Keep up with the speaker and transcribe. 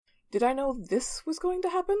Did I know this was going to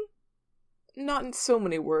happen? Not in so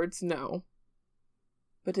many words, no.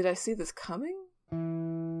 But did I see this coming?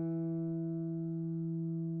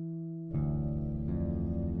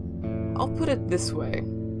 I'll put it this way.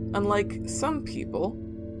 Unlike some people,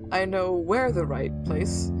 I know where the right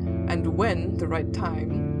place and when the right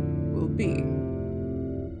time will be.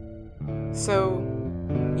 So,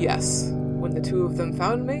 yes, when the two of them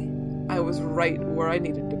found me, I was right where I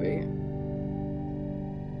needed to be.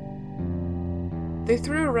 They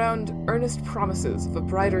threw around earnest promises of a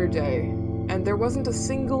brighter day, and there wasn't a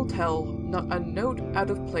single tell, not a note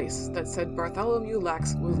out of place that said Bartholomew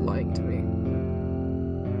Lax was lying to me.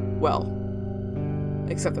 Well,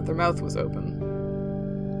 except that their mouth was open.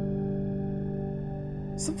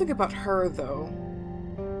 Something about her, though.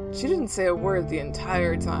 She didn't say a word the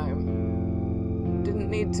entire time.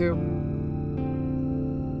 Didn't need to.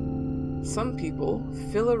 Some people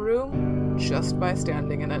fill a room just by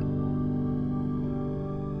standing in it.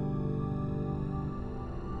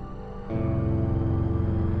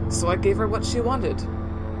 So I gave her what she wanted.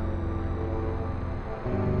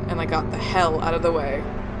 And I got the hell out of the way.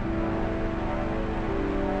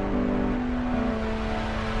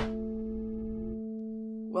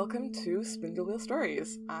 Welcome to Spindlewheel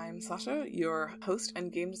Stories. I'm Sasha, your host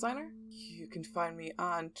and game designer. You can find me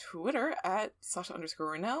on Twitter at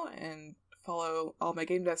Sasha_Renell and follow all my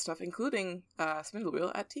game dev stuff, including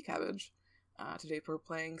Spindlewheel at tcabbage. Today we're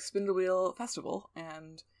playing Spindlewheel Festival,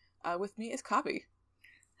 and with me is Kavi.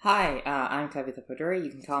 Hi, I'm Kavi the Poduri. You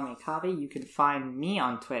can call me Kavi. You can find me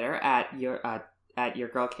on Twitter at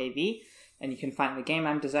yourgirlkv, and you can find the game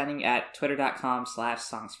I'm designing at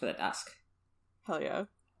twitter.com/songsforthedusk. Hell yeah.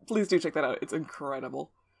 Please do check that out. It's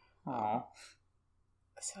incredible. Aww.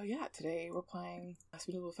 So yeah, today we're playing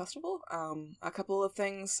Spindlewheel Festival. A couple of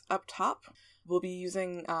things up top. We'll be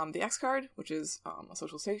using the X card, which is a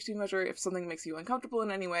social safety measure. If something makes you uncomfortable in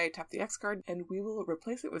any way, tap the X card, and we will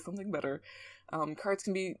replace it with something better. Cards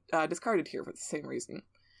can be discarded here for the same reason.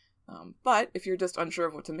 But if you're just unsure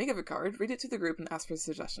of what to make of a card, read it to the group and ask for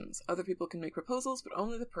suggestions. Other people can make proposals, but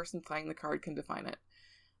only the person playing the card can define it.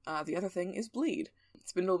 The other thing is Bleed.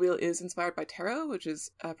 Spindlewheel is inspired by tarot, which is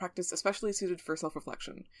a practice especially suited for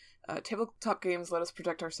self-reflection. Tabletop games let us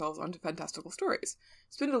project ourselves onto fantastical stories.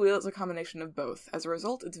 Spindlewheel is a combination of both. As a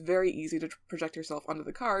result, it's very easy to project yourself onto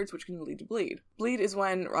the cards, which can lead to Bleed. Bleed is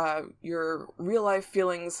when your real-life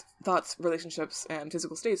feelings, thoughts, relationships, and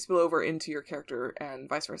physical states spill over into your character, and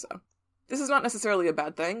vice versa. This is not necessarily a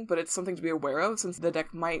bad thing, but it's something to be aware of, since the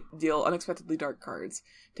deck might deal unexpectedly dark cards.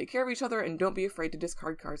 Take care of each other, and don't be afraid to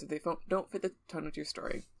discard cards if they don't fit the tone of your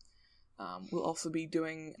story. We'll also be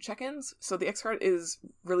doing check-ins, so the X card is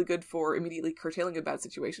really good for immediately curtailing a bad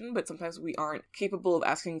situation, but sometimes we aren't capable of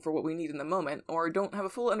asking for what we need in the moment, or don't have a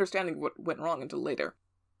full understanding of what went wrong until later.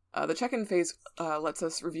 The check-in phase lets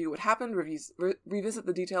us review what happened, revisit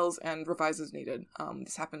the details, and revise as needed.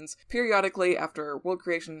 This happens periodically after world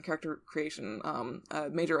creation, character creation,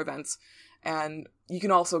 major events, and you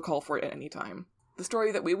can also call for it at any time. The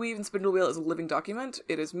story that we weave in Spindlewheel is a living document.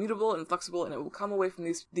 It is mutable and flexible, and it will come away from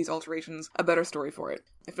these alterations a better story for it.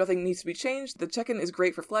 If nothing needs to be changed, the check-in is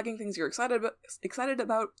great for flagging things you're excited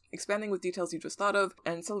about, expanding with details you just thought of,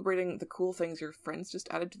 and celebrating the cool things your friends just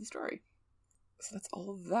added to the story. So that's all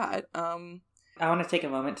of that. I want to take a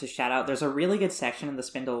moment to shout out, there's a really good section in the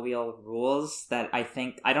Spindlewheel rules that I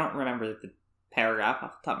don't remember the paragraph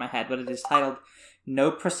off the top of my head, but it is titled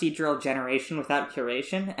No Procedural Generation Without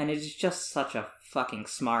Curation, and it is just such a fucking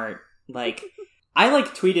smart, I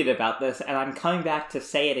tweeted about this, and I'm coming back to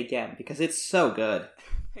say it again, because it's so good.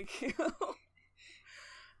 Thank you.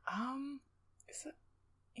 Is it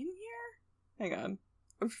in here? Hang on.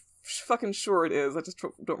 I'm fucking sure it is, I just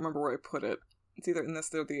don't remember where I put it. It's either in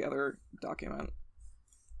this or the other document.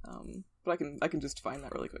 But I can just find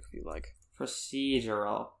that really quick if you like.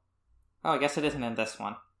 Procedural. Oh, I guess it isn't in this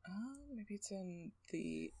one. Maybe it's in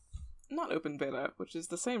the not open beta, which is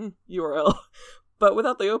the same URL, but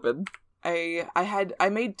without the open. I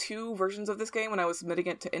made 2 versions of this game when I was submitting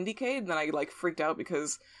it to Indiecade, and then I freaked out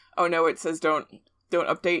because, oh no, it says don't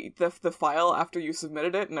update the file after you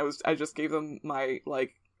submitted it, and I just gave them my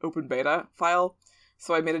open beta file.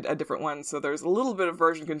 So I made a different one, so there's a little bit of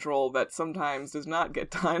version control that sometimes does not get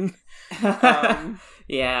done.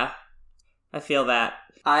 Yeah, I feel that.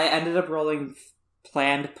 I ended up rolling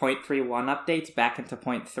planned 0.31 updates back into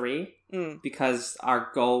 0.3 because our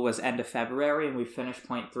goal was end of February, and we finished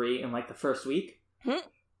 0.3 in the first week.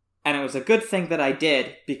 And it was a good thing that I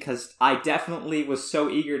did, because I definitely was so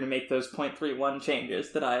eager to make those 0.31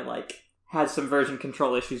 changes that I had some version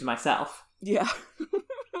control issues myself. Yeah.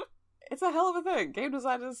 It's a hell of a thing. Game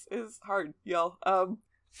design is hard, y'all.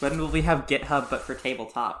 When will we have GitHub but for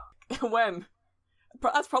tabletop? When?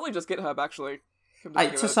 That's probably just GitHub, actually.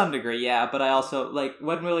 To some degree, yeah, but I also, like,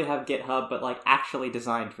 when will we have GitHub but, like, actually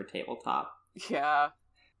designed for tabletop? Yeah,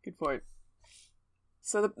 good point.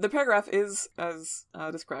 So the paragraph is, as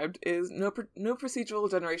described, is no procedural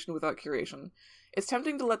generation without curation. It's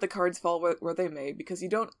tempting to let the cards fall where they may, because you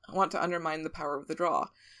don't want to undermine the power of the draw.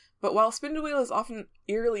 But while Spindle Wheel is often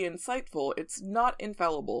eerily insightful, it's not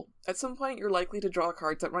infallible. At some point, you're likely to draw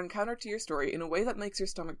cards that run counter to your story in a way that makes your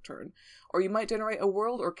stomach turn, or you might generate a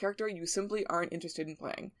world or character you simply aren't interested in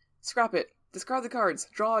playing. Scrap it. Discard the cards.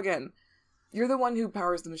 Draw again. You're the one who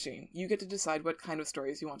powers the machine. You get to decide what kind of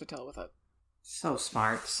stories you want to tell with it. So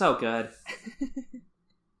smart. So good.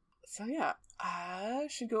 So yeah,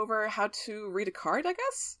 should go over how to read a card, I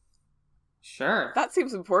guess? Sure. That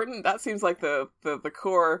seems important. That seems like the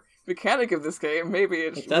core mechanic of this game. Maybe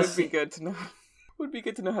it would be good to know. Would be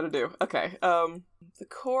good to know how to do. Okay. The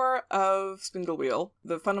core of Spindle Wheel,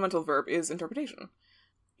 the fundamental verb, is interpretation.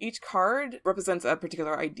 Each card represents a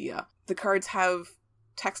particular idea. The cards have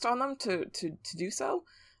text on them to do so.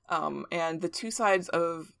 And the two sides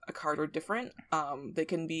of a card are different. They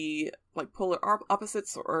can be like polar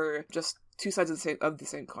opposites or just two sides of the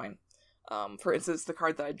same coin. For instance, the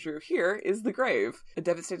card that I drew here is the Grave, a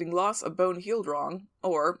devastating loss, a bone healed wrong,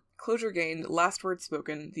 or closure gained, last word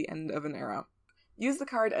spoken, the end of an era. Use the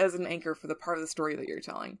card as an anchor for the part of the story that you're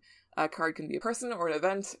telling. A card can be a person or an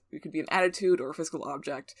event, it could be an attitude or a physical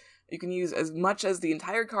object. You can use as much as the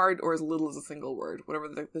entire card or as little as a single word, whatever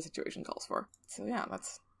the situation calls for. So yeah,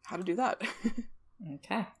 that's how to do that.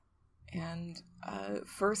 Okay. And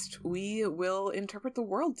first we will interpret the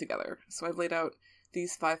world together. So I've laid out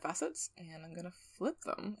these 5 facets, and I'm gonna flip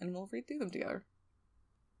them, and we'll read through them together.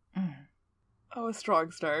 Oh, a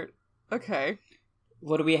strong start. Okay.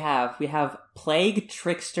 What do we have? We have Plague,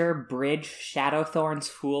 Trickster, Bridge, Shadowthorns,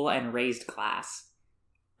 Fool, and Raised Glass.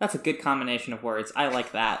 That's a good combination of words. I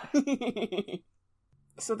like that.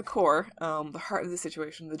 So the core, the heart of the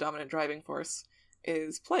situation, the dominant driving force,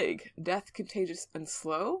 is Plague, death contagious and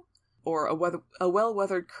slow, or a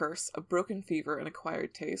well-weathered curse, a broken fever, an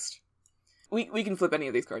acquired taste. We can flip any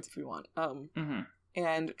of these cards if we want.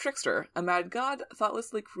 And Trickster, a mad god,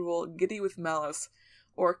 thoughtlessly cruel, giddy with malice,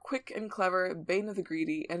 or quick and clever, bane of the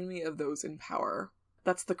greedy, enemy of those in power.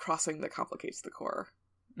 That's the crossing that complicates the core.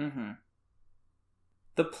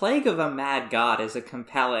 The plague of a mad god is a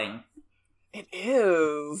compelling... It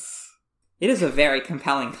is. It is a very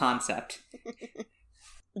compelling concept.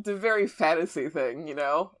 It's a very fantasy thing, you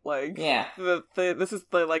know? Like, yeah. This is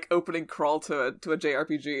the, like, opening crawl to a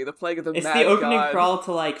JRPG. The Plague of the Mad God. It's the opening crawl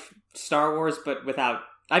to, like, Star Wars, but without...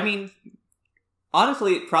 I mean,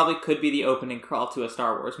 honestly, it probably could be the opening crawl to a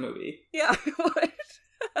Star Wars movie. Yeah, what?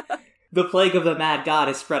 The Plague of the Mad God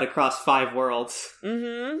is spread across 5 worlds.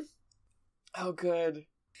 Oh, good.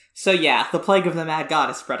 So yeah, the Plague of the Mad God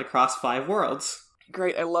is spread across 5 worlds.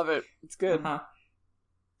 Great, I love it. It's good.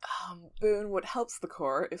 Boon, what helps the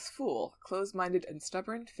core is Fool, closed-minded and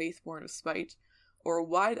stubborn, faith-born of spite, or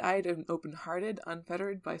wide-eyed and open-hearted,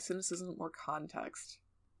 unfettered by cynicism or context.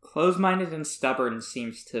 Closed-minded and stubborn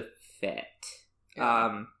seems to fit.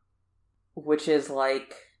 Yeah. Which is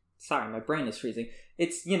like... Sorry, my brain is freezing.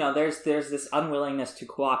 It's, you know, there's this unwillingness to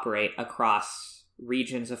cooperate across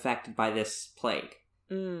regions affected by this plague.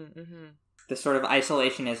 This sort of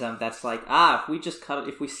isolationism that's like,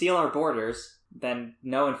 if we seal our borders, then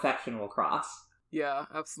no infection will cross. Yeah,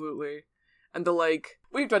 absolutely. And the, like,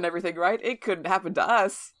 we've done everything right, it couldn't happen to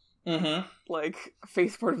us. Like,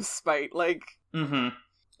 faith-born of spite, like...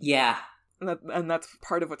 Yeah. And that's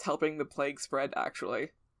part of what's helping the plague spread, actually.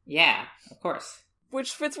 Yeah, of course.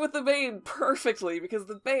 Which fits with the Bane perfectly, because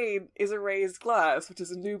the Bane is a raised glass, which is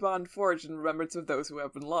a new bond forged in remembrance of those who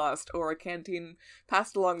have been lost, or a canteen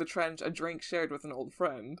passed along the trench, a drink shared with an old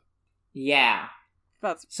friend. Yeah.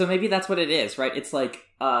 So maybe that's what it is, right? It's like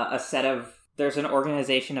a set of... There's an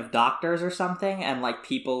organization of doctors or something, and, like,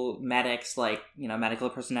 people, medics, like, you know, medical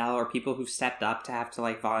personnel, or people who've stepped up to have to,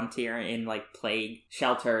 like, volunteer in, like, plague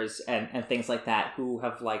shelters and things like that, who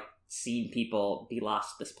have, like, seen people be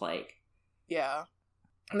lost to this plague. Yeah.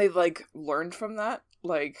 And they've, like, learned from that,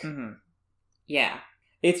 like... Yeah.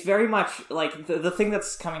 It's very much, like, the thing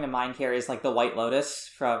that's coming to mind here is, like, the White Lotus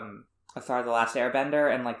from Avatar: The Last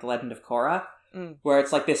Airbender and, like, The Legend of Korra, where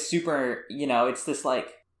it's, like, this super, you know, it's this,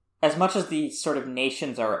 like, as much as these sort of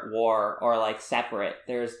nations are at war or, like, separate,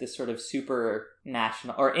 there's this sort of super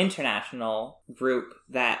national or international group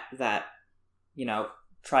that you know,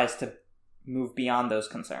 tries to move beyond those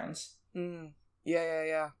concerns.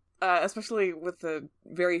 Yeah. Especially with the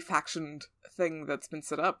very factioned thing that's been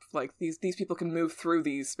set up. Like, these people can move through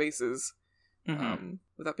these spaces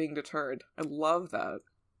without being deterred. I love that.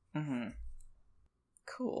 Mm-hmm.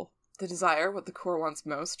 Cool. The desire, what the core wants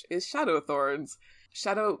most, is shadow thorns.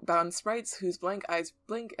 Shadow-bound sprites whose blank eyes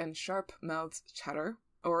blink and sharp mouths chatter,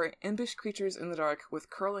 or impish creatures in the dark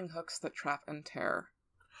with curling hooks that trap and tear.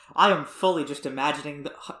 I am fully just imagining,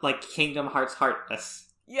 Kingdom Hearts Heartless.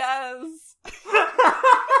 Yes!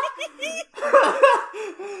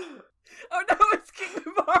 Oh no, it's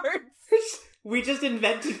Kingdom Hearts! We just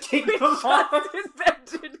invented Kingdom Hearts! We just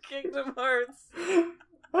invented Kingdom Hearts!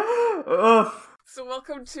 Ugh. So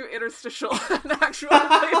welcome to Interstitial, an actual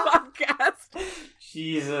play podcast.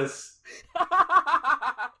 Jesus.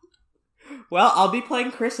 Well, I'll be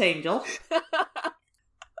playing Chris Angel.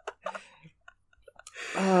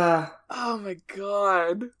 Oh my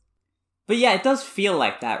god. But yeah, it does feel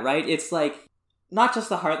like that, right? It's like, not just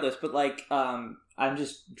the Heartless, but I'm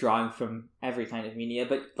just drawing from every kind of media,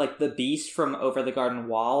 but like the Beast from Over the Garden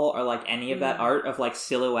Wall, or like any of that art of like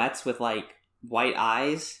silhouettes with like white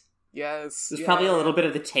eyes. Yes. There's probably a little bit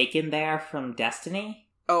of the Taken there from Destiny.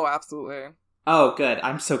 Oh, absolutely. Oh, good.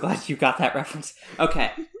 I'm so glad you got that reference.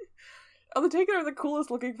 Okay. Oh, the Taken are the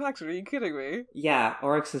coolest looking faction. Are you kidding me? Yeah,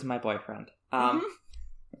 Oryx is my boyfriend.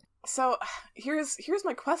 So, here's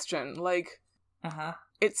my question. Uh-huh.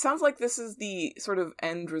 It sounds like this is the sort of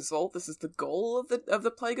end result. This is the goal of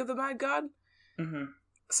the Plague of the Mad God. Mm-hmm.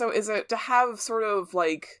 So is it to have sort of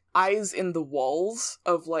like eyes in the walls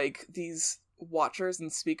of like these watchers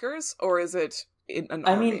and speakers, or is it in an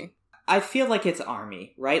army? I mean, I feel like it's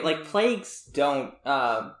army, right? Like plagues don't.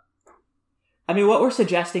 I mean, what we're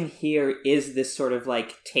suggesting here is this sort of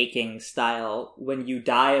like taking style. When you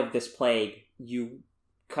die of this plague, you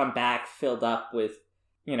come back filled up with,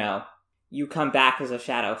 you come back as a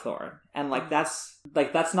Shadow Thorn, and that's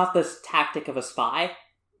not this tactic of a spy.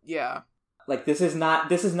 Yeah. Like this is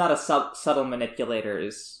not a subtle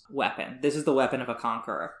manipulator's weapon. This is the weapon of a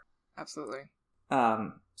conqueror. Absolutely.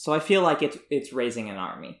 So I feel like it's raising an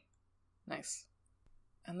army. Nice.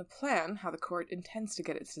 And the plan, how the court intends to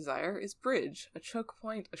get its desire, is bridge, a choke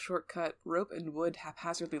point, a shortcut, rope and wood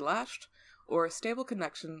haphazardly lashed, or a stable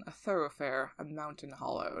connection, a thoroughfare, a mountain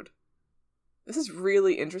hollowed. This is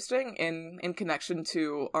really interesting in connection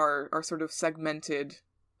to our sort of segmented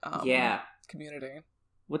community.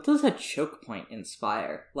 What does a choke point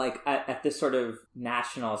inspire? Like, at this sort of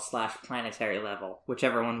national/planetary level,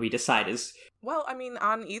 whichever one we decide is... Well, I mean,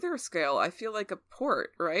 on either scale, I feel like a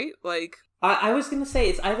port, right? Like... I was gonna say,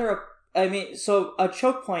 it's either so a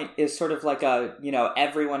choke point is sort of like a,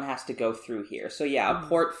 everyone has to go through here. So yeah, a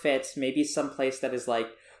port fits, maybe someplace that is like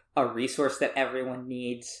a resource that everyone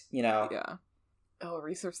needs, Yeah. Oh, a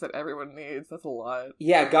resource that everyone needs, that's a lot.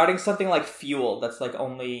 Yeah, guarding something like fuel that's like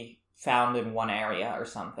only found in one area or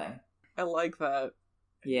something. I like that.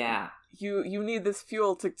 Yeah. You need this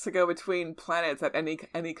fuel to go between planets at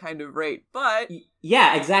any kind of rate, but...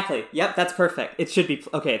 Yeah, exactly. Yep, that's perfect. It should be...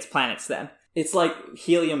 Okay, it's planets then. It's like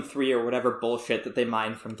helium-3 or whatever bullshit that they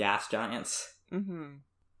mine from gas giants. Mm-hmm.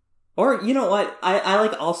 Or, you know what? I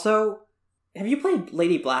like also... Have you played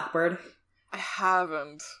Lady Blackbird? I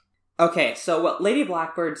haven't. Okay, so what Lady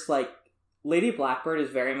Blackbird's like... Lady Blackbird is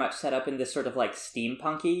very much set up in this sort of like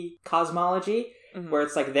steampunky cosmology, where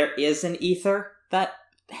it's like there is an ether that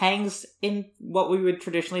hangs in what we would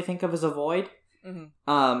traditionally think of as a void.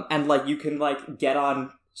 And like you can like get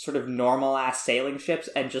on sort of normal ass sailing ships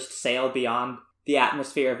and just sail beyond the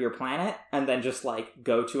atmosphere of your planet and then just like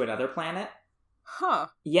go to another planet. Huh.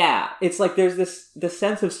 Yeah, it's like there's the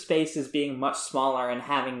sense of space as being much smaller and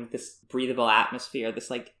having this breathable atmosphere, this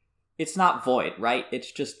like, it's not void, right?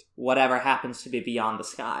 It's just whatever happens to be beyond the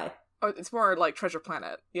sky. Oh, it's more like Treasure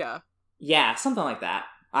Planet, yeah. Yeah, something like that.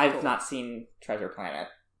 I've not seen Treasure Planet.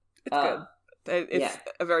 It's good. It's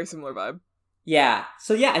a very similar vibe. Yeah.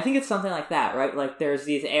 So yeah, I think it's something like that, right? Like there's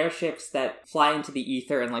these airships that fly into the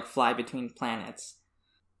ether and like fly between planets.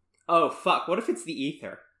 Oh, fuck. What if it's the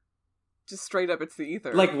ether? Just straight up, it's the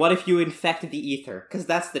ether. Like, what if you infect the ether? Because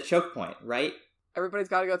that's the choke point, right? Everybody's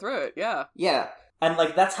got to go through it, yeah. Yeah. And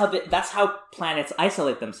like that's how planets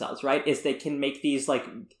isolate themselves, right? Is they can make these like...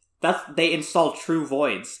 They install true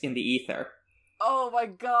voids in the ether. Oh my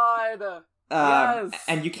god! Yes!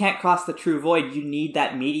 And you can't cross the true void. You need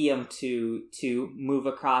that medium to move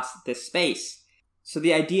across this space. So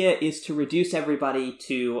the idea is to reduce everybody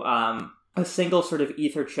to a single sort of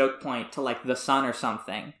ether choke point to like the sun or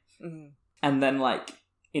something. And then like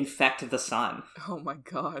infect the sun. Oh my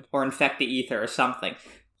god. Or infect the ether or something.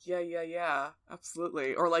 Yeah.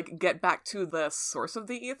 Absolutely. Or like get back to the source of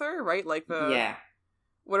the ether, right? Like the... Yeah.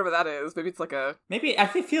 Whatever that is. Maybe it's like a... Maybe, I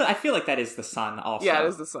feel like that is the sun also. Yeah, it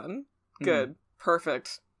is the sun. Good.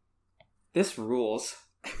 Perfect. This rules.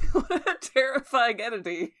 What a terrifying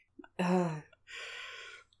entity.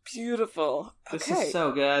 Beautiful. This Okay. is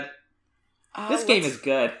so good. This game is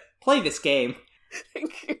good. Play this game.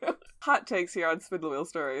 Thank you. Hot takes here on Spindle Wheel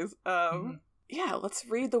Stories. Yeah, let's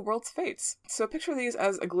read the world's fates. So picture these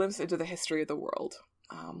as a glimpse into the history of the world.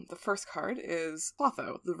 The first card is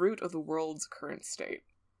Clotho, the root of the world's current state,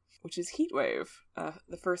 which is Heatwave,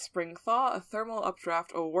 the first spring thaw, a thermal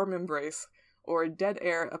updraft, a warm embrace, or dead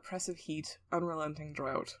air, oppressive heat, unrelenting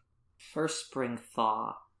drought. First spring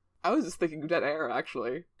thaw. I was just thinking dead air,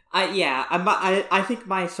 actually. I think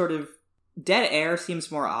my sort of dead air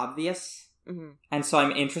seems more obvious, and so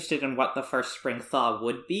I'm interested in what the first spring thaw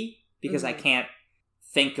would be, because I can't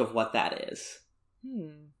think of what that is.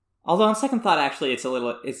 Although on second thought, actually,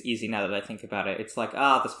 it's easy now that I think about it. It's like,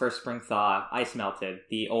 this first spring thaw, ice melted,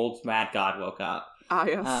 the old mad god woke up. Ah,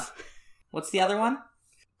 yes. What's the other one?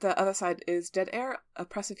 The other side is dead air,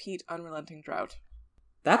 oppressive heat, unrelenting drought.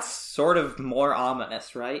 That's sort of more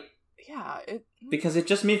ominous, right? Yeah, because it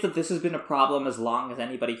just means that this has been a problem as long as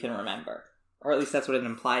anybody can remember. Or at least that's what it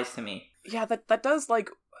implies to me. Yeah, that does, like...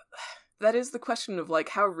 That is the question of, like,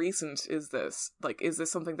 how recent is this? Like, is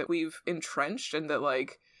this something that we've entrenched and that,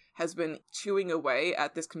 like, has been chewing away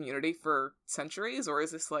at this community for centuries? Or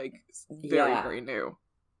is this, like, very, very new?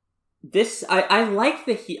 This, I like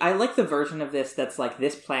the version of this that's, like,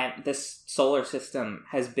 this solar system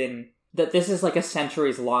has been... That this is, like, a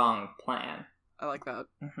centuries-long plan. I like that.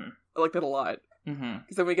 I like that a lot.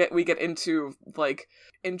 Because then we get into, like,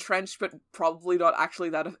 entrenched but probably not actually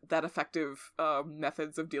that effective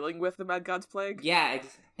methods of dealing with the Mad God's Plague. Yeah,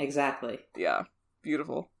 exactly. Yeah,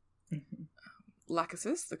 beautiful.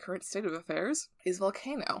 Lachesis, the current state of affairs, is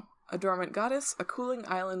Volcano, a dormant goddess, a cooling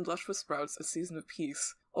island lush with sprouts, a season of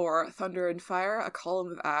peace, or Thunder and Fire, a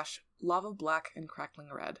column of ash, lava black and crackling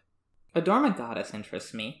red. A dormant goddess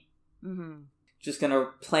interests me. Just gonna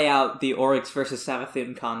play out the Oryx versus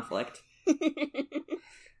Savathun conflict.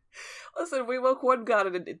 Listen, we woke one god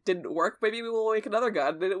and it didn't work. Maybe we will wake another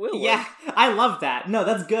god and it will work. Yeah, I love that. No,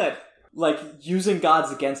 that's good. Like, using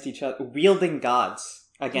gods against each other. Wielding gods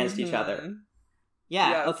against each other. Yeah,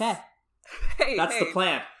 yes. Okay. Hey, that's the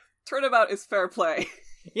plan. Turnabout is fair play.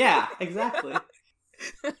 Yeah, exactly.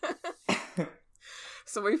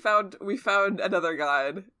 So we found another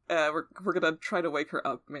god. We're gonna try to wake her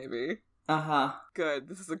up, maybe. Good.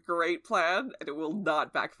 This is a great plan, and it will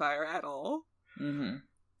not backfire at all.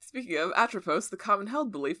 Speaking of Atropos, the common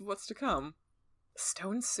held belief of what's to come.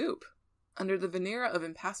 Stone soup. Under the veneer of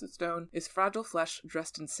impassive stone is fragile flesh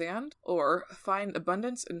dressed in sand, or find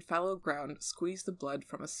abundance in fallow ground, squeeze the blood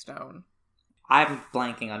from a stone. I'm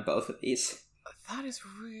blanking on both of these. That is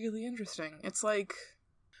really interesting. It's like...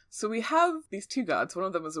 So we have these two gods, one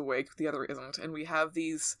of them is awake, the other isn't, and we have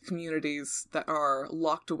these communities that are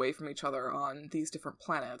locked away from each other on these different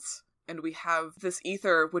planets. And we have this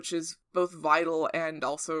ether, which is both vital and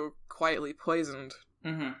also quietly poisoned.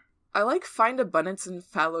 I like find abundance in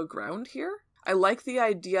fallow ground here. I like the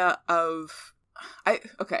idea of... I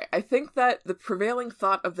think that the prevailing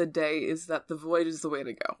thought of the day is that the void is the way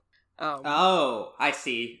to go. I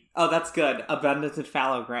see. Oh, that's good. Abundance in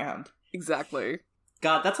fallow ground. Exactly.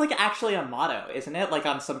 God, that's like actually a motto, isn't it? Like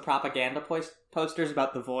on some propaganda posters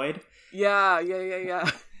about the void. Yeah.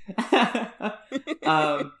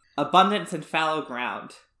 Abundance in fallow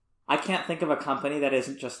ground. I can't think of a company that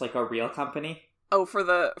isn't just like a real company. Oh, for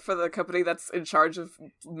the company that's in charge of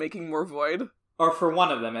making more void? Or for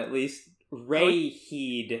one of them, at least.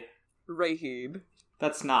 Rayheed.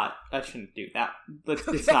 That's not... I shouldn't do that.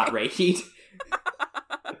 It's not Rayheed.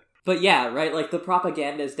 But yeah, right? Like, the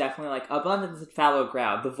propaganda is definitely like, abundance in fallow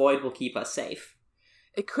ground. The void will keep us safe.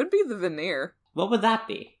 It could be the veneer. What would that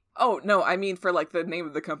be? Oh, no, I mean for, like, the name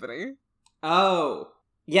of the company. Oh.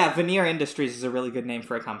 Yeah, Veneer Industries is a really good name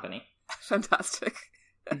for a company. Fantastic.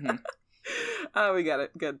 We got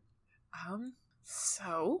it. Good.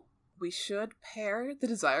 So, we should pair the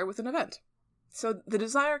desire with an event. So, the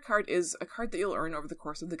desire card is a card that you'll earn over the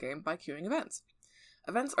course of the game by queuing events.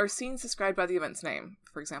 Events are scenes described by the event's name.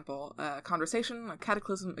 For example, a conversation, a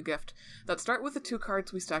cataclysm, a gift, that start with the two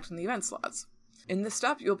cards we stacked in the event slots. In this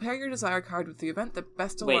step, you'll pair your desire card with the event that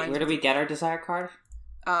best aligns... Wait, where do we get our desire card?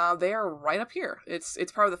 They are right up here. It's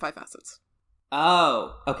part of the 5 facets.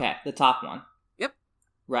 Oh, okay. The top one. Yep.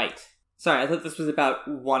 Right. Sorry, I thought this was about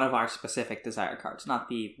one of our specific desire cards, not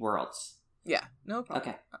the world's. Yeah, no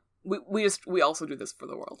problem. Okay. We also do this for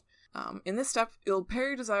the world. In this step, you'll pair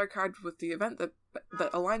your desire card with the event that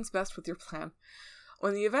aligns best with your plan.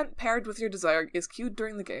 When the event paired with your desire is cued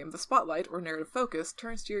during the game, the spotlight, or narrative focus,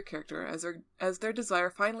 turns to your character as their desire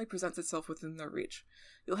finally presents itself within their reach.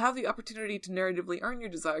 You'll have the opportunity to narratively earn your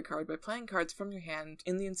desire card by playing cards from your hand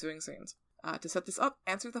in the ensuing scenes. To set this up,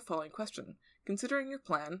 answer the following question. Considering your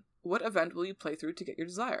plan, what event will you play through to get your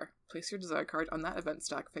desire? Place your desire card on that event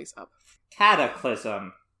stack face up.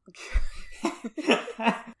 Cataclysm.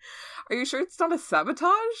 Are you sure it's not a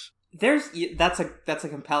sabotage? That's a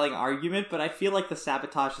compelling argument, but I feel like the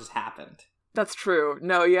sabotage has happened. That's true.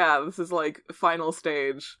 No, yeah, this is like final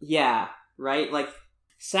stage. Yeah, right? Like,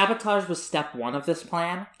 sabotage was step 1 of this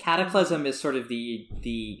plan. Cataclysm is sort of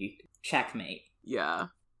the checkmate. Yeah,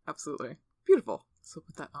 absolutely. Beautiful. So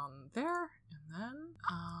put that on there, and then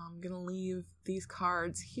I'm gonna leave these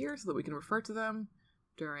cards here so that we can refer to them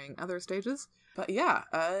during other stages. But yeah,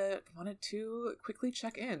 wanted to quickly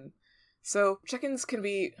check in. So check-ins can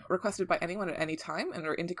be requested by anyone at any time and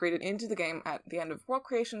are integrated into the game at the end of world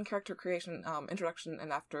creation, character creation, introduction,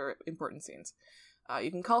 and after important scenes.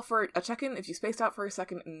 You can call for a check-in if you spaced out for a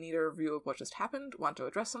second and need a review of what just happened, want to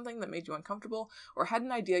address something that made you uncomfortable, or had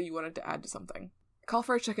an idea you wanted to add to something. Call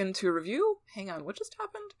for a check-in to review, hang on, what just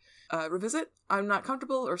happened? Revisit, I'm not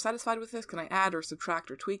comfortable or satisfied with this, can I add or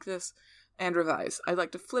subtract or tweak this? And revise, I'd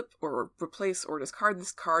like to flip or replace or discard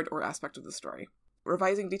this card or aspect of the story.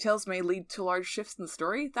 Revising details may lead to large shifts in the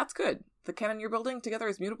story. That's good. The canon you're building together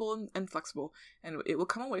is mutable and flexible, and it will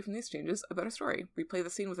come away from these changes a better story. Replay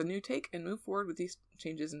the scene with a new take and move forward with these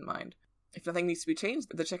changes in mind. If nothing needs to be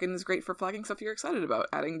changed, the check-in is great for flagging stuff you're excited about,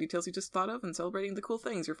 adding details you just thought of, and celebrating the cool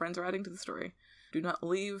things your friends are adding to the story. Do not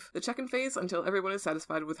leave the check-in phase until everyone is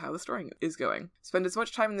satisfied with how the story is going. Spend as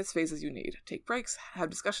much time in this phase as you need. Take breaks,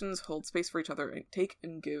 have discussions, hold space for each other, and take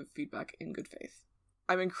and give feedback in good faith.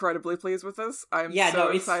 I'm incredibly pleased with this. I'm so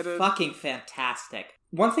excited. It's fucking fantastic.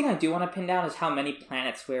 One thing I do want to pin down is how many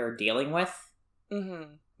planets we're dealing with.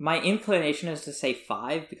 Mm-hmm. My inclination is to say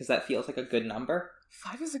 5, because that feels like a good number.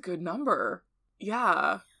 5 is a good number.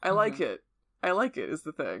 Yeah, I like it. I like it, is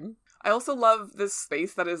the thing. I also love this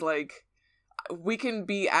space that is like, we can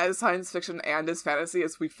be as science fiction and as fantasy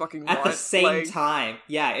as we fucking want. At the same time.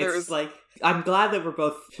 Yeah, it's like, I'm glad that we're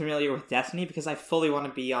both familiar with Destiny, because I fully want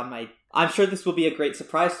to be on my... I'm sure this will be a great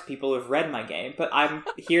surprise to people who've read my game, but I'm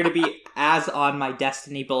here to be as on my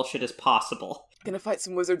Destiny bullshit as possible. Gonna fight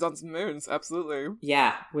some wizards on some moons, absolutely.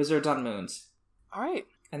 Yeah, wizards on moons. Alright.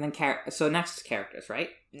 And then, so next is characters, right?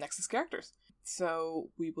 Next is characters. So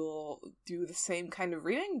we will do the same kind of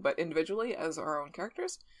reading, but individually as our own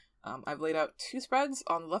characters. I've laid out 2 spreads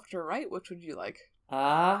on the left or right. Which would you like?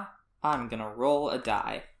 I'm gonna roll a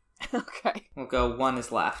die. Okay. We'll go 1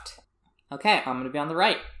 is left. Okay, I'm gonna be on the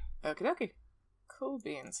right. Okie dokie. Cool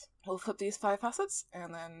beans. We'll flip these 5 facets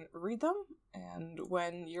and then read them, and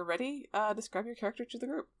when you're ready, describe your character to the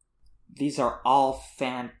group. These are all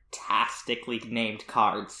fantastically named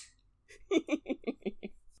cards.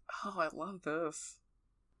 Oh, I love this.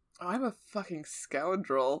 Oh, I'm a fucking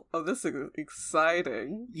scoundrel. Oh, this is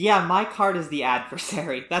exciting. Yeah, my card is the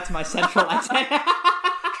adversary. That's my central identity.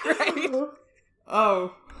 Great.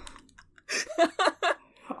 Oh.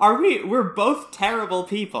 We're both terrible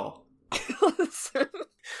people. Listen,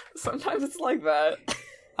 sometimes it's like that.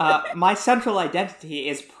 My central identity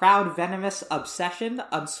is proud, venomous obsession,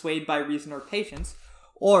 unswayed by reason or patience,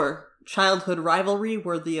 or childhood rivalry,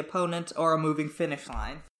 worthy opponent, or a moving finish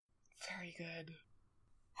line. Very good.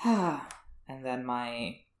 And then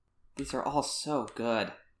these are all so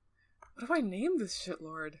good. What do I name this shit,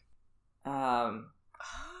 Lord? Oh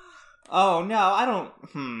no, I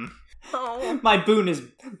don't. Oh. My boon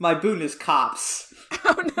is cops.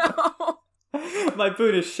 Oh no. My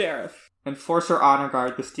boon is sheriff. Enforcer, honor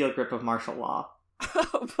guard, the steel grip of martial law.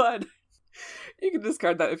 Oh, bud. You can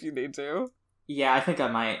discard that if you need to. Yeah, I think I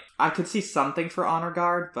might. I could see something for honor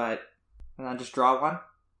guard, but... And then just draw 1?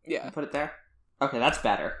 Yeah. And put it there? Okay, that's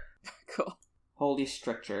better. Cool. Holy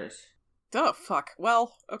strictures. Oh, fuck.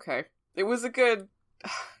 Well, okay. It was a good...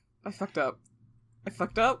 I fucked up. A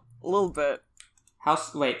little bit.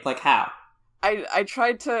 Wait, like how? I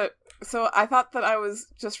tried to... So I thought that I was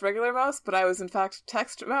just regular mouse, but I was in fact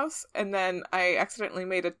text mouse, and then I accidentally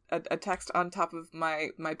made a text on top of my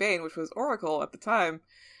Bane, which was Oracle at the time.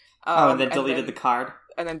 And then deleted the card?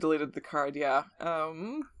 And then deleted the card, yeah.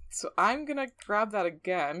 So I'm gonna grab that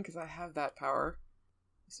again, because I have that power.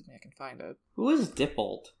 Assuming I can find it. Who is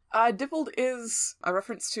Dippled? Dippled is a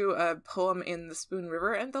reference to a poem in the Spoon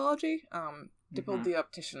River anthology. Dippled the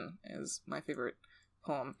Optician is my favorite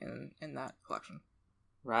poem in that collection.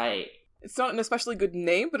 Right. It's not an especially good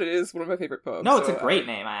name, but it is one of my favorite poems. No, it's a great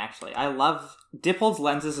name, I love... Dippold's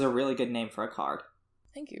Lens is a really good name for a card.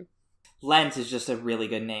 Thank you. Lens is just a really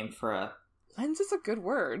good name for a Lens is a good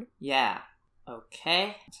word. Yeah.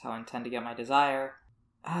 Okay. That's how I intend to get my desire.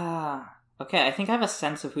 Okay, I think I have a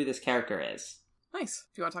sense of who this character is. Nice.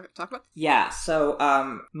 Do you want to talk about? Yeah, so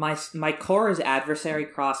my core is adversary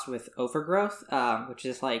crossed with overgrowth, which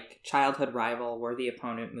is like childhood rival, worthy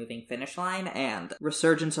opponent, moving finish line, and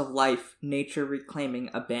resurgence of life, nature reclaiming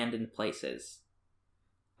abandoned places.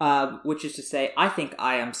 Which is to say, I think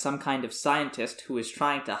I am some kind of scientist who is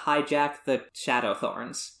trying to hijack the Shadow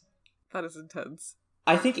Thorns. That is intense.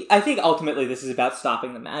 I think ultimately this is about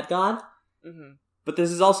stopping the Mad God. Mm-hmm. But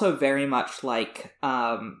this is also very much like,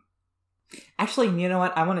 actually, you know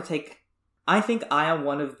what? I think I am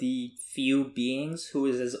one of the few beings who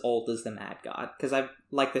is as old as the Mad God, because I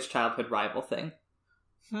like this childhood rival thing.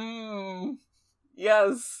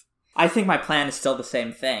 Yes. I think my plan is still the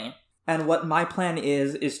same thing. And what my plan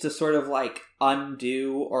is to sort of, like,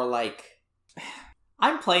 undo or, like...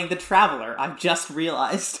 I'm playing the Traveler, I've just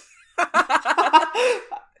realized.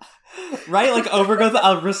 Right? Like, overgrowth,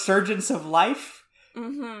 a resurgence of life?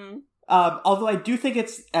 Mm-hmm. Although I do think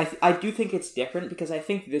it's different, because I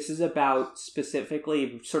think this is about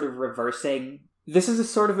specifically sort of reversing... This is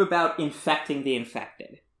sort of about infecting the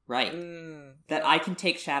infected, right? That I can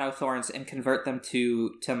take Shadow Thorns and convert them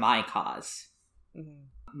to my cause. Mm-hmm.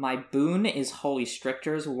 My boon is Holy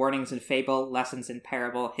Strictures, Warnings in Fable, Lessons in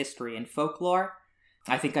Parable, History and Folklore.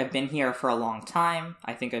 I think I've been here for a long time.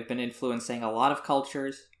 I think I've been influencing a lot of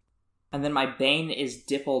cultures. And then my bane is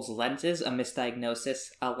Dipple's Lenses, a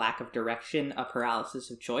misdiagnosis, a lack of direction, a paralysis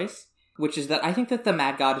of choice. Which is that I think that the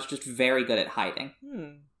Mad God is just very good at hiding.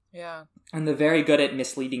 Yeah. And they're very good at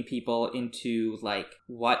misleading people into, like,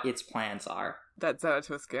 what its plans are. That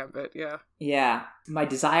Xanatos Gambit, yeah. Yeah. My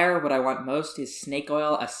desire, what I want most, is snake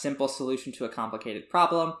oil, a simple solution to a complicated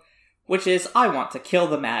problem. Which is, I want to kill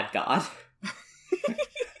the Mad God.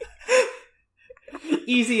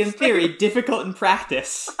 Easy in theory, difficult in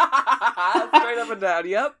practice. Straight up and down,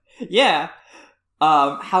 yep. Yeah.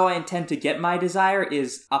 How I intend to get my desire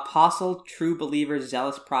is apostle, true believer,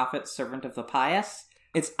 zealous prophet, servant of the pious.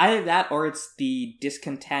 It's either that or it's the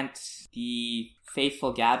discontent, the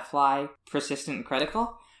faithful gadfly, persistent and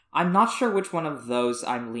critical. I'm not sure which one of those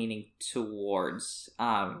I'm leaning towards.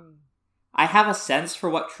 I have a sense for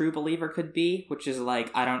what true believer could be, which is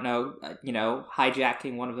like, I don't know,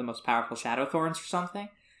 hijacking one of the most powerful Shadow Thorns or something.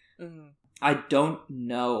 Mm-hmm. I don't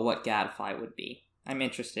know what gadfly would be. I'm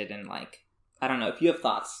interested in, like, I don't know. If you have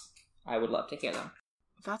thoughts, I would love to hear them.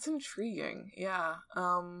 That's intriguing, yeah.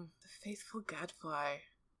 The faithful gadfly.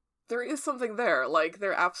 There is something there, like,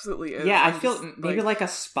 there absolutely is. Yeah, I feel maybe like a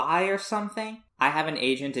spy or something. I have an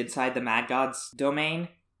agent inside the Mad God's domain.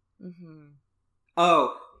 Mm-hmm.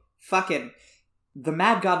 Oh, fucking... The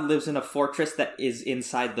Mad God lives in a fortress that is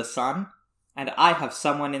inside the sun, and I have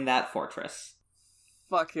someone in that fortress.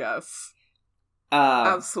 Fuck yes.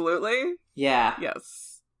 Absolutely? Yeah.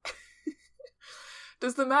 Yes.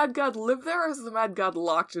 Does the Mad God live there, or is the Mad God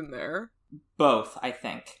locked in there? Both, I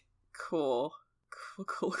think. Cool.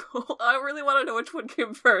 I really want to know which one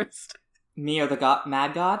came first. Me or the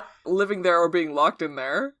Mad God? Living there or being locked in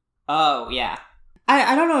there? Oh, yeah.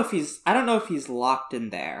 I don't know if he's locked in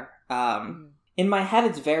there. In my head,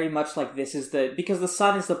 it's very much like this is because the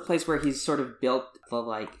sun is the place where he's sort of built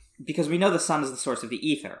because we know the sun is the source of the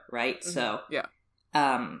ether, right? Mm-hmm. So, yeah.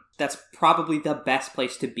 That's probably the best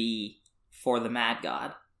place to be for the Mad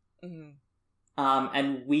God. Mm-hmm.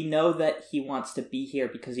 And we know that he wants to be here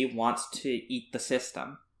because he wants to eat the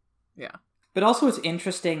system. Yeah. But also it's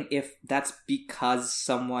interesting if that's because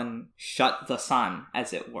someone shut the sun,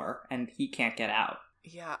 as it were, and he can't get out.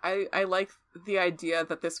 Yeah, I like the idea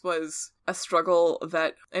that this was a struggle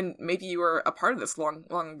that, and maybe you were a part of this long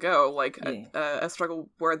ago, like a struggle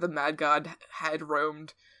where the Mad God had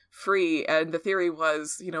roamed free, and the theory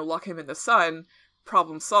was, lock him in the sun,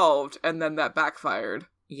 problem solved, and then that backfired.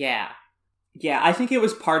 Yeah. Yeah, I think it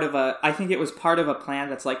was part of a plan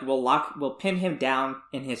that's like, we'll pin him down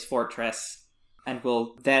in his fortress, and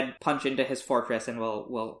we'll then punch into his fortress, and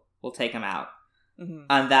we'll take him out. Mm-hmm.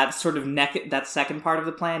 And that sort of that second part of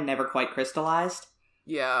the plan never quite crystallized.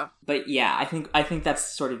 Yeah. But yeah, I think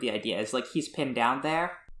that's sort of the idea. Is like he's pinned down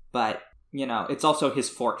there, but it's also his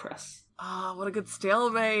fortress. Ah, what a good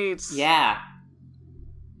stalemate. Yeah.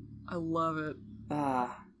 I love it.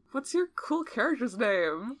 What's your cool character's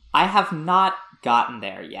name? I have not gotten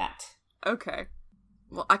there yet. Okay.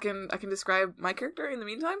 Well, I can describe my character in the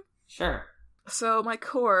meantime? Sure. So my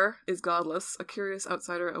core is Godless, a curious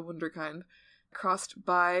outsider, a wunderkind, crossed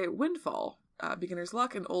by Windfall, beginner's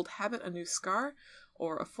luck, an old habit, a new scar,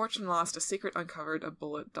 or a fortune lost, a secret uncovered, a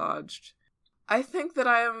bullet dodged. I think that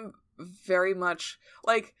I am very much,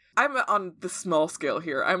 like, I'm on the small scale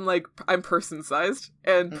here. I'm person-sized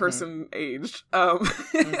and person-aged. I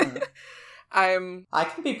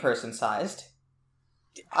can be person-sized.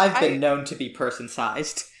 I've been known to be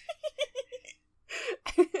person-sized.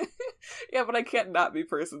 Yeah, but I can't not be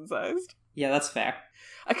person-sized. Yeah, that's fair.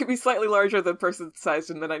 I could be slightly larger than person-sized,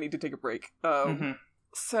 and then I need to take a break.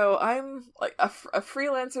 So I'm, like, a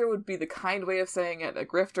freelancer would be the kind way of saying it. A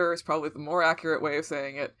grifter is probably the more accurate way of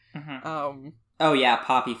saying it. Oh yeah,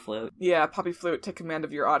 Poppy Flute. Yeah, Poppy Flute, take command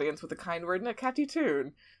of your audience with a kind word and a catchy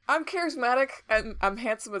tune. I'm charismatic, and I'm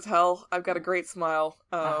handsome as hell. I've got a great smile.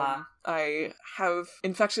 I have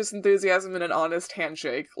infectious enthusiasm and an honest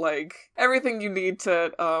handshake. Like, everything you need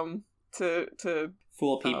to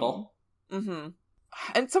fool people.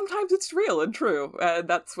 And sometimes it's real and true.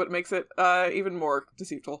 That's what makes it even more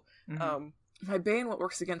deceitful. My bane, what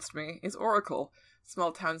works against me, is Oracle.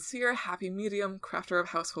 Small town seer, happy medium, crafter of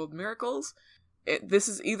household miracles. This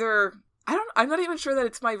is either... I'm not even sure that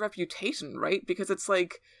it's my reputation, right? Because it's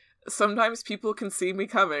like, sometimes people can see me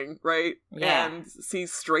coming, right? Yeah. And see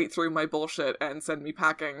straight through my bullshit and send me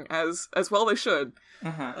packing, as well they should.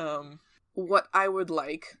 What I would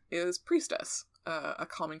like is Priestess. A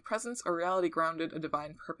calming presence, a reality grounded, a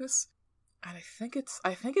divine purpose. And I think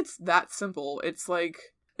it's that simple. It's like,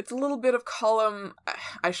 it's a little bit of column.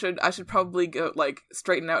 I should probably go, like,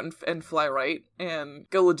 straighten out and fly right and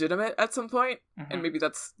go legitimate at some point. And maybe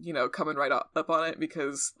that's, coming right up on it,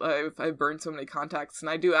 because I've burned so many contacts, and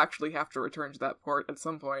I do actually have to return to that port at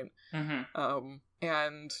some point.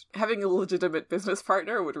 And having a legitimate business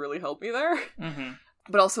partner would really help me there.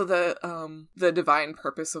 But also the divine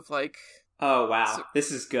purpose of, like, oh wow,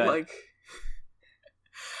 this is good. Like,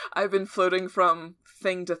 I've been floating from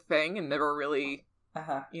thing to thing and never really,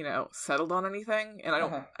 settled on anything. And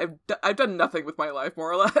I've done nothing with my life,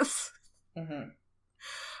 more or less.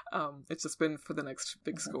 It's just been for the next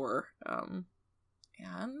big score. And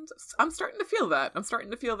I'm starting to feel that. I'm starting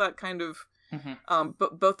to feel that kind of,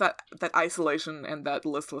 but both that isolation and that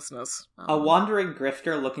listlessness. A wandering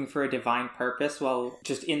grifter looking for a divine purpose while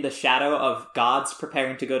just in the shadow of gods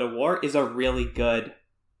preparing to go to war is a really good...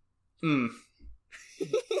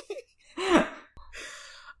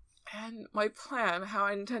 And my plan, how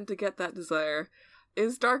I intend to get that desire,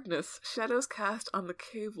 is darkness, shadows cast on the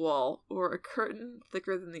cave wall, or a curtain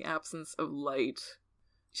thicker than the absence of light.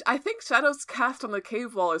 I think shadows cast on the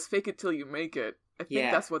cave wall is fake it till you make it. I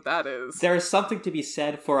think that's what that is. There is something to be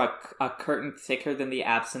said for a curtain thicker than the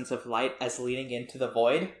absence of light as leading into the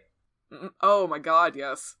void. Oh my god,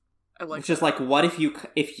 yes. I like It's just like, what if you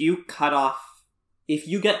cut off... If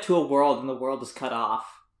you get to a world and the world is cut off,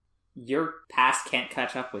 your past can't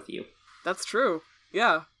catch up with you. That's true.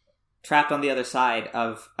 Yeah. Trapped on the other side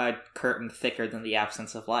of a curtain thicker than the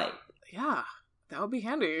absence of light. Yeah, that would be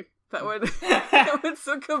handy. That would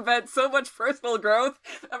circumvent so much personal growth.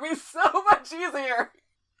 That'd be so much easier.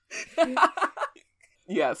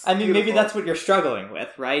 Yes. I mean, maybe that's what you're struggling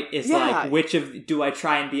with, right? It's like, do I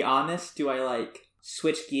try and be honest? Do I, like,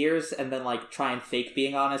 switch gears and then, like, try and fake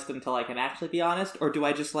being honest until I can actually be honest? Or do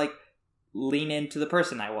I just, like, lean into the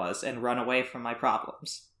person I was and run away from my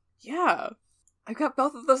problems? Yeah. I've got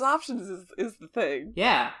both of those options is the thing.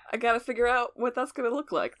 Yeah. I gotta figure out what that's gonna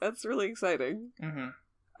look like. That's really exciting.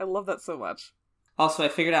 I love that so much. Also, I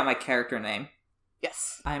figured out my character name.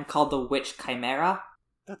 Yes. I am called the Witch Chimera.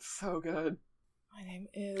 That's so good. My name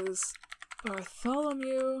is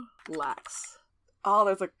Bartholomew Lax. Oh,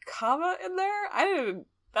 there's a comma in there?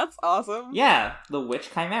 That's awesome. Yeah, the Witch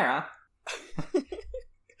Chimera.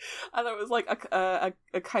 I thought it was like a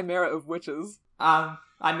chimera of witches. I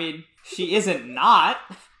mean, she isn't not.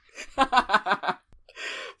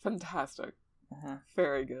 Fantastic.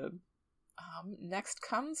 Very good. Next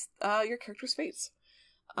comes your character's fates.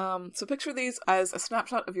 So picture these as a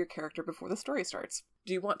snapshot of your character before the story starts.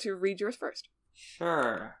 Do you want to read yours first?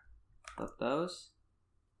 Sure. Flip those.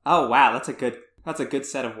 Oh wow, that's a good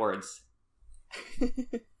set of words.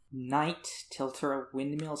 Knight, tilter,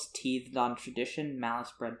 windmills teethed on tradition,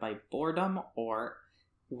 malice bred by boredom, or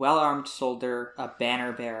well-armed soldier, a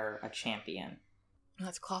banner bearer, a champion.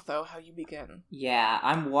 That's Clotho, how you begin. Yeah,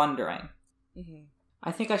 I'm wondering.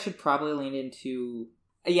 I think I should probably lean into...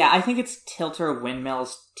 Yeah, I think it's tilter,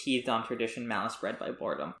 windmills teethed on tradition, malice bred by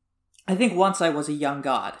boredom. I think once I was a young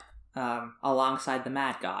god, alongside the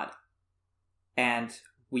mad god. And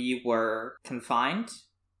we were confined,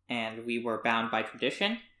 and we were bound by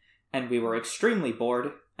tradition, and we were extremely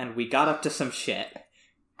bored, and we got up to some shit.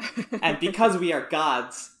 And because we are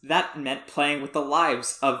gods, that meant playing with the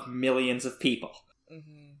lives of millions of people.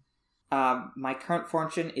 My current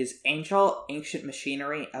fortune is Angel, ancient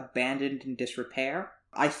machinery, abandoned in disrepair.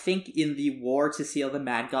 I think in the war to seal the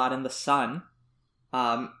Mad God in the sun,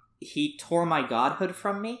 he tore my godhood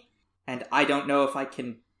from me, and I don't know if I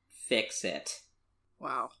can fix it.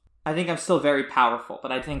 Wow. I think I'm still very powerful,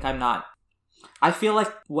 but I think I'm not. I feel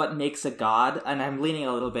like what makes a god, and I'm leaning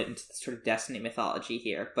a little bit into sort of Destiny mythology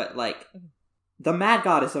here, but like, the Mad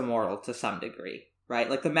God is immortal to some degree, right?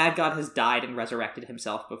 Like, the Mad God has died and resurrected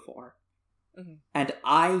himself before. Mm-hmm. And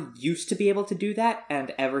I used to be able to do that,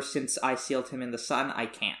 and ever since I sealed him in the sun, I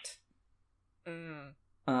can't.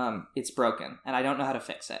 It's broken, and I don't know how to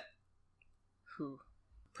fix it. Who?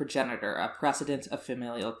 Progenitor, a precedent, a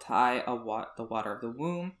familial tie, the water of the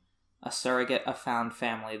womb, a surrogate, a found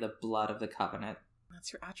family, the blood of the covenant.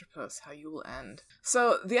 That's your Atropos, how you will end.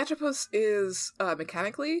 So, the Atropos is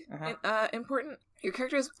mechanically important. Your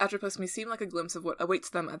character's Atropos may seem like a glimpse of what awaits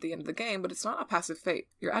them at the end of the game, but it's not a passive fate.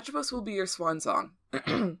 Your Atropos will be your swan song.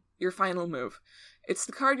 Your final move. It's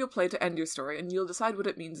the card you'll play to end your story, and you'll decide what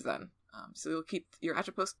it means then. So you'll keep your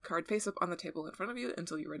Atropos card face up on the table in front of you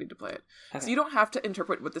until you're ready to play it. Okay. So you don't have to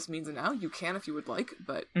interpret what this means now. You can if you would like,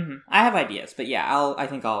 but... I have ideas, but yeah, I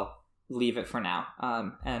think I'll leave it for now.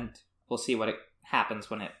 And we'll see what happens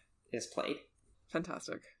when it is played.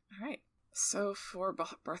 Fantastic. All right. So for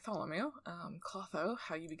Bartholomew, Clotho,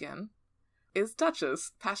 how you begin, is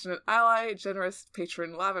Duchess, passionate ally, generous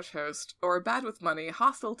patron, lavish host, or bad with money,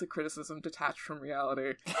 hostile to criticism, detached from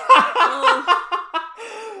reality.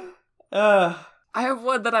 I have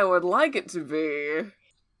one that I would like it to be,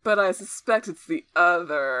 but I suspect it's the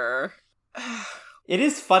other. It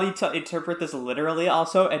is funny to interpret this literally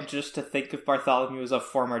also, and just to think of Bartholomew as a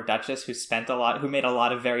former duchess who made a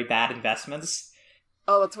lot of very bad investments.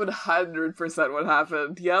 Oh, that's 100% what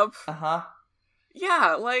happened. Yep. Uh-huh.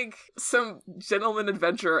 Yeah, like, some gentleman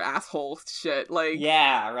adventurer asshole shit, like...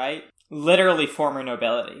 Yeah, right? Literally former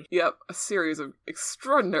nobility. Yep, a series of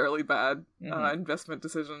extraordinarily bad investment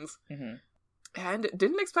decisions. Mm-hmm. And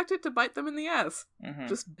didn't expect it to bite them in the ass. Mm-hmm.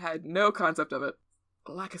 Just had no concept of it.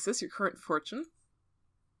 Lachesis, your current fortune,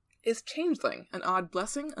 is Changeling, an odd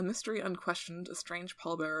blessing, a mystery unquestioned, a strange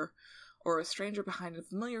pallbearer, or a stranger behind a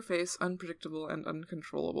familiar face, unpredictable and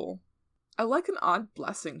uncontrollable. I like an odd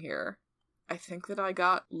blessing here. I think that I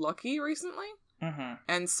got lucky recently,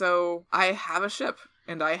 and so I have a ship,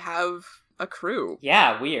 and I have a crew.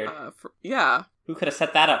 Yeah, weird. Yeah. Who could have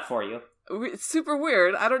set that up for you? It's super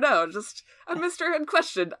weird. I don't know. Just a mystery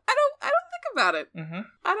unquestioned. I don't think about it. Mm-hmm.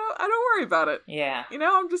 I don't worry about it. Yeah. You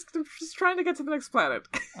know, I'm just trying to get to the next planet.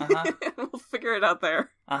 We'll figure it out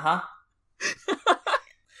there.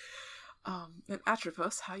 And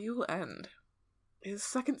Atropos, how you will end, is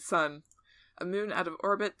second son, a moon out of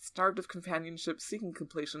orbit, starved of companionship, seeking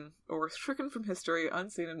completion, or stricken from history,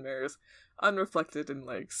 unseen in mirrors, unreflected in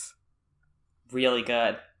lakes. Really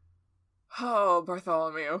good. Oh,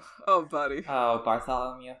 Bartholomew. Oh, buddy. Oh,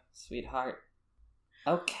 Bartholomew, sweetheart.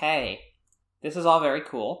 Okay. This is all very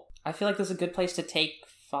cool. I feel like this is a good place to take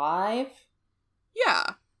 5? Yeah.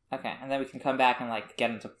 Okay, and then we can come back and,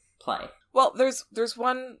 get into play. Well, there's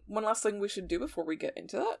one last thing we should do before we get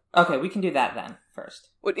into that. Okay, we can do that then first.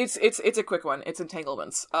 Well, it's a quick one. It's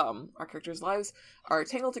entanglements. Our characters' lives are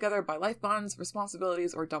tangled together by life bonds,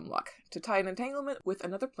 responsibilities, or dumb luck. To tie an entanglement with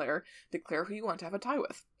another player, declare who you want to have a tie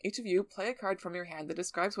with. Each of you play a card from your hand that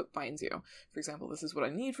describes what binds you. For example, this is what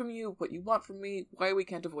I need from you, what you want from me, why we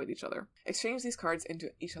can't avoid each other. Exchange these cards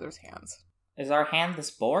into each other's hands. Is our hand this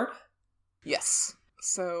board? Yes.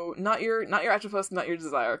 So, not your Atropos, not your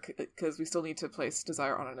Desire, because we still need to place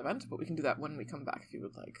Desire on an event, but we can do that when we come back if you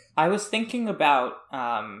would like. I was thinking about,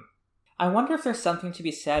 I wonder if there's something to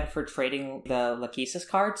be said for trading the Lachesis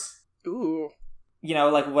cards? Ooh. You know,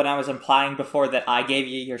 like when I was implying before that I gave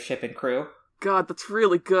you your ship and crew. God, that's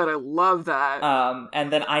really good, I love that.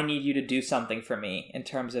 And then I need you to do something for me in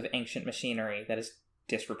terms of ancient machinery that is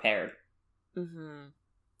disrepaired. Mm-hmm.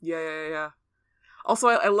 Yeah. Also,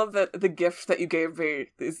 I love that the gift that you gave me,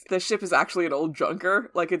 the ship is actually an old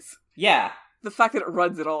junker. Like, it's... Yeah. The fact that it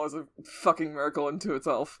runs at all is a fucking miracle unto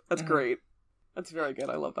itself. That's great. That's very good.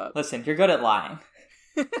 I love that. Listen, you're good at lying.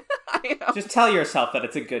 I know. Just tell yourself that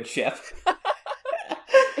it's a good ship.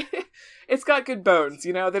 It's got good bones,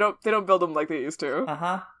 you know? They don't build them like they used to.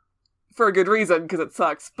 Uh-huh. For a good reason, because it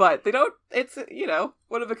sucks. But they don't... It's, you know,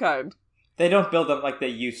 one of a kind. They don't build them like they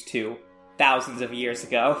used to thousands of years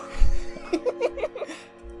ago.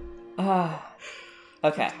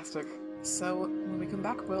 Okay. Fantastic. So, when we come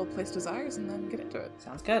back, we'll place Desires and then get into it.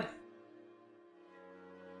 Sounds good.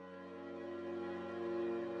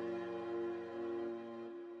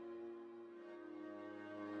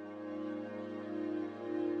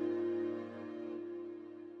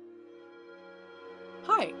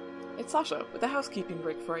 Hi, it's Sasha with a housekeeping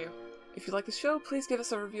break for you. If you like the show, please give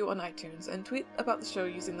us a review on iTunes and tweet about the show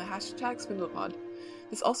using the hashtag SpindlePod.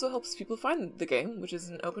 This also helps people find the game, which is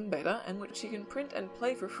an open beta, and which you can print and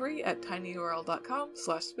play for free at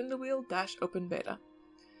tinyurl.com/spindlewheel-openbeta.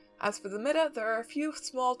 As for the meta, there are a few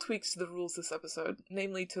small tweaks to the rules this episode,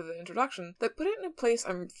 namely to the introduction, that put it in a place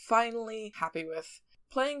I'm finally happy with.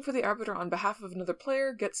 Playing for the Arbiter on behalf of another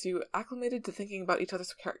player gets you acclimated to thinking about each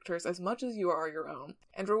other's characters as much as you are your own,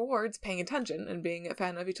 and rewards paying attention and being a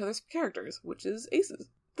fan of each other's characters, which is aces.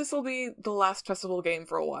 This'll be the last festival game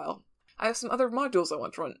for a while. I have some other modules I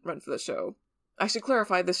want to run for the show. I should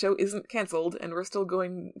clarify, the show isn't cancelled, and we're still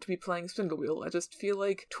going to be playing Spindle Wheel. I just feel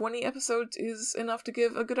like 20 episodes is enough to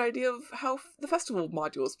give a good idea of how the festival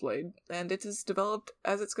module is played, and it is developed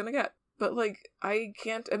as it's gonna get. But, I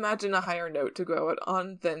can't imagine a higher note to go out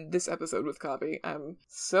on than this episode with Copy. I'm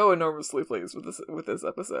so enormously pleased with this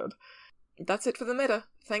episode. That's it for the meta.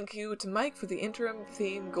 Thank you to Mike for the interim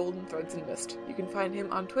theme Golden Threads and Mist. You can find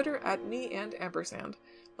him on Twitter at @me&ampersand.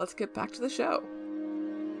 Let's get back to the show.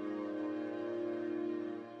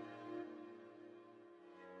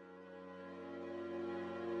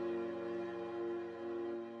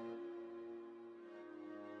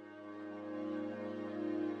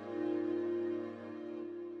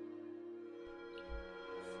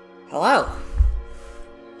 Hello!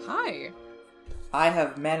 Hi! I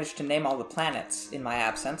have managed to name all the planets in my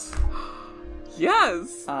absence.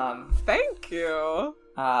 Yes! Thank you!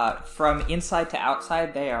 From inside to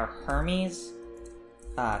outside, they are Hermes,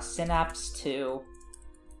 Synapse 2,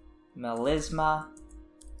 Melisma,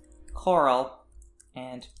 Coral,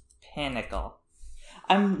 and Pinnacle.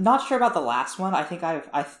 I'm not sure about the last one. I think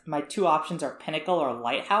my two options are Pinnacle or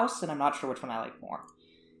Lighthouse, and I'm not sure which one I like more.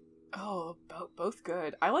 Oh, both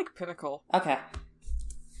good. I like Pinnacle. Okay.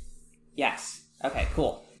 Yes. Okay,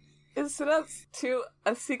 cool. Is Synapse 2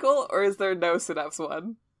 a sequel, or is there no Synapse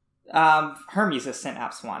 1? Hermes is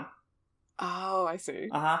Synapse 1. Oh, I see.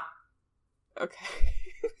 Uh-huh. Okay.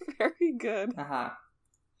 Very good. Uh-huh.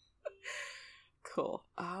 Cool.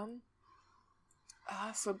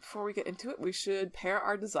 So before we get into it, we should pair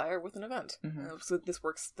our desire with an event. Mm-hmm. So this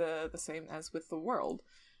works the same as with the world.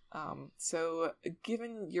 So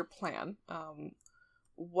given your plan,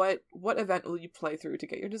 what event will you play through to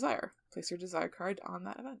get your desire? Place your desire card on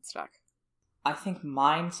that event stack. I think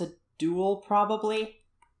mine's a duel, probably.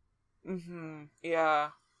 Mm-hmm.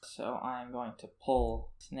 Yeah. So I'm going to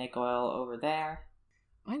pull Snake Oil over there.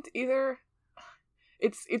 Mine's either...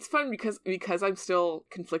 It's fun because I'm still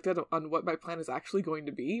conflicted on what my plan is actually going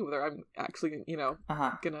to be, whether I'm actually, gonna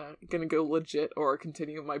go legit or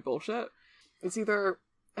continue my bullshit. It's either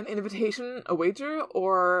an invitation, a wager,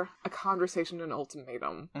 or a conversation, an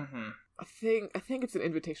ultimatum. Mm-hmm. I think it's an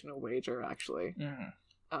invitation, a wager, actually.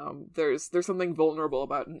 Mm-hmm. There's something vulnerable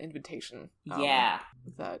about an invitation.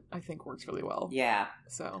 That I think works really well. Yeah.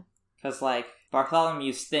 So. Because,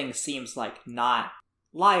 Bartholomew's thing seems not...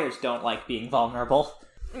 Liars don't like being vulnerable.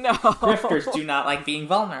 No. Grifters do not like being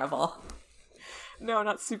vulnerable. No,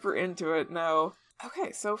 not super into it, no.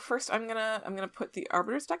 Okay, so first I'm gonna put the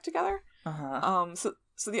Arbiter's deck together. Uh-huh.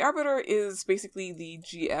 So the Arbiter is basically the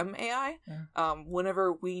GM AI.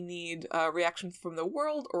 Whenever we need a reaction from the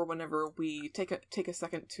world, or whenever we take a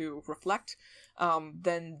second to reflect,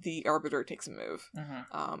 then the Arbiter takes a move.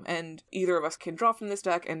 Mm-hmm. And either of us can draw from this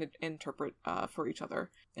deck and interpret for each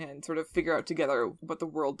other, and sort of figure out together what the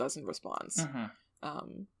world does in response.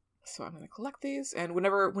 Mm-hmm. So I'm going to collect these, and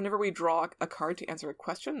whenever we draw a card to answer a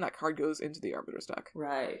question, that card goes into the Arbiter's deck.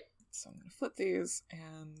 Right. So I'm going to flip these,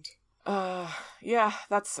 and... yeah,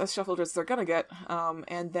 that's as shuffled as they're gonna get.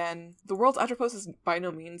 And then the world's Atropos is by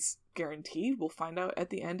no means guaranteed. We'll find out at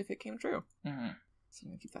the end if it came true. Mm-hmm. So I'm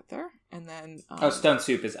gonna keep that there. And then... Stone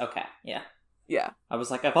Soup is... Okay, yeah. Yeah. I was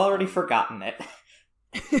like, I've already forgotten it.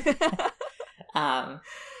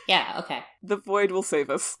 Yeah, okay. The void will save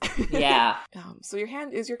us. Yeah. So your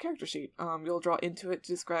hand is your character sheet. You'll draw into it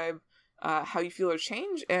to describe how you feel or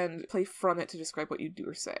change, and play from it to describe what you do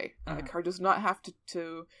or say. A card does not have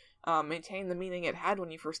to maintain the meaning it had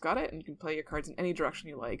when you first got it, and you can play your cards in any direction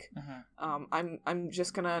you like. I'm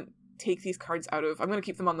just gonna take these cards out of... I'm gonna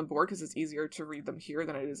keep them on the board because it's easier to read them here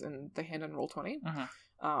than it is in the hand on Roll20.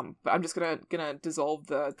 But I'm just gonna dissolve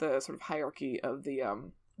the sort of hierarchy of the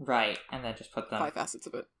right, and then just put them 5 facets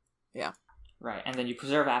of it. Yeah. Right, and then you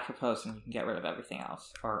preserve Atropos and you can get rid of everything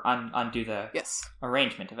else, or undo the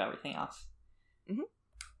arrangement of everything else.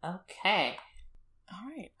 Okay. All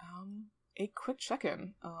right. A quick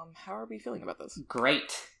check-in. How are we feeling about this?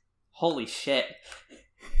 Great. Holy shit.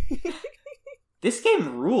 This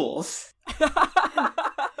game rules.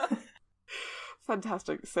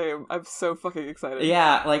 Fantastic. Same. I'm so fucking excited.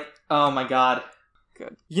 Yeah, oh my god.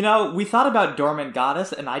 Good. You know, we thought about Dormant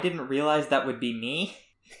Goddess, and I didn't realize that would be me.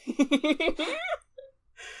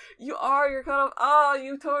 You are. You're kind of. Oh,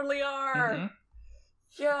 you totally are. Mm-hmm.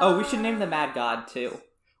 Yeah. Oh, we should name the Mad God, too.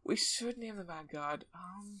 We should name the Mad God.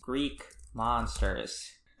 Greek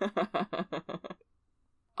monsters.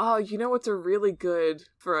 Oh, you know what's a really good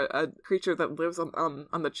for a creature that lives on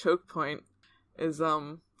the choke point is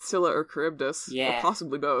Scylla or Charybdis. Yeah. Or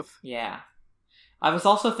possibly both. Yeah. I was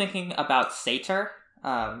also thinking about Satyr,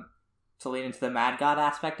 to lean into the Mad God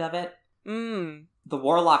aspect of it. The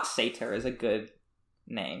Warlock Satyr is a good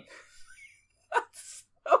name. That's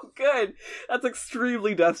so good. That's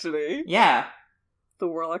extremely Destiny. Yeah. The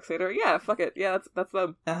Warlock Satyr. Yeah, fuck it. Yeah, that's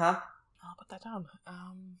them. Uh-huh. I'll put that down.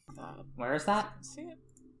 Where is that? See it?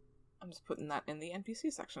 I'm just putting that in the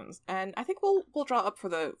NPC sections, and I think we'll draw up for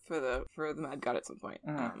the Mad God at some point.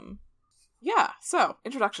 Yeah. So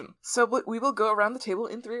introduction. So we will go around the table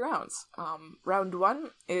in 3 rounds. Round 1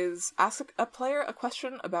 is ask a player a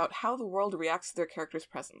question about how the world reacts to their character's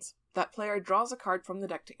presence. That player draws a card from the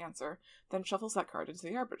deck to answer, then shuffles that card into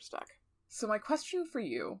the Arbiter's deck. So my question for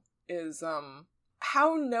you is,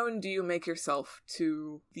 how known do you make yourself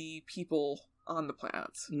to the people on the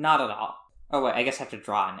planets? Not at all. Oh, wait, I guess I have to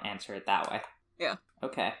draw and answer it that way. Yeah.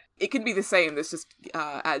 Okay. It can be the same, this just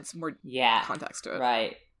adds more context to it.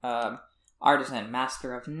 Right. Artisan,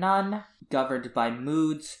 master of none, governed by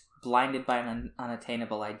moods, blinded by an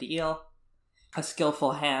unattainable ideal, a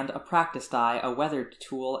skillful hand, a practiced eye, a weathered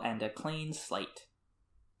tool, and a clean slate.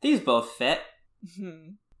 These both fit.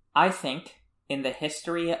 I think in the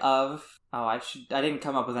history of... I didn't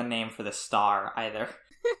come up with a name for the star either.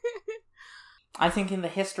 I think in the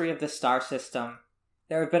history of the star system,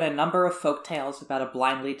 there have been a number of folktales about a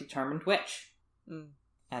blindly determined witch.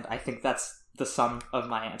 And I think that's the sum of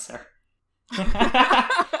my answer.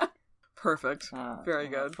 Perfect. Very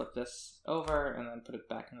good. Flip this over and then put it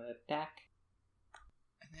back into the deck.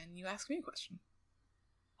 And then you ask me a question.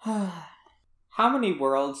 How many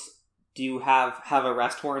worlds do you have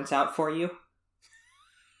arrest warrants out for you?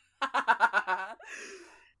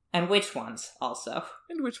 And which ones, also?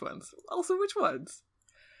 And which ones? Also, which ones?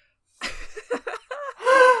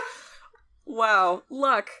 Wow.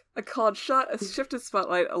 Luck. A called shot, a shifted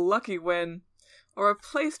spotlight, a lucky win. Or a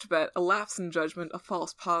placed bet, a lapse in judgment, a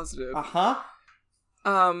false positive.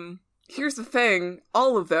 Here's the thing.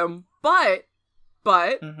 All of them. But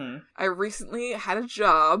I recently had a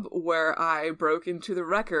job where I broke into the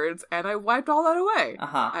records and I wiped all that away.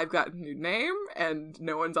 I've got a new name and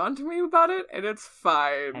no one's on to me about it, and it's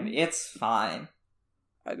fine. And it's fine.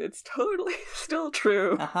 And it's totally still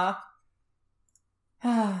true.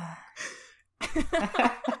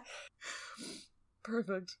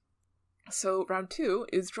 Perfect. So, round 2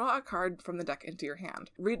 is draw a card from the deck into your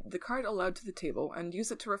hand. Read the card aloud to the table and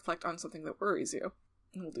use it to reflect on something that worries you.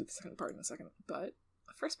 And we'll do the second part in a second, but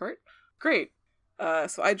the first part. Great!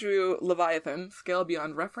 So I drew Leviathan, scale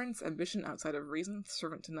beyond reference, ambition outside of reason,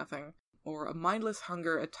 servant to nothing, or a mindless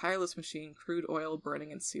hunger, a tireless machine, crude oil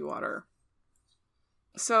burning in seawater.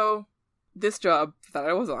 So, this job that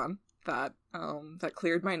I was on, that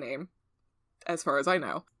cleared my name, as far as I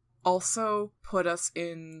know, also put us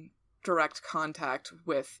in direct contact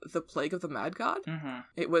with the Plague of the Mad God.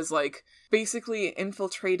 It was like basically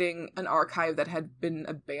infiltrating an archive that had been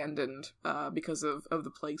abandoned because of the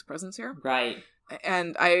Plague's presence here. Right.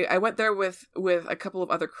 And I went there with a couple of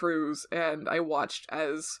other crews, and I watched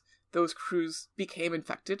as those crews became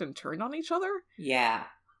infected and turned on each other. Yeah.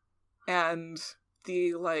 And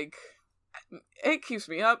it keeps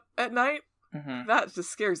me up at night. That just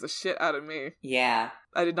scares the shit out of me. Yeah.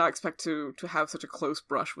 I did not expect to have such a close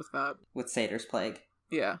brush with that. With Satyr's Plague.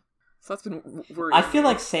 Yeah. So that's been worrying. I feel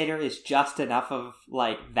like Satyr is just enough of,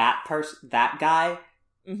 that guy,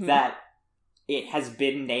 that it has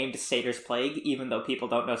been named Satyr's Plague, even though people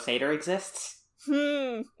don't know Satyr exists.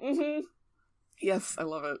 Yes, I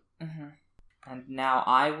love it. And now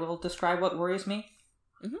I will describe what worries me.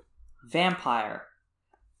 Vampire.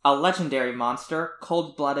 A legendary monster,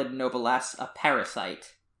 cold-blooded noblesse, a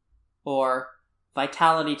parasite. Or,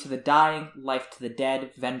 vitality to the dying, life to the dead,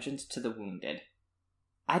 vengeance to the wounded.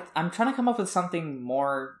 I'm trying to come up with something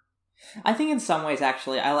more... I think in some ways,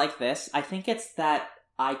 actually, I like this. I think it's that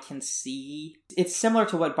I can see... It's similar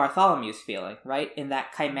to what Bartholomew's feeling, right? In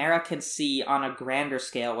that Chimera can see on a grander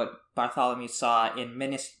scale what Bartholomew saw in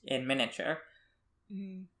miniature.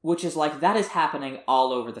 Which is that is happening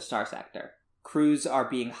all over the Star Sector. Crews are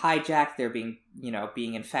being hijacked, they're being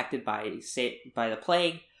infected by the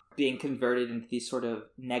plague, being converted into these sort of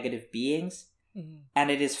negative beings.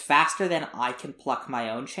 And it is faster than I can pluck my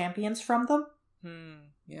own champions from them.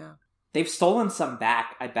 Yeah. They've stolen some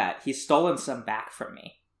back, I bet. He's stolen some back from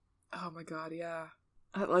me. Oh my god, yeah.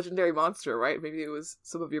 That legendary monster, right? Maybe it was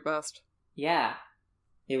some of your best. Yeah.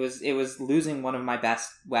 It was losing one of my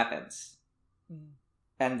best weapons. Mm.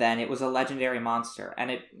 And then it was a legendary monster.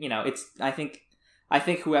 And it, it's, I think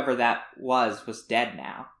whoever that was dead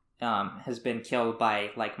now. Has been killed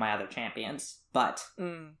by, like, my other champions. But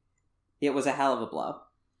it was a hell of a blow.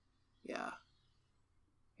 Yeah.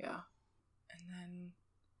 Yeah. And then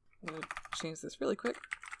I'm going to change this really quick.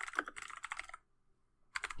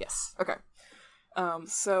 Yes. Okay.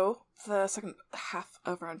 So the second half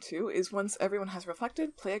of round 2 is once everyone has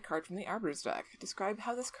reflected, play a card from the Arbiter's deck. Describe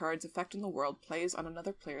how this card's effect on the world plays on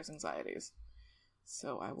another player's anxieties.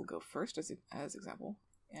 So I will go first as example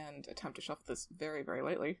and attempt to shuffle this very, very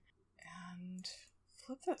lightly. And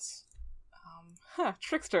flip this.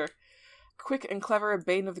 Trickster. Quick and clever,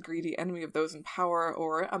 bane of the greedy, enemy of those in power,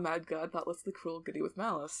 or a mad god, thoughtlessly cruel, goody with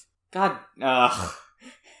malice. God, ugh.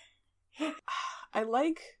 I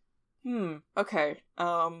like... okay.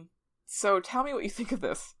 So tell me what you think of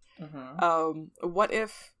this. Mm-hmm. What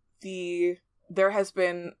if there has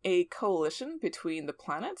been a coalition between the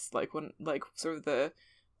planets, sort of the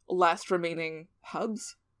last remaining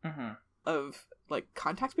hubs of, like,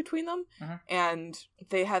 contact between them, and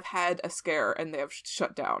they have had a scare and they have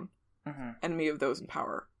shut down enemy of those in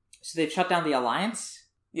power. So they've shut down the Alliance?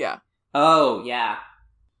 Yeah. Oh, yeah.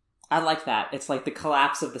 I like that. It's like the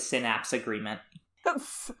collapse of the Synapse Agreement.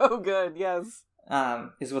 That's so good, yes.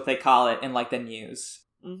 Is what they call it in, like, the news.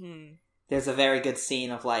 Mm-hmm. There's a very good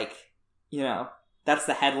scene of, like, that's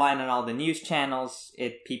the headline on all the news channels.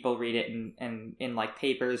 People read it in like,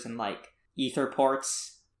 papers and, like, ether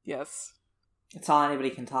ports. Yes. It's all anybody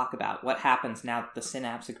can talk about. What happens now that the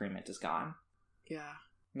Synapse Agreement is gone? Yeah.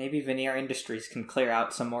 Maybe Veneer Industries can clear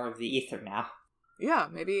out some more of the ether now. Yeah,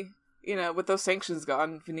 maybe, with those sanctions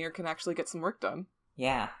gone, Veneer can actually get some work done.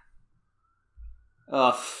 Yeah.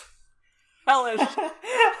 Ugh. Hellish.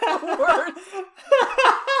 Word.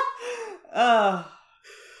 Ugh.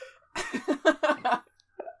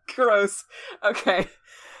 Gross. Okay.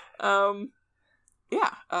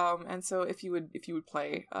 Yeah. And so if you would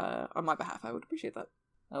play on my behalf, I would appreciate that.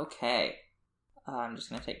 Okay. I'm just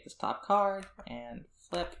gonna take this top card and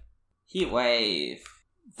flip. Heatwave.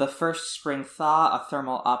 The first spring thaw, a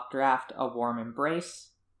thermal updraft, a warm embrace,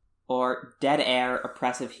 or dead air,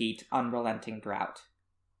 oppressive heat, unrelenting drought.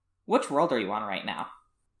 Which world are you on right now?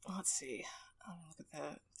 Let's see. Look at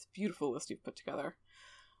that. It's a beautiful list you've put together.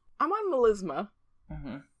 I'm on Melisma.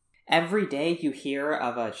 Mm-hmm. Every day you hear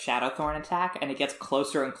of a Shadowthorn attack, and it gets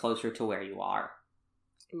closer and closer to where you are.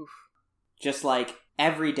 Oof. Just like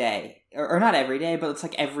every day. Or not every day, but it's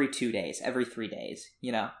like every 2 days, every 3 days,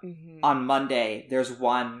 Mm-hmm. On Monday, there's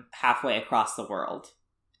one halfway across the world.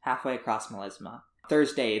 Halfway across Melisma.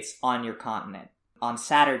 Thursday, it's on your continent. On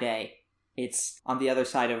Saturday, it's on the other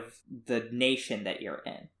side of the nation that you're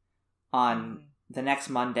in. On the next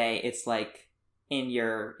Monday, it's like in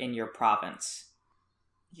your province.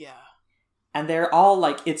 Yeah. And they're all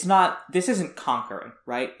like, this isn't conquering,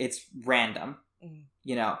 right? It's random.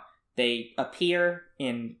 They appear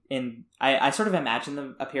in I sort of imagine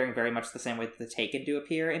them appearing very much the same way that the Taken do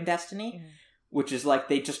appear in Destiny, which is like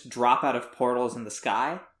they just drop out of portals in the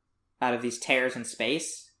sky, out of these tears in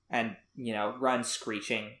space, and, run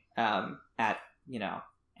screeching at,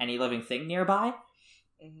 any living thing nearby.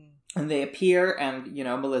 And they appear, and,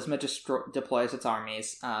 Melisma just deploys its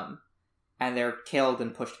armies, and they're killed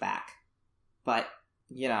and pushed back. But,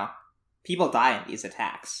 people die in these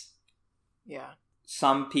attacks. Yeah.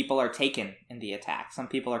 Some people are taken in the attack. Some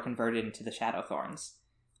people are converted into the Shadowthorns.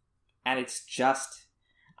 And it's just...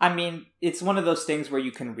 it's one of those things where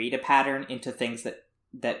you can read a pattern into things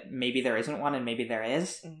that maybe there isn't one and maybe there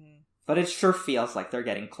is. But it sure feels like they're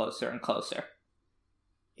getting closer and closer.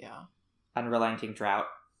 Yeah. Unrelenting drought.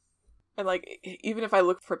 And, even if I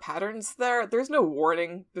look for patterns there's no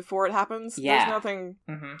warning before it happens. Yeah. There's nothing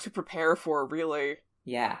to prepare for, really.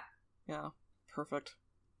 Yeah. Yeah. Perfect.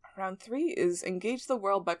 Round 3 is engage the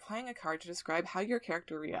world by playing a card to describe how your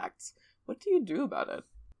character reacts. What do you do about it?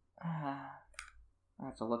 I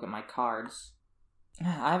have to look at my cards.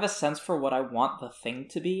 I have a sense for what I want the thing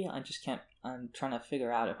to be. I just can't... I'm trying to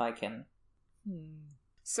figure out if I can...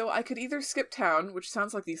 So I could either skip town, which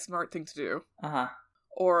sounds like the smart thing to do.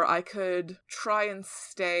 Or I could try and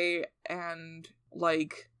stay and,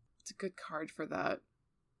 it's a good card for that.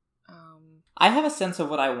 I have a sense of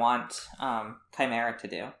what I want Chimera to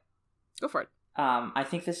do. Go for it. I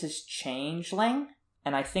think this is Changeling,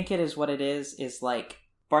 and I think it is what it is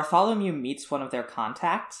Bartholomew meets one of their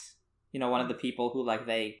contacts, one of the people who,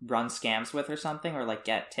 they run scams with or something, or,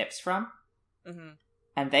 get tips from.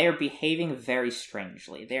 and they are behaving very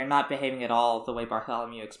strangely. They are not behaving at all the way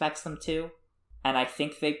Bartholomew expects them to, and I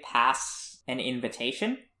think they pass an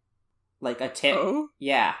invitation, like a tip. Oh?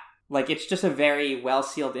 Yeah, like it's just a very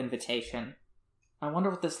well-sealed invitation. I wonder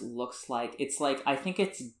what this looks like. It's like, I think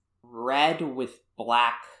it's red with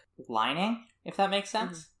black lining, if that makes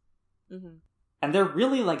sense. Mm-hmm. Mm-hmm. And they're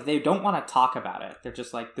really like, they don't want to talk about it. They're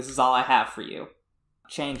just like, this is all I have for you.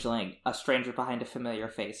 Changeling, a stranger behind a familiar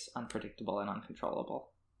face, unpredictable and uncontrollable.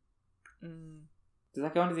 Mm. Does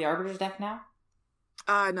that go into the Arbiter's deck now?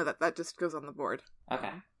 No, that just goes on the board.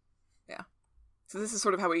 Okay. Yeah. So this is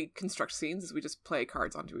sort of how we construct scenes, is we just play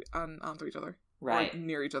cards onto each other. Right. Or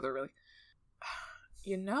near each other, really.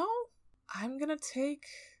 You know, I'm gonna take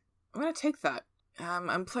that.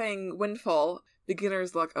 I'm playing Windfall,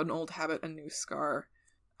 Beginner's Luck, An Old Habit, A New Scar.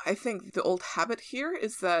 I think the old habit here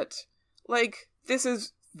is that, like, this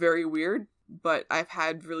is very weird, but I've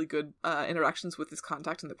had really good interactions with this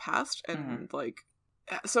contact in the past, and, like,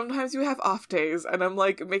 sometimes you have off days, and I'm,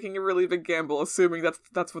 like, making a really big gamble, assuming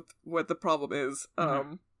that's what the problem is.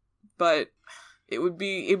 But it'd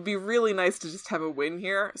be really nice to just have a win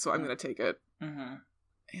here, so I'm gonna take it.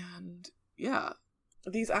 And, yeah.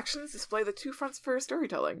 These actions display the two fronts for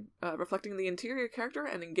storytelling, reflecting the interior character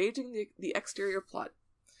and engaging the exterior plot.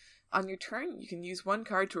 On your turn, you can use one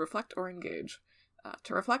card to reflect or engage.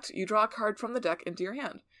 To reflect, you draw a card from the deck into your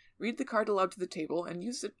hand. Read the card aloud to the table and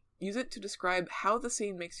use it to describe how the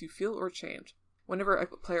scene makes you feel or change. Whenever a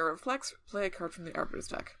player reflects, play a card from the Arbiter's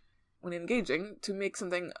deck. When engaging, to make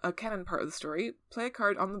something a canon part of the story, play a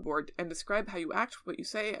card on the board and describe how you act, what you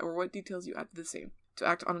say, or what details you add to the scene. To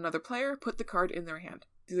act on another player, put the card in their hand.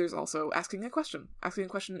 There's also asking a question. Asking a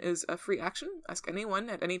question is a free action. Ask anyone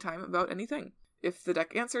at any time about anything. If the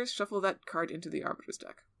deck answers, shuffle that card into the Arbiter's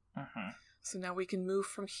deck. So now we can move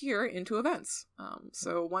from here into events.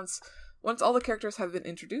 So once all the characters have been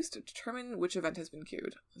introduced, determine which event has been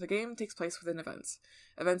queued. The game takes place within events.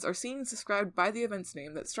 Events are scenes described by the event's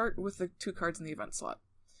name that start with the two cards in the event slot.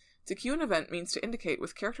 To queue an event means to indicate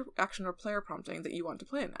with character action or player prompting that you want to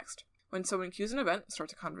play it next. When someone queues an event,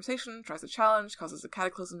 starts a conversation, tries a challenge, causes a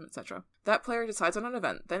cataclysm, etc., that player decides on an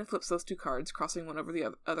event, then flips those two cards, crossing one over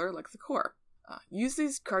the other like the core. Use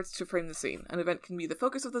these cards to frame the scene. An event can be the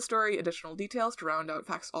focus of the story, additional details to round out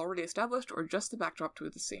facts already established, or just the backdrop to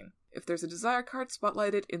the scene. If there's a desire card,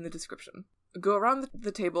 spotlight it in the description. Go around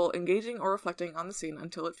the table, engaging or reflecting on the scene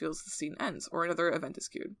until it feels the scene ends, or another event is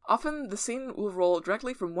queued. Often, the scene will roll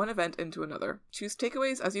directly from one event into another. Choose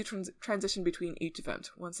takeaways as you transition between each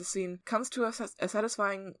event. Once the scene comes to a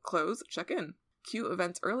satisfying close, check in. Queue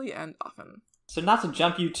events early and often. So not to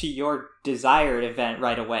jump you to your desired event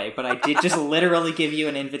right away, but I did just literally give you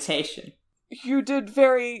an invitation. You did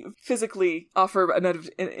very physically offer an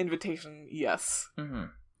invitation, yes.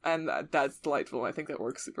 And that's delightful. I think that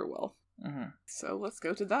works super well. So let's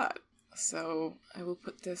go to that. So I will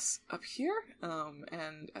put this up here.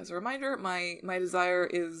 And as a reminder, my desire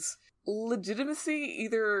is legitimacy,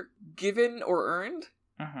 either given or earned.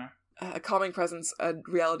 A calming presence, a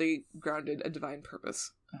reality grounded, a divine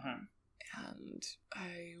purpose. And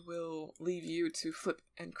I will leave you to flip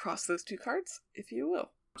and cross those two cards, if you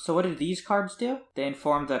will. So what do these cards do? They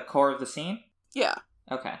inform the core of the scene? Yeah.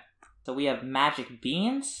 Okay. So we have Magic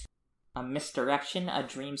Beans, a Misdirection, a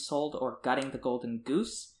Dream Sold, or Gutting the Golden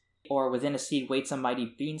Goose, or Within a Seed Waits a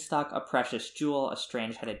Mighty Beanstalk, a Precious Jewel, a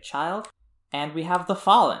Strange-Headed Child. And we have The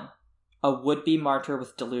Fallen, a would-be martyr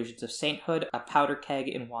with delusions of sainthood, a powder keg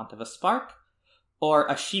in want of a spark, or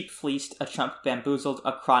a sheep fleeced, a chump bamboozled,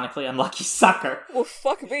 a chronically unlucky sucker. Well,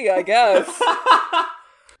 fuck me, I guess.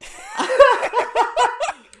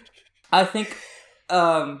 I think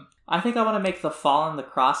I want to make The Fallen the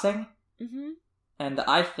crossing. And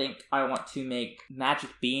I think I want to make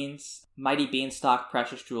Magic Beans, Mighty Beanstalk,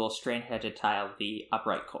 Precious Jewel, Strange-Headed Child the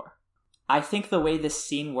upright core. I think the way this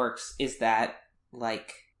scene works is that,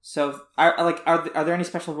 like, so are there any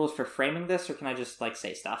special rules for framing this, or can I just, like,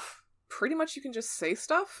 say stuff? Pretty much you can just say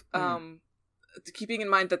stuff, keeping in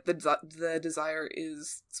mind that the desire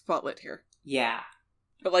is spotlit here. Yeah.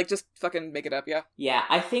 But, like, just fucking make it up, yeah? Yeah,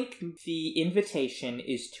 I think the invitation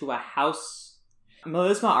is to a house.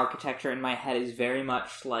 Melisma architecture in my head is very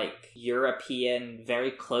much like European,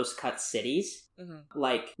 very close-cut cities.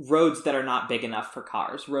 Like, roads that are not big enough for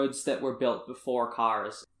cars. Roads that were built before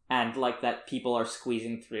cars. And, like, that people are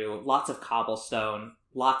squeezing through. Lots of cobblestone.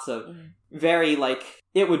 Lots of very, like,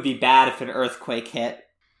 it would be bad if an earthquake hit.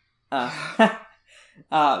 But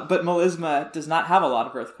Melisma does not have a lot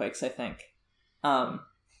of earthquakes, I think.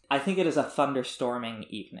 I think it is a thunderstorming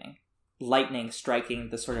evening. Lightning striking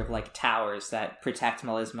the sort of, like, towers that protect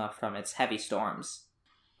Melisma from its heavy storms.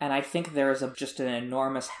 And I think there's just an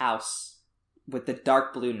enormous house with the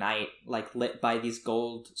dark blue night, like, lit by these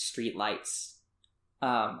gold street lights.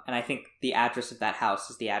 And I think the address of that house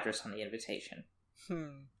is the address on the invitation.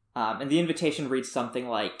 And the invitation reads something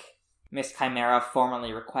like, Miss Chimera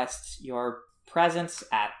formally requests your presence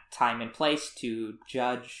at time and place to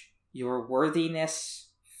judge your worthiness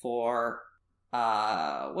for,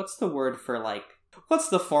 what's the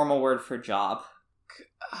formal word for job?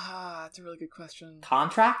 That's a really good question.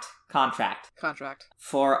 Contract.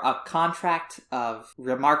 For a contract of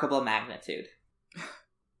remarkable magnitude.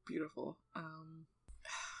 Beautiful.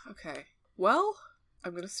 Okay. Well,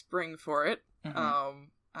 I'm gonna spring for it. Mm-hmm.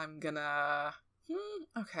 I'm gonna...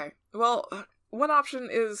 okay. Well, one option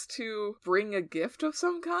is to bring a gift of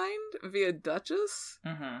some kind via Duchess.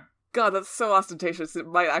 Mm-hmm. God, that's so ostentatious. It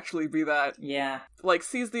might actually be that. Yeah. Like,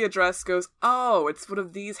 sees the address, goes, oh, it's one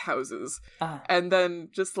of these houses. And then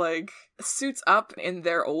just, like, suits up in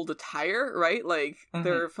their old attire, right? Like,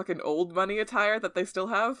 their fucking old money attire that they still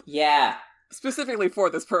have. Yeah. Specifically for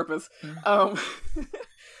this purpose. Mm-hmm.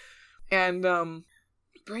 And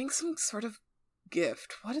bring some sort of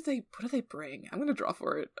gift. What do they bring? I'm gonna draw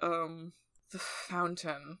for it. The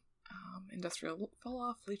fountain. Industrial fall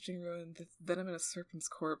off, leeching ruin, the venom in a serpent's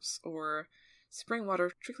corpse, or spring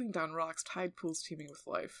water trickling down rocks, tide pools teeming with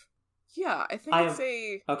life. Yeah, I think I'd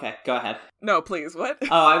say... Okay, go ahead. No, please, what?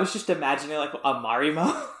 Oh, I was just imagining, like, a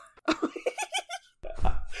Marimo.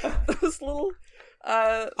 Those little...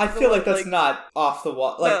 I feel like that's not off the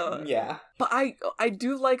wall. Like, no. Yeah. But I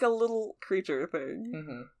do like a little creature thing.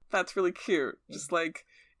 Mm-hmm. That's really cute. Just like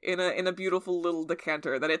in a beautiful little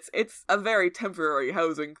decanter that it's a very temporary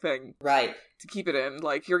housing thing. Right. To keep it in.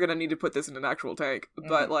 Like, you're gonna need to put this in an actual tank.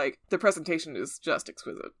 But like the presentation is just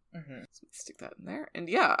exquisite. Mm-hmm. So stick that in there. And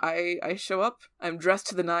yeah, I show up. I'm dressed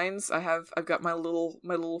to the nines. I've got my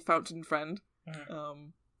little fountain friend. Mm-hmm.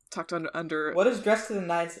 Tucked under... What is dressed to the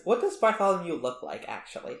nines? What does Bartholomew look like,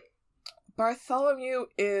 actually? Bartholomew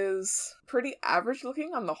is pretty average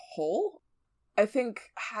looking on the whole. I think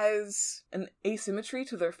has an asymmetry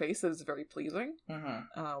to their face that is very pleasing.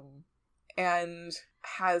 Mm-hmm. And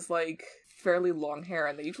has, like, fairly long hair,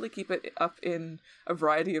 and they usually keep it up in a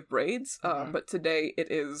variety of braids, but today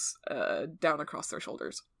it is down across their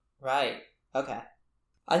shoulders. Right. Okay.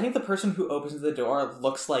 I think the person who opens the door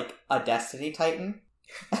looks like a Destiny Titan.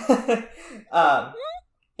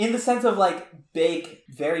 In the sense of, like, big,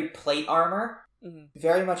 very plate armor,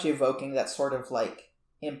 very much evoking that sort of, like,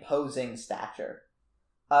 imposing stature.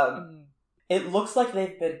 It looks like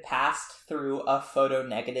they've been passed through a photo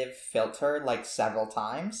negative filter, like, several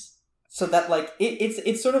times. So that, like,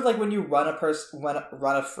 it's sort of like when you run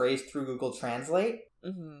a phrase through Google Translate,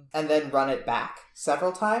 and then run it back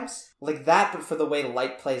several times. Like that, but for the way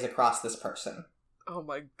light plays across this person. Oh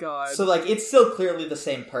my god. So, like, it's still clearly the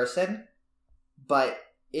same person, but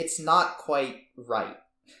it's not quite right.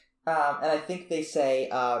 And I think they say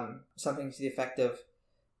something to the effect of,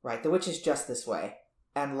 right, the witch is just this way.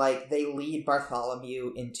 And, like, they lead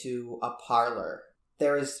Bartholomew into a parlor.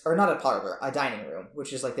 Or not a parlor, a dining room,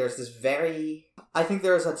 which is, like, there's this I think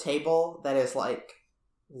there's a table that is, like,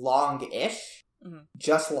 long-ish.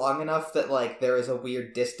 Just long enough that, like, there is a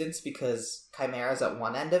weird distance because Chimera's at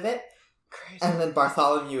one end of it. Great. And then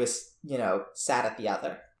Bartholomew is, sat at the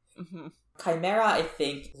other. Chimera, I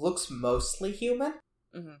think, looks mostly human.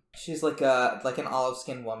 She's like an olive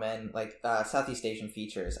skin woman, like Southeast Asian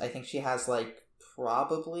features. I think she has like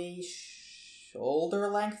probably shoulder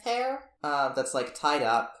length hair that's like tied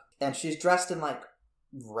up, and she's dressed in like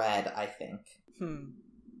red, I think.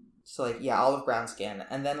 So like olive brown skin,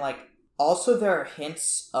 and then like also there are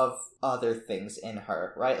hints of other things in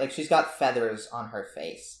her, right? Like she's got feathers on her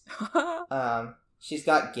face. She's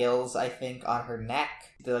got gills, I think, on her neck.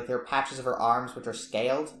 There are patches of her arms which are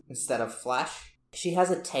scaled instead of flesh. She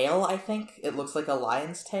has a tail, I think. It looks like a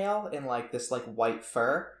lion's tail in, like, this, like, white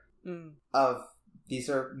fur. These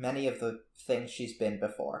are many of the things she's been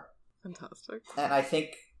before. Fantastic. And I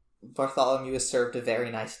think Bartholomew has served a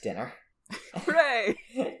very nice dinner. Hooray!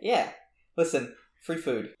 Yeah. Listen, free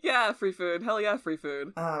food. Yeah, free food. Hell yeah, free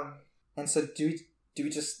food. And so do we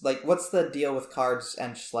just, like, what's the deal with cards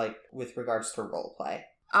and just, like, with regards to roleplay?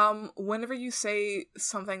 Whenever you say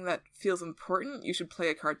something that feels important, you should play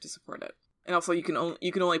a card to support it. And also, you can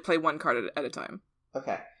only play one card at a time.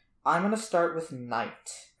 Okay. I'm gonna start with Knight.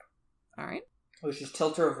 Alright. Which is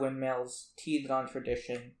Tilter of Windmills, Teethed on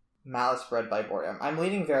Tradition, Malice Bred by Boredom. I'm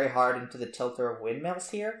leaning very hard into the Tilter of Windmills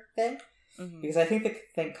here thing, because I think the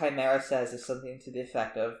thing Chimera says is something to the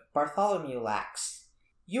effect of, Bartholomew lacks.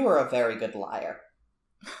 You are a very good liar.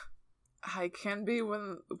 I can be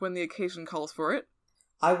when the occasion calls for it.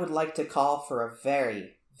 I would like to call for a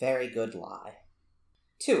very, very good lie.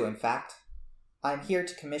 2, in fact. I'm here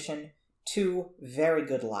to commission 2 very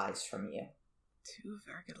good lies from you. 2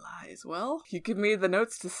 very good lies. Well, you give me the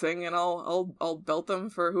notes to sing, and I'll belt them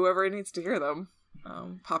for whoever needs to hear them.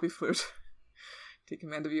 Poppy flute. Take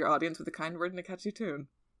command of your audience with a kind word and a catchy tune.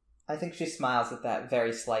 I think she smiles at that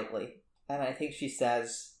very slightly, and I think she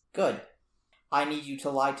says, "Good. I need you to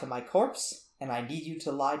lie to my corpse, and I need you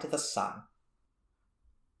to lie to the sun."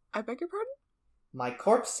 I beg your pardon? My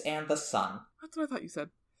corpse and the sun. That's what I thought you said.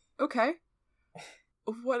 Okay.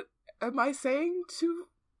 What am I saying to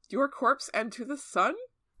your corpse and to the sun?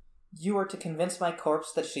 You are to convince my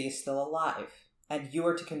corpse that she is still alive, and you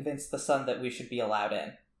are to convince the sun that we should be allowed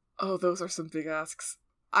in. Oh, those are some big asks.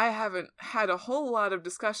 I haven't had a whole lot of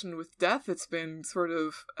discussion with death. It's been sort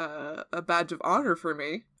of a badge of honor for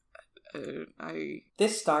me.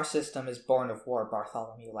 This star system is born of war,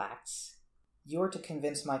 Bartholomew Lax. You are to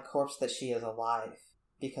convince my corpse that she is alive,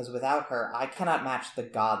 because without her, I cannot match the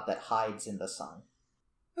god that hides in the sun.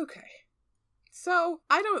 Okay. So,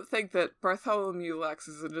 I don't think that Bartholomew Lax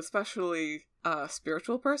is an especially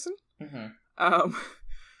spiritual person. Mm-hmm.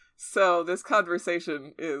 So this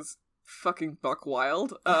conversation is fucking buck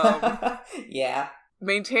wild. Yeah.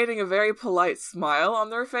 Maintaining a very polite smile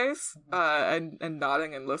on their face, and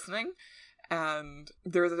nodding and listening. And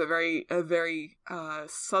there's a very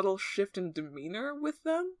subtle shift in demeanor with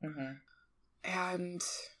them. Mm-hmm. And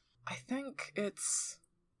I think it's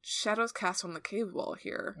shadows cast on the cave wall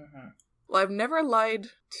here. Mm-hmm. Well, I've never lied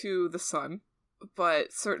to the sun,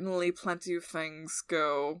 but certainly plenty of things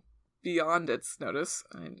go beyond its notice,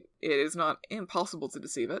 and it is not impossible to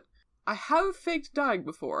deceive it. I have faked dying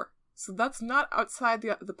before, so that's not outside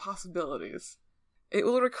the possibilities. It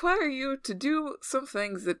will require you to do some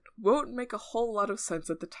things that won't make a whole lot of sense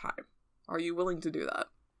at the time. Are you willing to do that?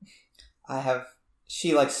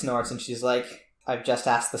 She snorts and she's like, I've just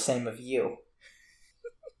asked the same of you.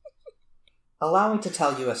 Allow me to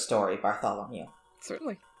tell you a story, Bartholomew.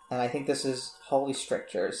 Certainly. And I think this is Holy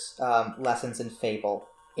Stricture's Lessons in Fable,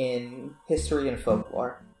 in history and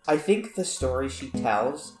folklore. I think the story she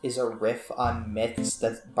tells is a riff on myths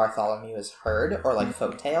that Bartholomew has heard, or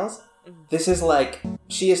folk tales. This is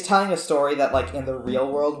she is telling a story that in the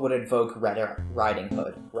real world would invoke Red Riding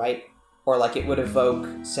Hood, right? Or it would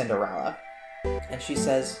evoke Cinderella. And she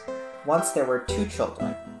says, once there were 2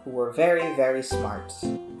 children who were very, very smart,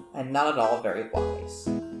 and not at all very wise.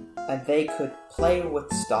 And they could play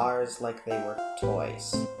with stars like they were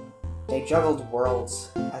toys. They juggled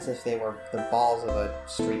worlds as if they were the balls of a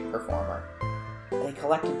street performer. They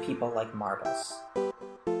collected people like marbles.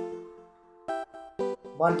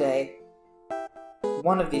 One day,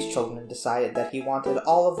 one of these children decided that he wanted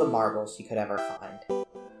all of the marbles he could ever find.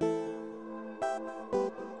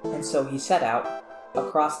 And so he set out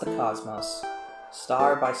across the cosmos,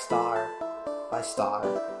 star by star by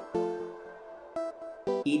star,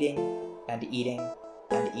 eating and eating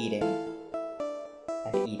and eating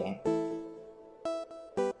and eating.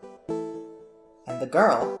 And the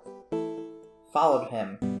girl followed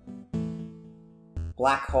him,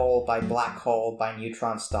 black hole by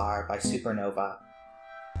neutron star by supernova,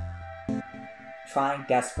 trying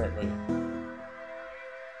desperately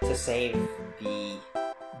to save the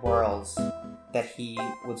worlds that he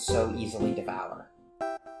would so easily devour.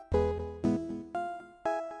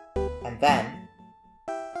 And then,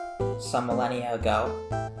 some millennia ago,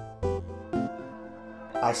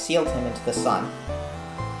 I sealed him into the sun,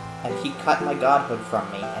 and he cut my godhood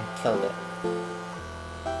from me and killed it.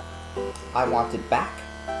 I want it back,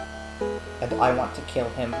 and I want to kill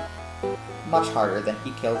him much harder than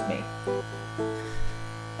he killed me.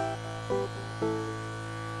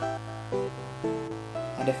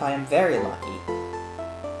 And if I am very lucky,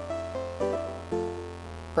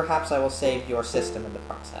 perhaps I will save your system in the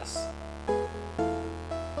process.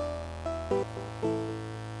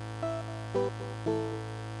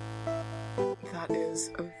 That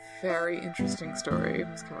is a very interesting story,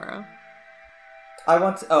 Ms. Chimera.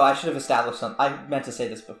 I should have established something. I meant to say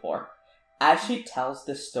this before. As she tells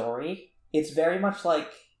this story, it's very much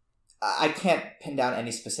I can't pin down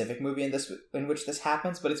any specific movie in which this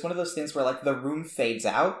happens, but it's one of those things where the room fades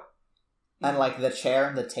out, and the chair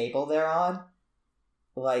and the table they're on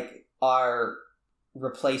are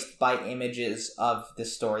replaced by images of the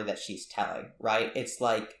story that she's telling, right? It's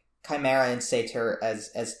Chimera and Satyr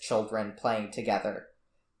as children playing together.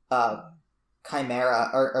 Chimera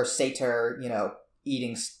or Satyr,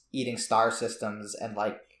 eating star systems and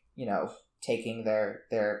taking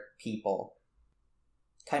their people.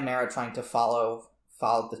 Chimera trying to follow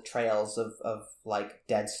the trails of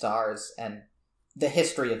dead stars and the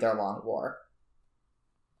history of their long war.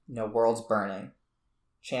 Worlds burning.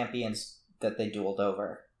 champions that they dueled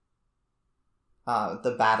over.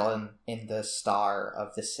 The battle in the star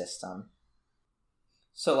of the system.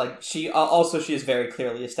 So, like, she is very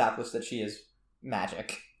clearly established that she is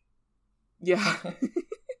magic. Yeah.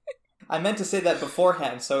 I meant to say that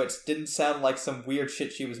beforehand, so it didn't sound like some weird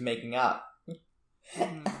shit she was making up.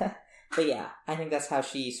 But yeah, I think that's how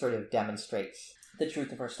she sort of demonstrates the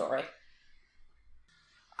truth of her story.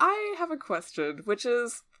 I have a question, which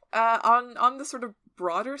is, on the sort of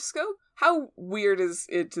broader scope, how weird is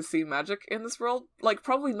it to see magic in this world? Like,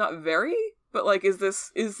 probably not very, but, like, is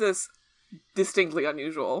this distinctly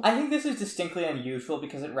unusual? I think this is distinctly unusual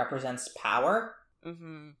because it represents power.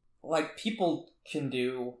 Mm-hmm. Like, people can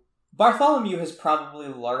do... Bartholomew has probably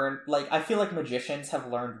learned... Like, I feel like magicians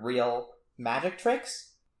have learned real magic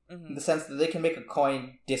tricks. Mm-hmm. In the sense that they can make a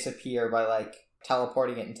coin disappear by, like,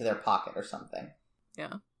 teleporting it into their pocket or something.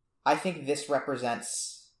 Yeah. I think this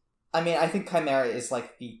represents... I mean, I think Chimera is,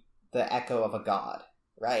 like, the echo of a god,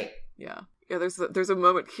 right? Yeah. Yeah, there's a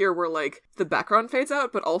moment here where, like, the background fades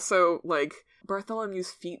out, but also, like,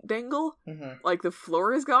 Bartholomew's feet dangle. Mm-hmm. Like, the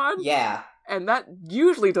floor is gone. Yeah. And that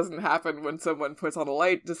usually doesn't happen when someone puts on a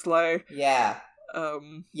light display. Yeah.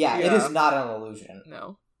 Yeah, it is not an illusion.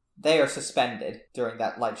 No. They are suspended during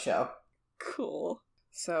that light show. Cool.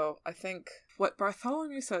 So, I think what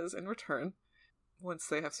Bartholomew says in return, once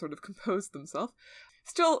they have sort of composed themselves,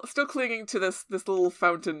 still clinging to this little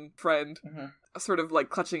fountain friend, mm-hmm. sort of like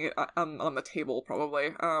clutching it on the table, probably.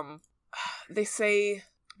 They say,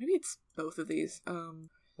 maybe it's both of these.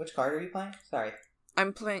 Which card are you playing? Sorry.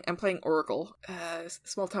 I'm playing Oracle,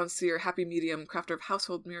 small town seer, happy medium, crafter of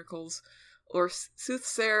household miracles, or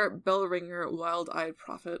soothsayer, bell ringer, wild-eyed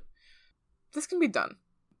prophet. This can be done,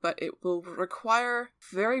 but it will require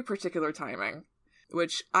very particular timing,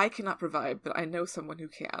 which I cannot provide, but I know someone who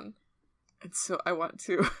can. And so I want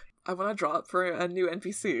to draw up for a new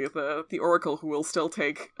NPC, the Oracle, who will still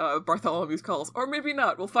take Bartholomew's calls, or maybe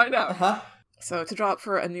not. We'll find out. Uh-huh. So to draw up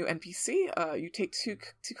for a new NPC, you take two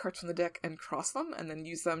cards from the deck and cross them, and then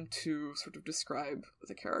use them to sort of describe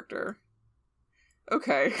the character.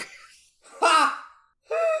 Okay. Ha!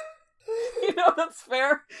 You know, that's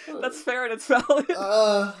fair. That's fair and it's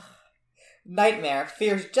valid. Nightmare,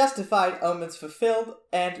 fears justified, omens fulfilled,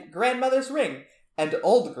 and grandmother's ring, and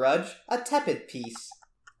old grudge, a tepid piece.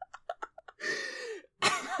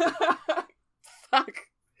 Fuck.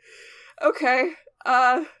 Okay.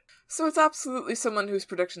 So it's absolutely someone whose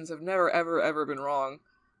predictions have never, ever, ever been wrong,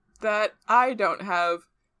 that I don't have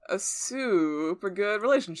a super good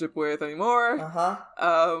relationship with anymore. Uh-huh.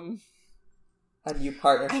 A new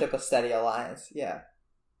partnership, a steady alliance, yeah.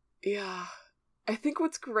 Yeah. I think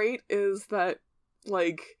what's great is that,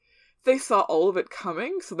 like, they saw all of it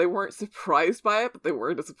coming, so they weren't surprised by it, but they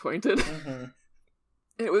were disappointed. Mm-hmm.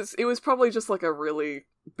 It was probably just, like, a really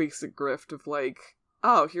basic grift of, like,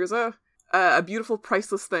 oh, here's a beautiful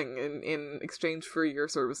priceless thing in exchange for your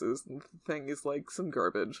services, and the thing is, like, some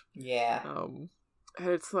garbage. Yeah. And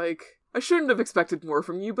it's like, I shouldn't have expected more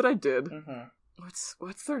from you, but I did. Mm-hmm.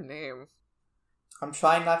 What's their name? I'm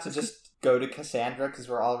trying not to just go to Cassandra, because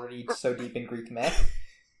we're already so deep in Greek myth.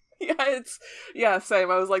 Yeah,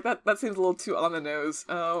 same. I was like, that seems a little too on the nose.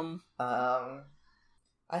 I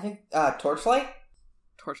think, Torchlight?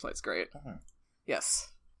 Torchlight's great. Mm-hmm. Yes.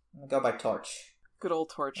 I'm gonna go by Torch. Good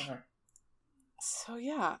old Torch. Mm-hmm. So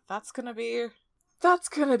yeah, that's gonna be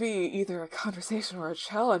either a conversation or a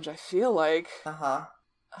challenge, I feel like. Uh-huh.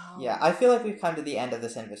 Yeah, I feel like we've come to the end of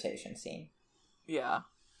this invitation scene. Yeah.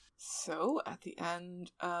 So, at the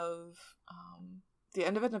end of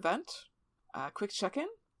an event, quick check-in.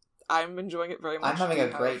 I'm enjoying it very much. I'm having a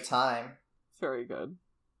great time. Very good.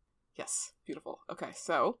 Yes, beautiful. Okay,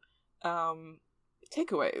 so,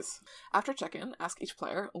 takeaways. After check-in, ask each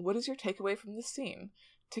player, what is your takeaway from this scene?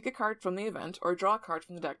 Take a card from the event, or draw a card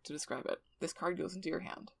from the deck to describe it. This card goes into your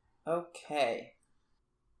hand. Okay.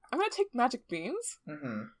 I'm gonna take Magic Beans.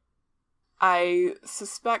 Mm-hmm. I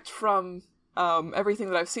suspect from everything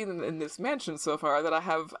that I've seen in this mansion so far that I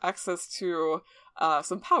have access to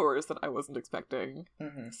some powers that I wasn't expecting.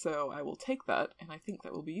 Mm-hmm. So I will take that, and I think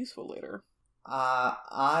that will be useful later.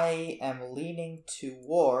 I am leaning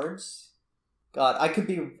towards... God, I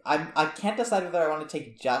can't decide whether I want to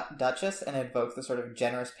take Duchess and invoke the sort of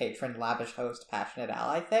generous patron, lavish host, passionate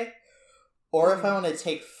ally thing, or if I want to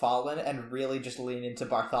take Fallen and really just lean into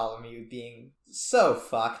Bartholomew being so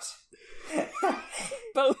fucked.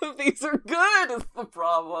 Both of these are good, is the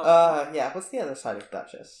problem. Yeah, what's the other side of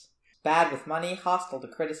Duchess? Bad with money, hostile to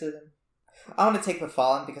criticism. I want to take the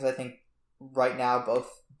Fallen because I think right now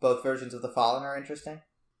both versions of the Fallen are interesting.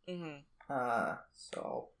 Mm-hmm.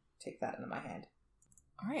 So take that into my hand.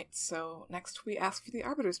 Alright, so next we ask for the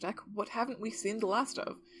Arbiter's deck. What haven't we seen the last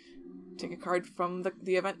of? Take a card from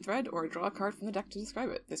the event thread, or draw a card from the deck to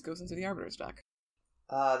describe it. This goes into the Arbiter's deck.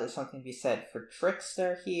 There's something to be said for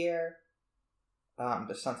Trickster here.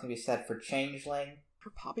 There's something to be said for Changeling.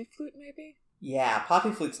 For Poppy Flute, maybe? Yeah,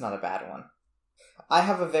 Poppy Flute's not a bad one. I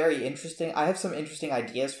have some interesting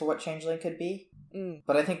ideas for what Changeling could be,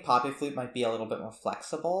 but I think Poppy Flute might be a little bit more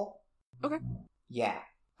flexible. Okay. Yeah.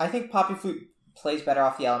 I think Poppy Flute plays better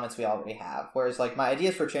off the elements we already have, whereas, like, my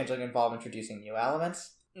ideas for Changeling involve introducing new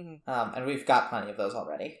elements, and we've got plenty of those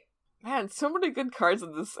already. Man, so many good cards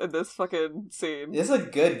in this fucking scene. This is a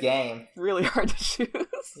good game. Really hard to choose.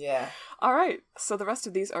 Yeah. Alright, so the rest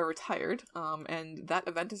of these are retired, and that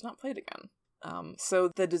event is not played again. So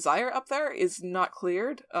the Desire up there is not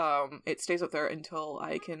cleared. It stays up there until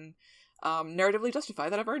I can narratively justify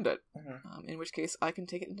that I've earned it. In which case, I can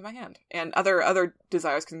take it into my hand. And other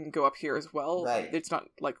Desires can go up here as well. Right. It's not,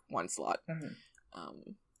 like, one slot.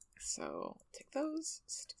 So, take those,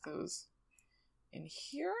 stick those in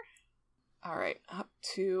here. Alright, up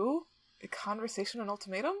to a Conversation and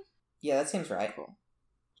Ultimatum? Yeah, that seems right. Cool.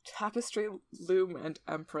 Tapestry, Loom, and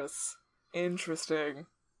Empress. Interesting.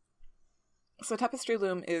 So Tapestry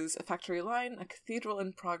Loom is a factory line, a cathedral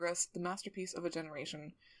in progress, the masterpiece of a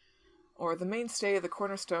generation, or the mainstay, the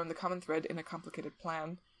cornerstone, the common thread in a complicated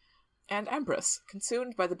plan. And Empress,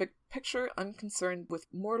 consumed by the big picture, unconcerned with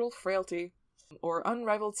mortal frailty, or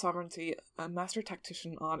unrivaled sovereignty, a master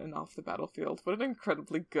tactician on and off the battlefield. What an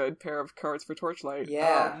incredibly good pair of cards for Torchlight.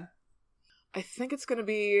 Yeah. I think it's going to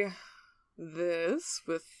be this,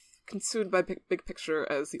 with consumed by big picture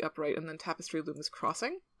as the upright, and then Tapestry Loom is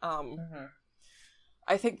crossing.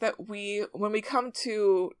 I think that when we come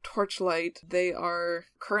to Torchlight, they are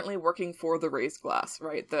currently working for the Raised Glass,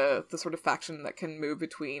 right? The sort of faction that can move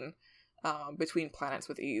between planets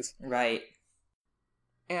with ease. Right.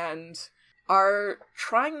 And are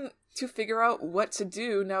trying to figure out what to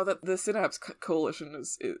do now that the Synapse Coalition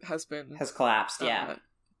has collapsed,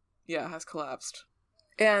 yeah. Has collapsed.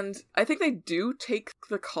 And I think they do take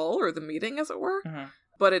the call, or the meeting, as it were.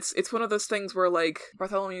 But it's one of those things where, like,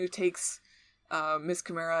 Bartholomew takes Miss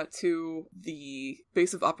Chimera to the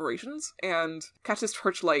base of operations and catches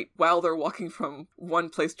Torchlight while they're walking from one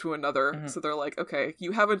place to another. So they're like, okay,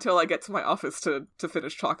 you have until I get to my office to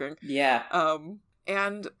finish talking. Yeah.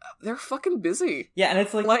 And they're fucking busy. Yeah, and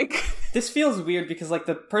it's like this feels weird because, like,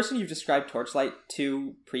 the person you've described Torchlight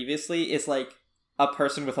to previously is, like, a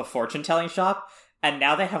person with a fortune-telling shop, and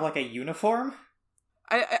now they have, like, a uniform.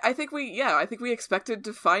 I think we expected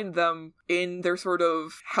to find them in their sort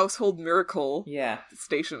of household miracle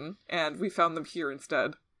station, and we found them here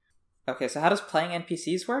instead. Okay, so how does playing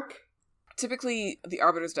NPCs work? Typically, the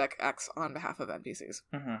Arbiter's deck acts on behalf of NPCs.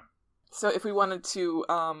 So if we wanted to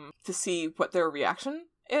see what their reaction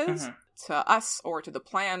is to us, or to the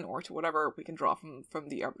plan, or to whatever, we can draw from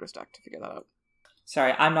the Arbiter's deck to figure that out.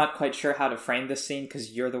 Sorry, I'm not quite sure how to frame this scene,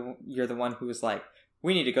 because you're the one who was like,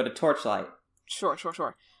 we need to go to Torchlight. Sure.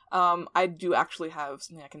 I do actually have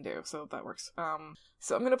something I can do, so that works.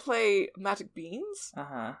 So I'm gonna play Magic Beans.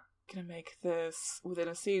 Gonna make this within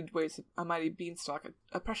a seed weighs a mighty beanstalk,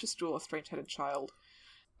 a precious jewel, a strange-headed child.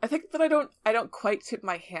 I think that I don't quite tip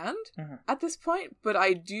my hand at this point, but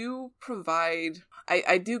I do provide.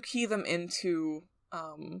 I do key them into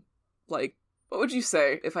like, what would you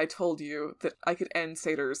say if I told you that I could end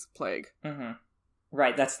Satyr's plague?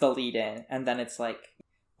 Right, that's the lead in, and then it's like,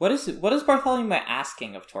 what is Bartholomew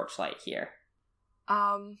asking of Torchlight here?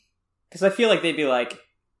 Because I feel like they'd be like,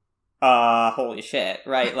 holy shit,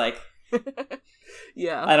 right? Like,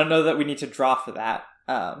 yeah. I don't know that we need to draw for that.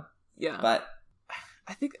 Yeah, but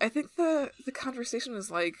I think the conversation is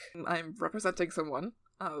like, I'm representing someone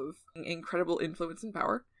of incredible influence and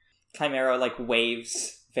power. Chimera, like,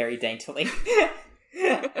 waves very daintily.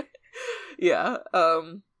 Yeah.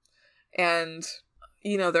 And,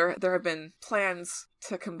 you know, there have been plans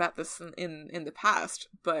to combat this in the past,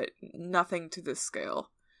 but nothing to this scale.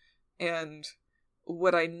 And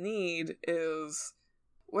what I need is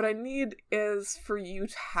for you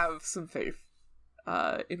to have some faith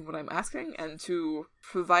in what I'm asking, and to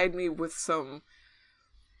provide me with some,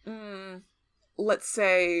 let's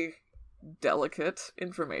say, delicate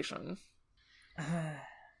information.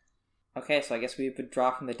 Okay, so I guess we would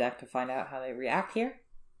draw from the deck to find out how they react here?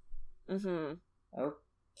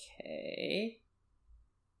 Okay.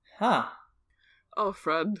 Huh. Oh,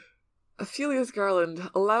 Fred. Ophelia's garland,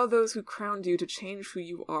 allow those who crowned you to change who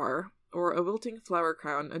you are, or a wilting flower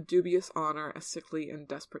crown, a dubious honor, a sickly and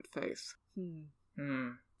desperate faith.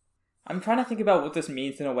 I'm trying to think about what this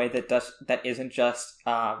means in a way that isn't just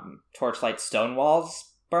Torchlight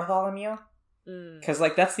Stonewall's Bartholomew. Because,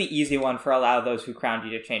 like, that's the easy one for allow those who crowned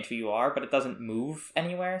you to change who you are, but it doesn't move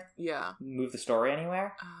anywhere. Yeah. Move the story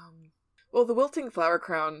anywhere. Well, the wilting flower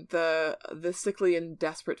crown, the sickly and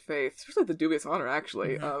desperate faith, especially the dubious honor,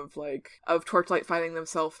 actually, of Torchlight finding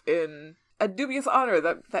themselves in a dubious honor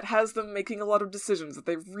that has them making a lot of decisions that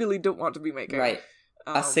they really don't want to be making. Right.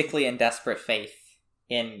 A sickly and desperate faith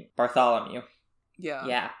in Bartholomew. Yeah.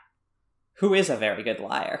 Yeah. Who is a very good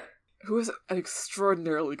liar. Who is an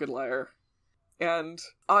extraordinarily good liar. And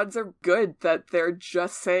odds are good that they're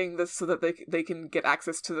just saying this so that they can get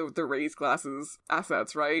access to the raised glasses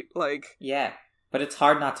assets, right? Like, yeah, but it's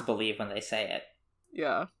hard not to believe when they say it.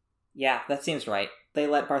 Yeah. Yeah, that seems right. They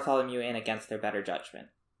let Bartholomew in against their better judgment.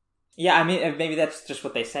 Yeah, I mean, maybe that's just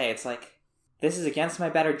what they say. It's like, this is against my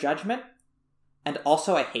better judgment, and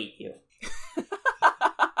also I hate you.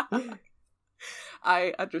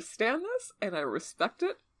 I understand this, and I respect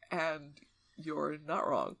it, and you're not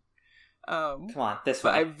wrong. Come on, this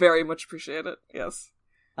way. But I very much appreciate it, yes.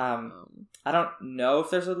 I don't know if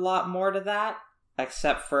there's a lot more to that,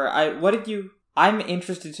 except for, I'm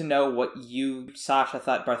interested to know what you, Sasha,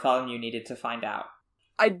 thought Bartholomew needed to find out.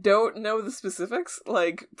 I don't know the specifics,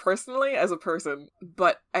 like, personally, as a person,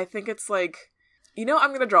 but I think it's like,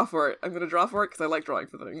 I'm gonna draw for it. I'm gonna draw for it because I like drawing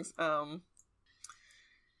for things.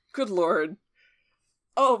 Good lord.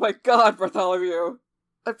 Oh my god, Bartholomew.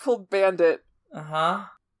 I pulled Bandit. Uh-huh.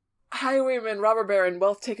 Highwayman, robber baron,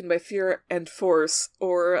 wealth taken by fear and force,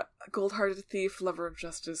 or gold-hearted thief, lover of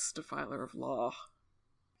justice, defiler of law.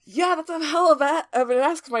 Yeah, that's a hell of an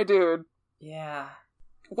ask, my dude. Yeah.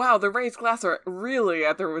 Wow, the raised glass are really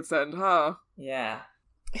at their wits' end, huh? Yeah.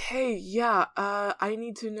 Hey, yeah, I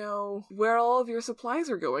need to know where all of your supplies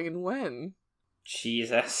are going and when.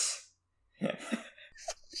 Jesus.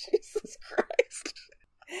 Jesus Christ.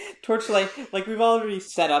 Torchlight, like, we've already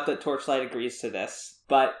set up that Torchlight agrees to this,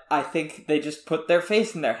 but I think they just put their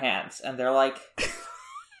face in their hands, and they're like,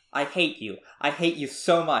 I hate you. I hate you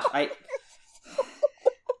so much.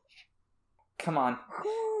 Come on.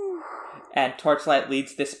 And Torchlight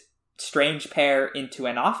leads this strange pair into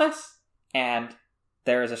an office, and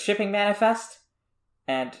there is a shipping manifest,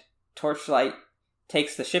 and Torchlight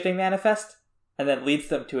takes the shipping manifest, and then leads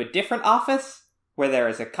them to a different office, where there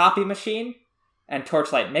is a copy machine, and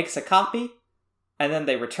Torchlight makes a copy, and then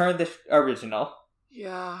they return the original.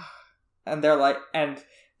 Yeah. And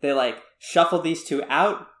they shuffle these two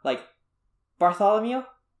out, like, Bartholomew?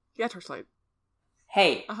 Yeah, Torchlight.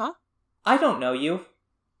 Hey. Uh-huh. I don't know you.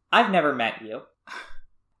 I've never met you.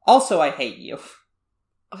 Also, I hate you.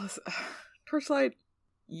 Torchlight,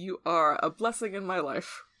 you are a blessing in my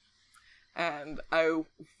life. And I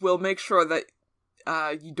will make sure that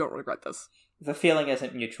you don't regret this. The feeling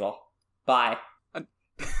isn't mutual. Bye.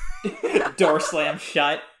 Door slam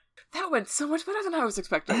shut. That went so much better than I was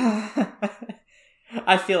expecting.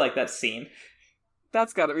 I feel like that scene.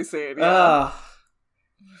 That's gotta be seen, yeah.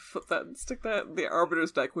 Flip that and stick that in the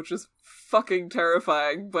Arbiter's deck, which is fucking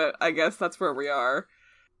terrifying, but I guess that's where we are.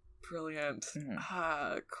 Brilliant.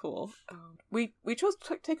 Cool. We chose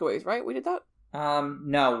takeaways, right? We did that?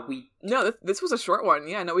 No, No, this was a short one.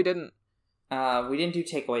 Yeah, no, we didn't. We didn't do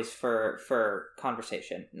takeaways for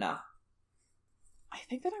conversation, no. I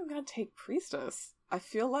think that I'm gonna take Priestess. I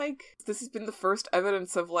feel like this has been the first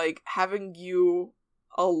evidence of, like, having you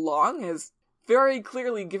along has very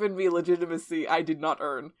clearly given me legitimacy I did not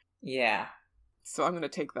earn. Yeah. So I'm gonna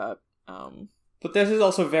take that. But this is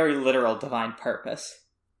also very literal divine purpose.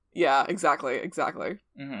 Yeah, exactly.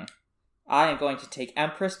 Mm-hmm. I am going to take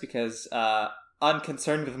Empress because,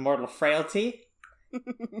 unconcerned with mortal frailty,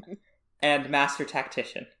 and Master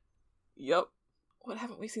Tactician. Yep. What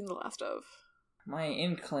haven't we seen the last of? My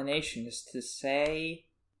inclination is to say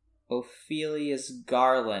Ophelia's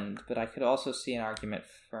Garland, but I could also see an argument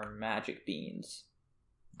for Magic Beans.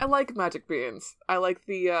 I like Magic Beans. I like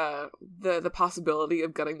the possibility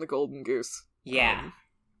of getting the golden goose. Yeah.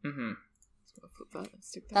 So I'll flip that and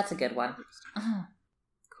stick that. That's a good one.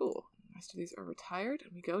 Cool. The rest of these are retired,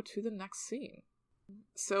 and we go to the next scene.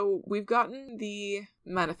 So we've gotten the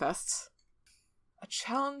manifests. A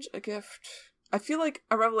challenge, a gift. I feel like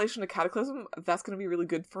a revelation, a cataclysm, that's going to be really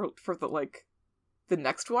good for the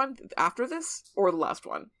next one after this, or the last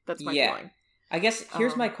one. That's my feeling. I guess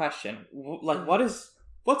here's my question.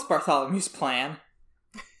 What's Bartholomew's plan?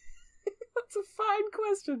 That's a fine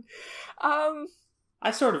question.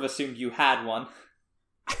 I sort of assumed you had one.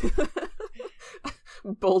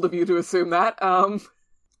 Bold of you to assume that.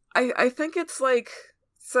 I think it's like,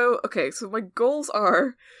 so my goals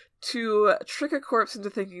are to trick a corpse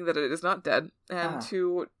into thinking that it is not dead, and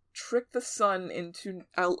to trick the sun into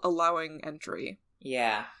allowing entry.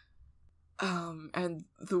 Yeah. And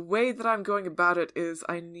the way that I'm going about it is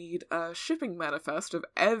I need a shipping manifest of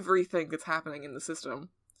everything that's happening in the system.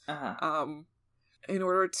 In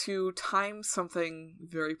order to time something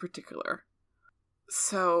very particular.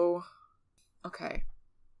 So, okay.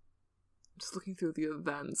 Just looking through the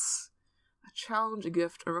events. A challenge, a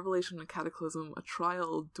gift, a revelation, a cataclysm, a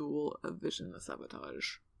trial, a duel, a vision, a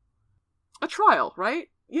sabotage. A trial, right?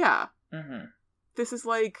 Yeah. This is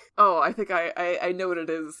like, I think I know what it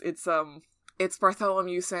is. It's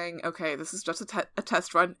Bartholomew saying, okay, this is just a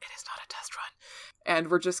test run. It is not a test run.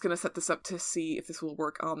 And we're just going to set this up to see if this will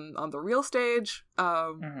work on the real stage,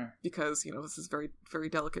 because, this is very, very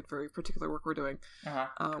delicate, very particular work we're doing.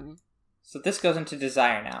 So this goes into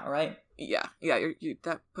desire now, right? Yeah,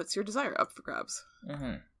 that puts your desire up for grabs.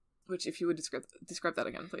 Which, if you would describe that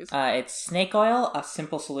again, please. It's snake oil, a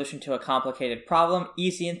simple solution to a complicated problem,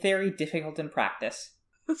 easy in theory, difficult in practice.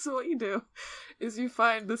 So what you do is you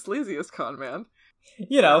find the sleaziest con man.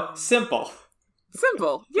 Simple.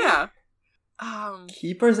 Simple, yeah.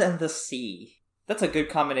 Keepers and the Sea. That's a good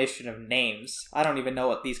combination of names. I don't even know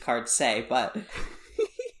what these cards say, but...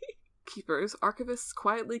 Keepers, archivists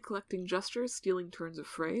quietly collecting gestures, stealing turns of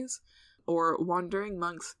phrase, or wandering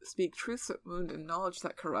monks speak truths that wound and knowledge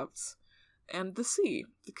that corrupts. And the Sea,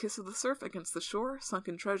 the kiss of the surf against the shore,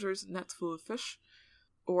 sunken treasures, nets full of fish,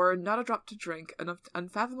 or not a drop to drink, an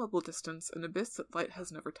unfathomable distance, an abyss that light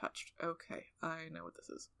has never touched. Okay, I know what this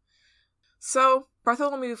is. So,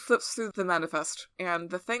 Bartholomew flips through the manifest, and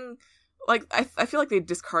the thing, I feel like they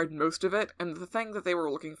discard most of it, and the thing that they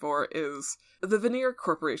were looking for is the Veneer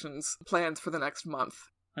Corporation's plans for the next month.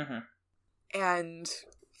 And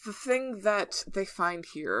the thing that they find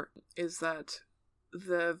here is that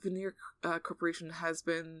the Veneer Corporation has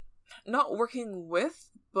been not working with,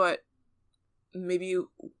 but maybe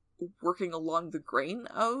working along the grain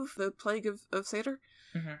of the Plague of Satyr.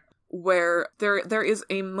 Where there is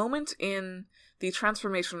a moment in the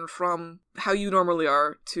transformation from how you normally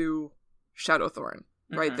are to Shadowthorn,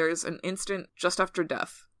 right? There's an instant just after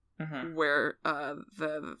death where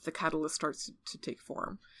the catalyst starts to take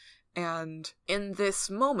form. And in this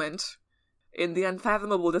moment, in the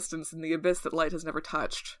unfathomable distance, in the abyss that light has never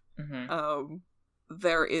touched,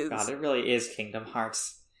 there is... God, it really is Kingdom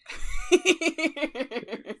Hearts.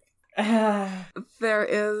 There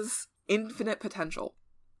is infinite potential.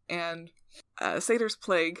 And Satyr's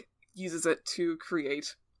Plague uses it to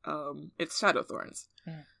create its Shadowthorns.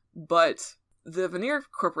 But the Veneer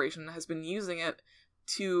Corporation has been using it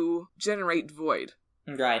to generate void.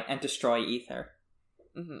 Right, and destroy ether.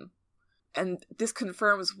 And this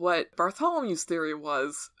confirms what Bartholomew's theory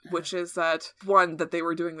was, which is that, one, that they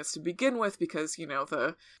were doing this to begin with because,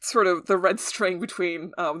 the sort of the red string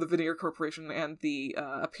between the Veneer Corporation and the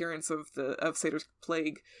appearance of Satyr's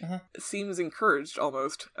Plague seems encouraged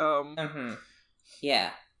almost.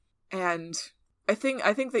 Yeah. And I think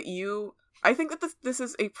that this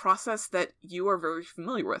is a process that you are very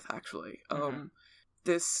familiar with, actually.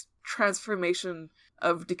 This transformation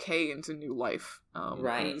of decay into new life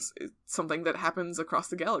is something that happens across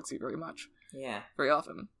the galaxy very much. Yeah. Very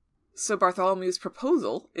often. So Bartholomew's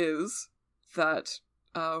proposal is that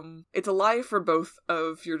it's a lie for both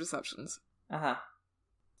of your deceptions.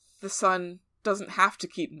 The sun doesn't have to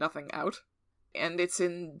keep nothing out, and it's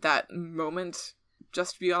in that moment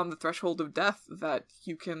just beyond the threshold of death that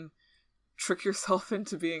you can trick yourself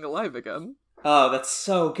into being alive again. Oh, that's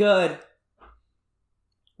so good.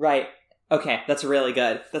 Right. Okay, that's really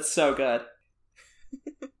good. That's so good.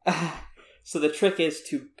 So the trick is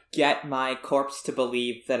to get my corpse to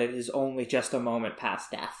believe that it is only just a moment past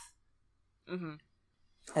death. And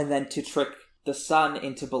then to trick the sun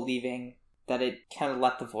into believing that it can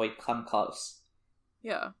let the void come close.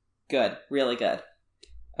 Yeah. Good. Really good.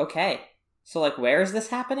 Okay. So, where is this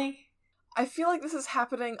happening? I feel like this is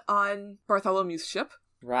happening on Bartholomew's ship.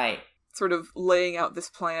 Right. Sort of laying out this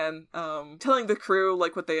plan, telling the crew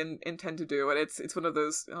what they intend to do, and it's one of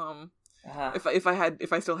those.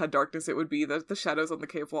 If I still had darkness, it would be the shadows on the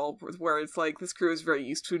cave wall, where it's this crew is very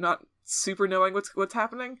used to not super knowing what's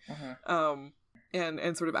happening,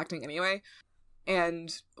 and sort of acting anyway.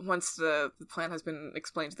 And once the plan has been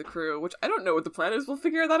explained to the crew, which I don't know what the plan is, we'll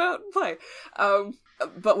figure that out and play.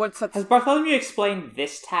 But once that's... Has Bartholomew explained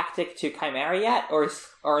this tactic to Chimera yet, or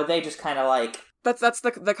are they just kind of That's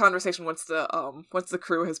the conversation once the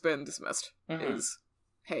crew has been dismissed. Is,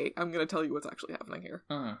 hey, I'm gonna tell you what's actually happening here.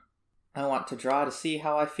 I want to draw to see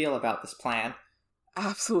how I feel about this plan.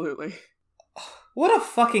 Absolutely. What a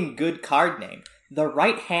fucking good card name. The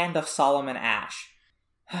Right Hand of Solomon Ash.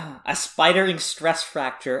 A spidering stress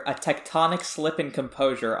fracture, a tectonic slip in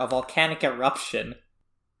composure, a volcanic eruption,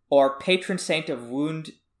 or patron saint of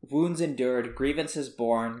wound wounds endured, grievances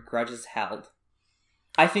borne, grudges held.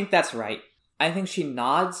 I think that's right. I think she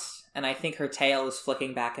nods, and I think her tail is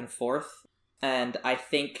flicking back and forth, and I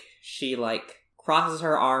think she, crosses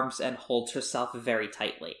her arms and holds herself very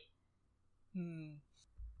tightly.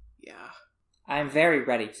 Yeah. I'm very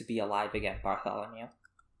ready to be alive again, Bartholomew.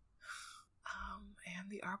 And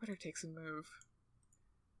the Arbiter takes a move,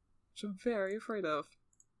 which I'm very afraid of.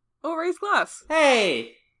 Oh, raised glass!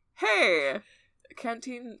 Hey! Hey! A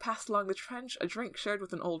canteen passed along the trench, a drink shared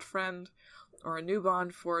with an old friend, or a new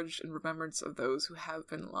bond forged in remembrance of those who have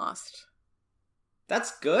been lost.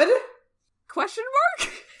 That's good? Question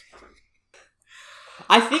mark?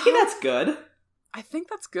 I think that's good. I think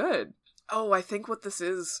that's good. Oh, I think what this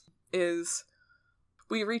is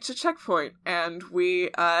we reach a checkpoint and we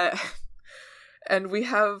have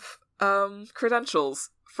credentials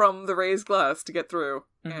from the raised glass to get through,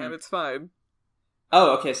 and it's fine.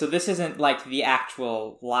 Oh, okay, so this isn't like the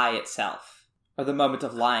actual lie itself, or the moment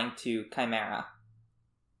of lying to Chimera.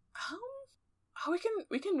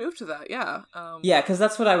 We can move to that, yeah. Yeah, because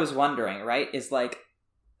that's what I was wondering, right? Is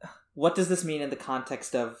what does this mean in the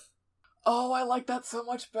context of... Oh, I like that so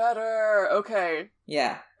much better! Okay.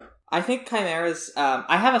 Yeah. I think Chimera's...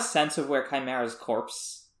 I have a sense of where Chimera's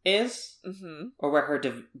corpse is, or where her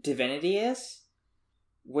divinity is,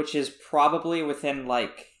 which is probably within,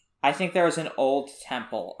 I think there is an old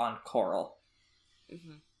temple on Coral.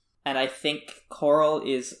 And I think Coral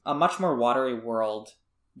is a much more watery world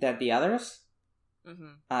than the others.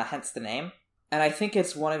 Hence the name. And I think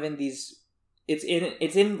it's one of these... It's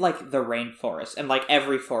in the rainforest, and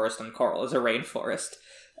every forest on Coral is a rainforest.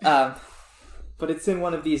 But it's in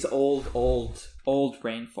one of these old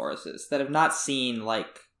rainforests that have not seen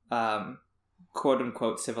quote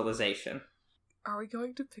unquote civilization. Are we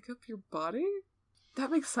going to pick up your body?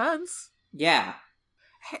 That makes sense. Yeah.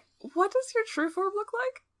 Hey, what does your true form look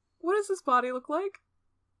like? What does this body look like?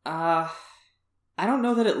 I don't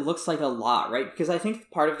know that it looks like a lot, right? Because I think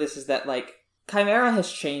part of this is that Chimera has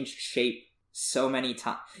changed shape so many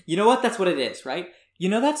times. You know what? That's what it is, right? You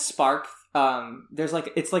know that spark? There's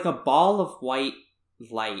it's like a ball of white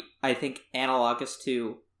light, I think analogous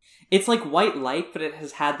to... It's like white light, but it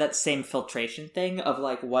has had that same filtration thing of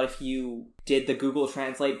what if you did the Google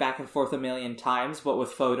Translate back and forth a million times, but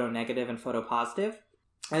with photo negative and photo positive?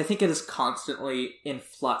 And I think it is constantly in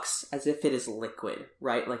flux, as if it is liquid,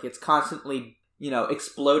 right? It's constantly,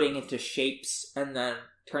 exploding into shapes and then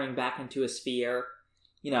turning back into a sphere.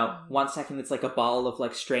 1 second it's like a ball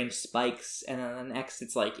of strange spikes, and then the next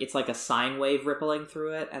it's like a sine wave rippling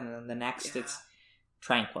through it, and then the next it's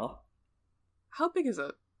tranquil. How big is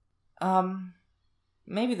it?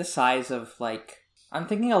 Maybe the size of I'm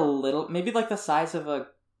thinking a little, maybe the size of a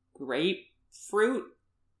grapefruit.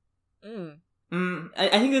 I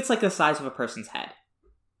think it's the size of a person's head.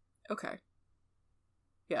 Okay.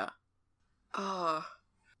 Yeah. I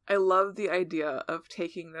love the idea of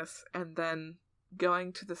taking this and then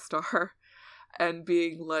going to the star and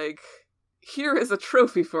being here is a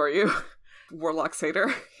trophy for you, Warlock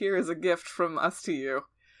Satyr. Here is a gift from us to you.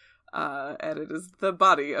 And it is the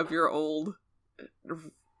body of your old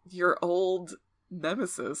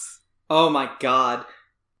nemesis. Oh my god.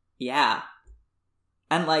 Yeah.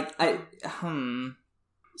 And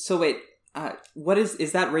So wait, what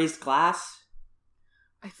is that raised glass?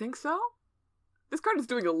 I think so. This card is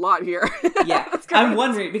doing a lot here. Yeah, I'm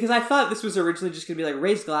wondering, because I thought this was originally just going to be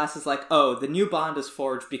raised glass is oh, the new bond is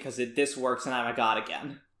forged because this works and I'm a god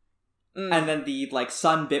again. And then the,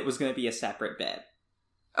 sun bit was going to be a separate bit.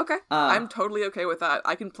 Okay, I'm totally okay with that.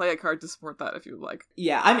 I can play a card to support that if you would like.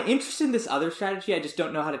 Yeah, I'm interested in this other strategy, I just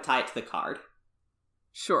don't know how to tie it to the card.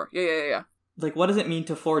 Sure, yeah. What does it mean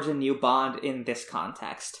to forge a new bond in this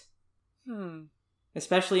context?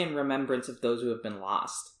 Especially in remembrance of those who have been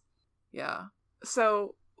lost. Yeah.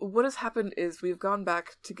 So, what has happened is we've gone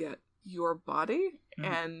back to get your body,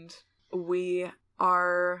 and we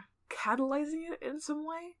are catalyzing it in some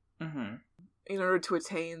way in order to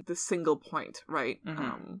attain the single point, right?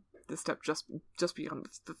 The step just beyond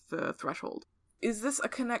the threshold. Is this a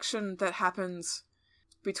connection that happens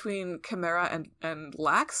between Chimera and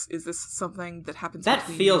Lax? Is this something that happens That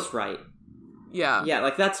feels right. Yeah. Yeah,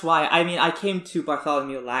 that's why, I came to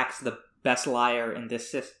Bartholomew Lax, the best liar in this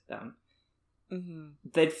system.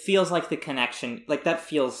 That feels like the connection, that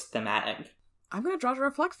feels thematic. I'm gonna draw to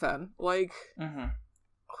reflect then. What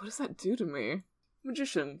does that do to me?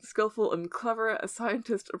 Magician, skillful and clever, a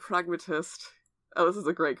scientist, a pragmatist. Oh, this is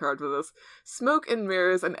a great card for this. Smoke and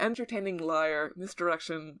mirrors, an entertaining liar,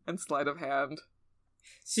 misdirection, and sleight of hand.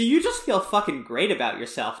 So you just feel fucking great about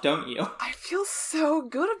yourself, don't you? I feel so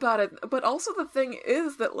good about it, but also the thing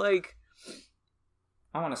is that,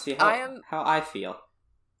 I want to see how I feel.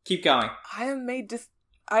 Keep going. I am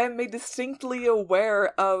made distinctly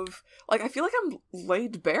aware of, like, I feel like I'm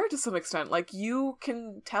laid bare to some extent. Like, you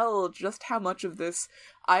can tell just how much of this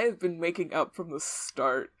I have been making up from the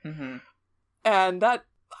start. Mm-hmm. And that,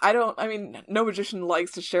 no magician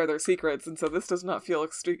likes to share their secrets, and so this does not feel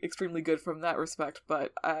extremely good from that respect,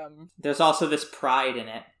 but, there's also this pride in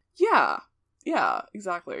it. Yeah,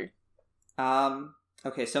 exactly.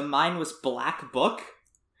 Okay, so mine was Black Book.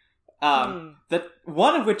 The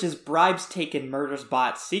one of which is bribes taken, murders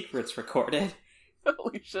bought, secrets recorded.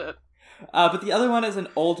 Holy shit. But the other one is an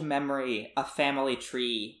old memory, a family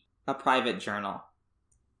tree, a private journal.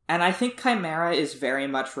 And I think Chimera is very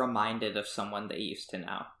much reminded of someone they used to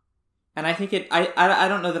know. And I think I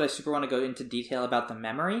don't know that I super want to go into detail about the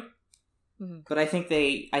memory, but I think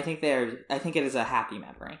it is a happy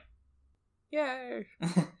memory. Yay.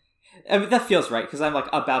 I mean, that feels right, because I'm, like,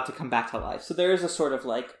 about to come back to life. So there is a sort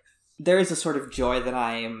of joy that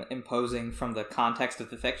I am imposing from the context of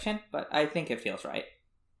the fiction, but I think it feels right.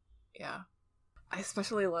 Yeah. I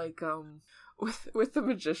especially like, with the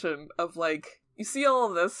magician of, like, you see all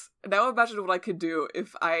of this, now imagine what I could do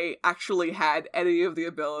if I actually had any of the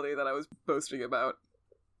ability that I was boasting about.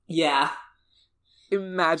 Yeah.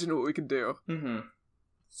 Imagine what we could do. Mm-hmm.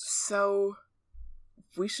 So,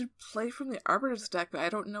 we should play from the Arbiter's deck, but I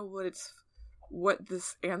don't know what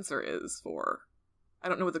this answer is for. I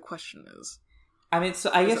don't know what the question is. I mean, so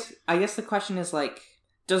I guess the question is, like,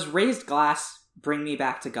 does raised glass bring me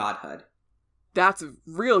back to godhood? That's a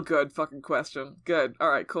real good fucking question. Good.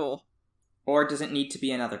 Alright, cool. Or does it need to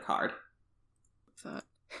be another card? What's that?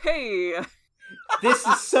 Hey! This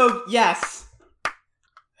is so... Yes!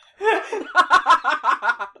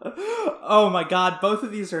 Oh my god, both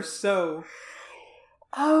of these are so...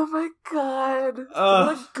 Oh my god.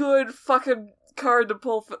 What a good fucking card to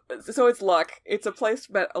pull. So it's luck. It's a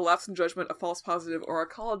placed bet, a lapse in judgment, a false positive, or a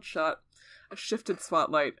called shot, a shifted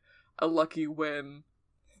spotlight, a lucky win.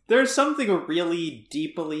 There's something really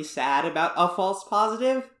deeply sad about a false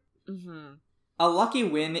positive. Mm-hmm. A lucky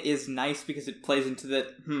win is nice because it plays into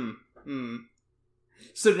the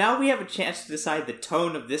So now we have a chance to decide the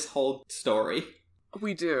tone of this whole story.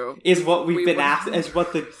 We do. Is what we've been asked, is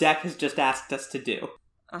what the deck has just asked us to do.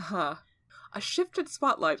 Uh-huh. A shifted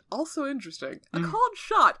spotlight, also interesting. A called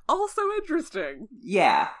shot, also interesting.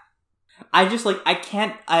 Yeah. I just, like,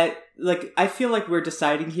 I feel like we're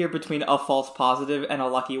deciding here between a false positive and a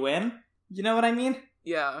lucky win. You know what I mean?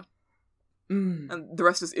 Yeah. And the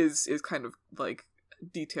rest is kind of, like,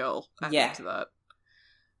 detail added to that.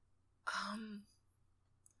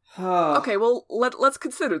 Okay, well, let's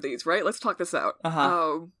consider these, right? Let's talk this out.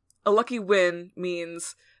 A lucky win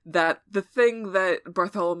means that the thing that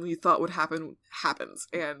Bartholomew thought would happen happens,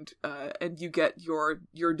 and you get your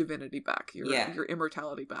divinity back, your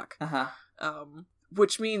immortality back.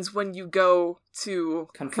 Which means when you go to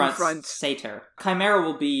confront Satyr, Chimera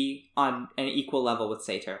will be on an equal level with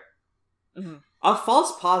Satyr. Mm-hmm. A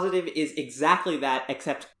false positive is exactly that,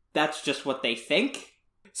 except that's just what they think.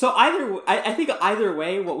 So I think either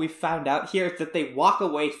way, what we found out here is that they walk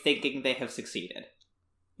away thinking they have succeeded.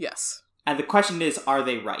 Yes. And the question is, are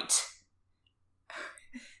they right?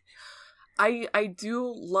 I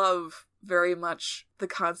do love very much the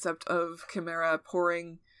concept of Chimera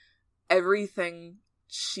pouring everything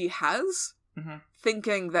she has,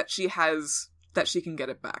 thinking that she can get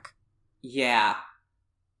it back. Yeah.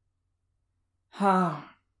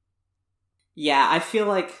 Yeah, I feel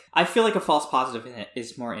like a false positive in it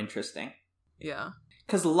is more interesting. Yeah.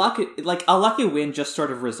 Because a lucky win just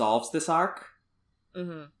sort of resolves this arc.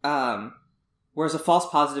 Whereas a false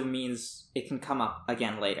positive means it can come up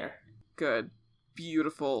again later. Good.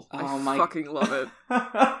 Beautiful. I fucking love it.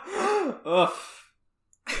 Ugh.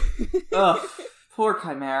 Ugh. Poor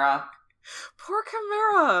Chimera. Poor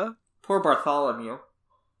Chimera. Poor Bartholomew.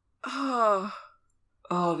 Oh,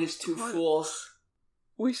 these two fools.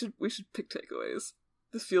 We should pick takeaways.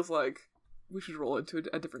 This feels like we should roll into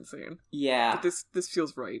a different scene. Yeah. But this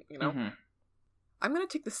feels right, you know? I'm gonna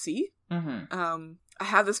take the C. I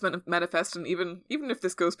have this manifest, and even if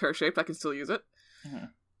this goes pear-shaped, I can still use it.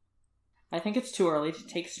 I think it's too early to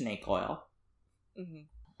take snake oil.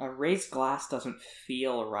 A raised glass doesn't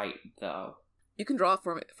feel right, though. You can draw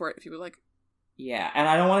for it if you would like. Yeah, and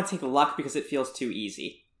I don't want to take luck because it feels too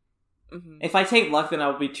easy. If I take luck, then I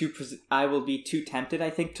will be too tempted, I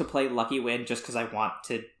think, to play lucky win just because I want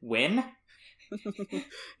to win.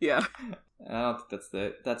 Yeah. I don't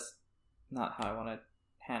think that's not how I want to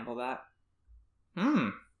handle that.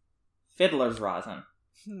 Fiddler's Rosin.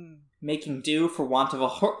 Making do for want of a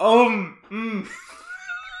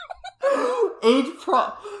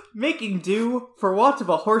Making do, for want of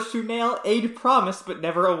a horseshoe nail, aid promised but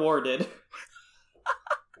never awarded.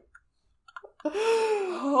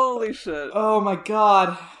 Holy shit. Oh my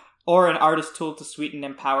god. Or an artist tool to sweeten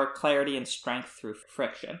and empower clarity and strength through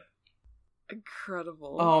friction.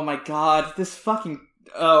 Incredible. Oh my god, this fucking...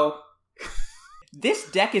 Oh.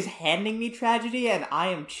 This deck is handing me tragedy and I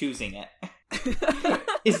am choosing it.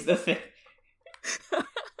 Is the thing.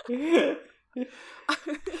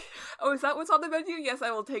 Oh, is that what's on the menu? Yes,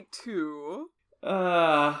 I will take 2.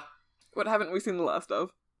 What haven't we seen the last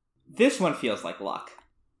of? This one feels like luck.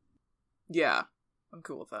 Yeah, I'm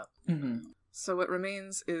cool with that. Mm-hmm. So what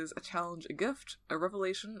remains is a challenge, a gift, a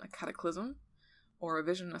revelation, a cataclysm, or a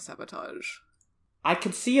vision, a sabotage. I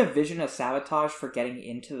could see a vision of sabotage for getting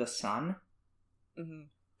into the sun. Mm-hmm.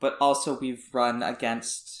 But also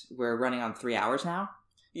we're running on 3 hours now.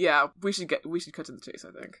 Yeah, we should cut to the chase,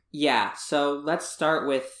 I think. Yeah, so let's start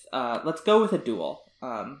with, let's go with a duel.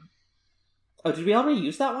 Did we already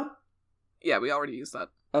use that one? Yeah, we already used that.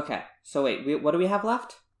 Okay, so wait, what do we have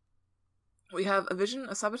left? We have a vision,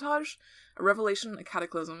 a sabotage, a revelation, a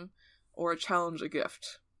cataclysm, or a challenge, a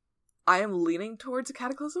gift. I am leaning towards a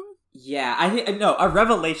cataclysm? Yeah, I think, no, a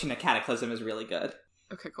revelation, a cataclysm is really good.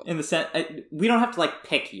 Okay, cool. In the sense, we don't have to,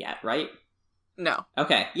 pick yet, right? No.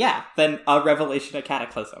 Okay, yeah, then a revelation, a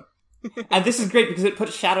cataclysm. And this is great because it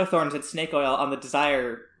puts Shadow Thorns and Snake Oil on the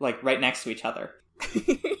Desire, right next to each other.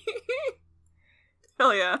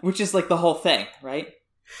 Hell yeah. Which is, the whole thing, right?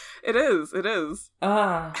 It is.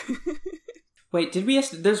 Wait,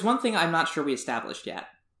 there's one thing I'm not sure we established yet.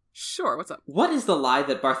 Sure, what's up? What is the lie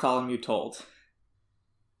that Bartholomew told?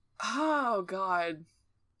 Oh, God.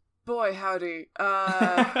 Boy, howdy.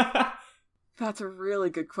 That's a really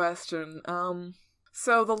good question.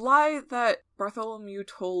 So the lie that Bartholomew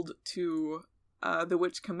told to the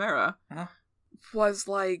witch Chimera was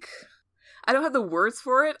I don't have the words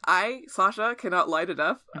for it. Sasha, cannot lie to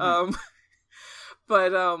death. Mm-hmm.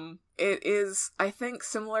 But it is, I think,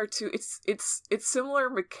 similar to it's similar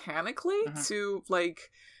mechanically to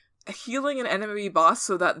healing an enemy boss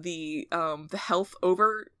so that the health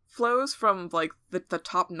overflows from the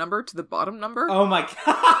top number to the bottom number. Oh my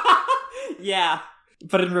god. Yeah.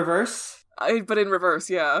 But in reverse? But in reverse,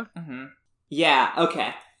 yeah. Mm-hmm. Yeah,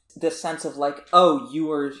 okay. This sense of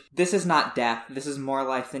this is not death, this is more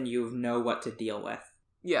life than you know what to deal with.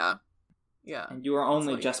 Yeah. Yeah. And you are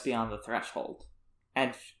only just beyond the threshold.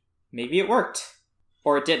 And maybe it worked.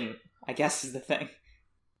 Or it didn't, I guess is the thing.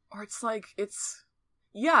 Or it's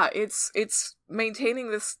it's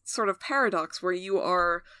maintaining this sort of paradox where you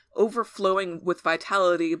are overflowing with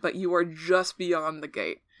vitality, but you are just beyond the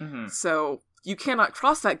gate. Mm-hmm. So you cannot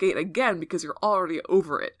cross that gate again because you're already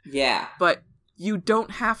over it. Yeah. But you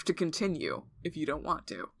don't have to continue if you don't want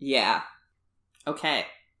to. Yeah. Okay.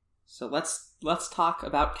 So let's talk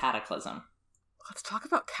about Cataclysm. Let's talk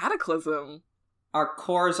about Cataclysm. Our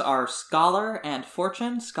cores are Scholar and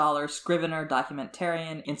Fortune. Scholar, Scrivener,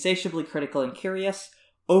 Documentarian, Insatiably Critical and Curious,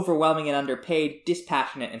 Overwhelming and Underpaid,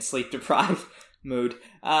 Dispassionate and Sleep-Deprived. Mood.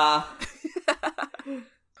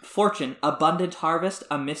 Fortune, Abundant Harvest,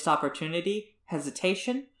 A Missed Opportunity,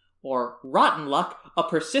 Hesitation, or Rotten Luck, A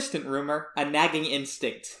Persistent Rumor, A Nagging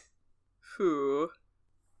Instinct. Whew.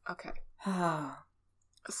 Okay.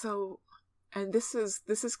 So, and this is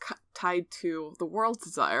tied to the world's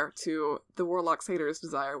desire, to the Warlock Satyr's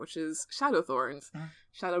desire, which is Shadow Thorns. Mm-hmm.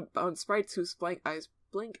 Shadow-bound sprites whose blank eyes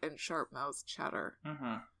blink and sharp mouths chatter.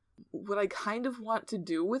 Mm-hmm. What I kind of want to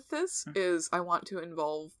do with this is I want to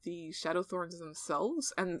involve the Shadow Thorns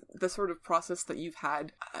themselves and the sort of process that you've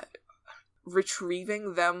had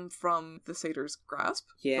retrieving them from the Satyr's grasp.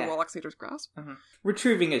 Yeah. The Warlock Satyr's grasp. Mm-hmm.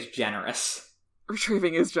 Retrieving is generous.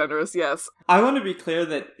 Retrieving is generous, yes. I want to be clear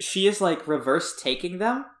that she is reverse taking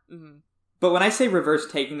them. Mm-hmm. But when I say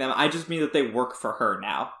reverse taking them, I just mean that they work for her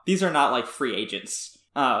now. These are not free agents.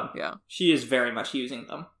 Yeah. She is very much using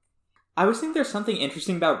them. I always think there's something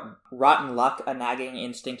interesting about Rotten Luck, A Nagging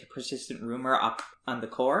Instinct, A Persistent Rumor up on the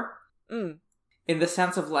core. Mm. In the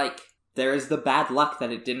sense of, there is the bad luck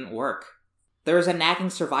that it didn't work. There is a nagging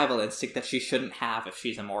survival instinct that she shouldn't have if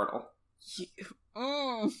she's immortal.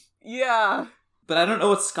 Yeah. But I don't know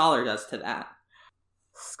what Scholar does to that.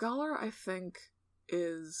 Scholar, I think,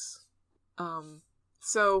 is...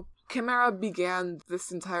 So, Chimera began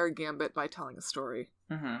this entire gambit by telling a story.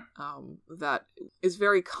 Mm-hmm. That is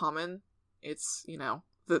very common. It's,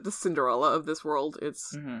 the Cinderella of this world.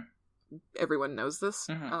 It's... Mm-hmm. Everyone knows this.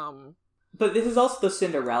 Mm-hmm. But this is also the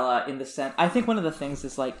Cinderella in the sense... I think one of the things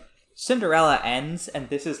is, Cinderella ends, and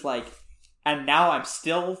this is and now I'm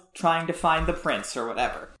still trying to find the prince, or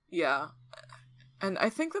whatever. Yeah. And I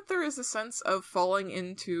think that there is a sense of falling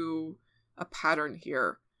into a pattern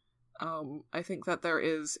here. I think that there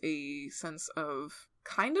is a sense of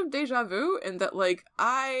kind of deja vu in that, like,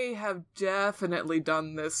 I have definitely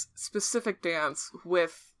done this specific dance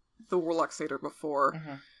with the Warlock Satyr before,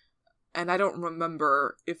 and I don't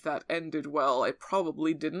remember if that ended well. I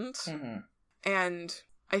probably didn't. And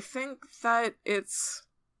I think that it's...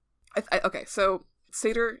 okay, so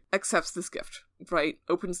Satyr accepts this gift, right?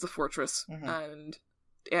 Opens the fortress,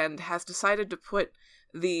 and has decided to put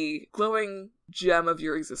the glowing gem of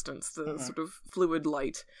your existence, the sort of fluid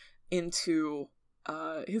light, into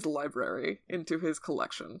his library, into his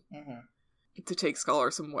collection, to take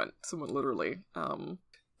Scholar somewhat literally.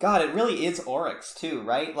 God, it really is Oryx too,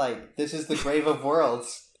 right? Like, this is the Grave of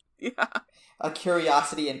Worlds. Yeah. A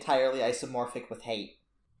curiosity entirely isomorphic with hate.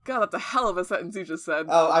 God, that's a hell of a sentence you just said.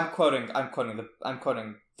 Oh, I'm quoting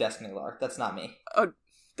Destiny lore. That's not me. Oh,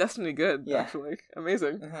 Destiny good, actually.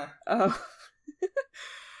 Amazing.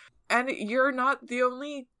 And you're not the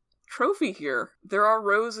only trophy here. There are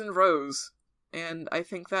rows and rows. And I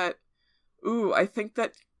think that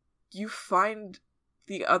you find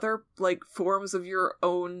the other, like, forms of your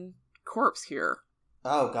own corpse here.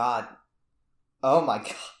 Oh, God. Oh, my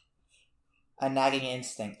God. A nagging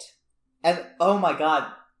instinct. And, oh, my God,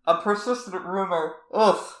 a persistent rumor.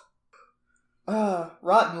 Ugh.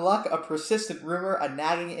 Rotten luck, a persistent rumor, a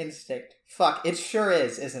nagging instinct. Fuck, it sure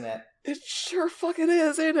is, isn't it? It sure fucking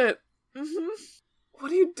is, ain't it? What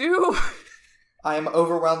do you do? I am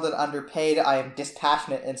overwhelmed and underpaid, I am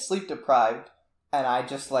dispassionate and sleep deprived, and I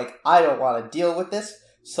just, like, I don't want to deal with this,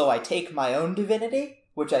 so I take my own divinity,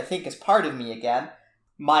 which I think is part of me again.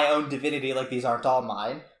 My own divinity, like, these aren't all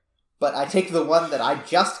mine. But I take the one that I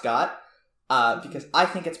just got, because I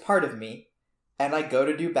think it's part of me, and I go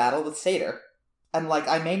to do battle with Satyr. And, like,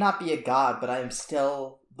 I may not be a god, but I am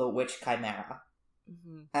still the witch chimera.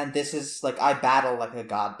 And this is, like, I battle like a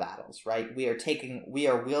god battles, right? We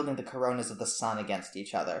are wielding the coronas of the sun against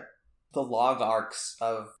each other. The log arcs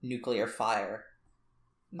of nuclear fire.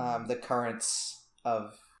 The currents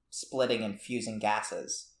of splitting and fusing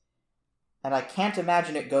gases. And I can't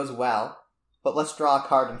imagine it goes well, but let's draw a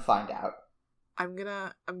card and find out. I'm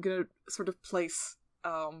gonna sort of place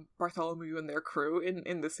Bartholomew and their crew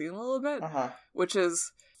in the scene a little bit, which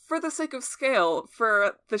is, for the sake of scale,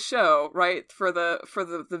 for the show, right? For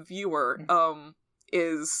the viewer,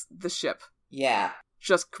 is the ship. Yeah.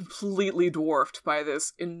 Just completely dwarfed by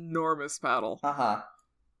this enormous battle.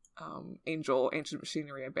 Ancient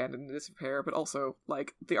machinery abandoned in disrepair, but also,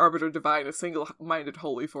 like, the Arbiter Divine, a single-minded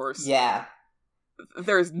holy force. Yeah.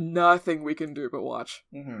 There's nothing we can do but watch.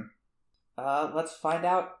 Let's find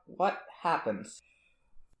out what happens.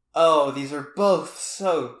 Oh, these are both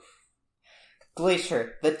so...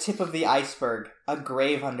 Glacier, the tip of the iceberg, a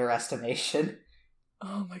grave underestimation.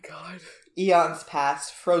 Oh my god. Eons pass,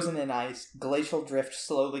 frozen in ice, glacial drift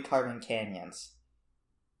slowly carving canyons.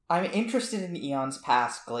 I'm interested in Eons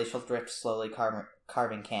Pass, glacial drift slowly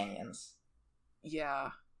carving canyons.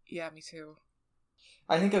 Yeah, me too.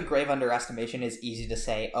 I think a grave underestimation is easy to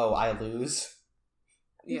say, oh, I lose.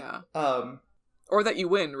 Yeah. Or that you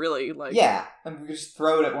win, really. Like, yeah, and we just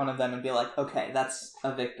throw it at one of them and be like, okay, that's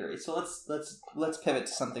a victory. So let's pivot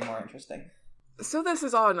to something more interesting. So this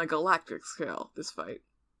is on a galactic scale, this fight.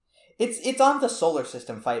 It's on the solar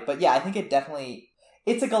system fight, but yeah, I think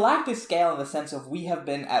it's a galactic scale in the sense of we have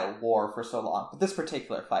been at war for so long. But this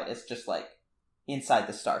particular fight is just, like, inside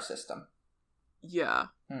the star system. Yeah.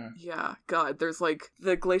 Yeah, God, there's, like,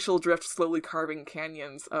 the glacial drift slowly carving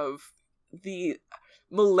canyons of the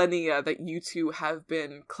millennia that you two have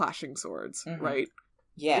been clashing swords, right?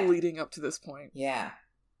 Yeah. Leading up to this point. Yeah.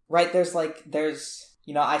 Right, there's,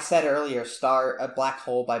 you know, I said earlier, a black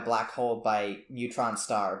hole by neutron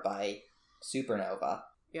star by supernova.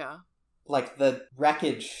 Yeah. Like, the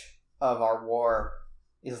wreckage of our war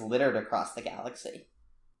is littered across the galaxy.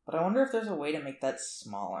 But I wonder if there's a way to make that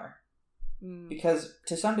smaller. Because,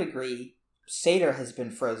 to some degree, Satyr has been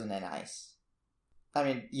frozen in ice. I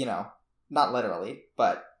mean, you know, not literally,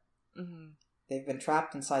 but they've been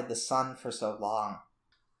trapped inside the sun for so long.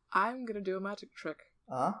 I'm gonna do a magic trick.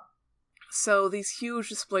 Huh? So, these huge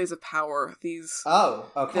displays of power, these... Oh,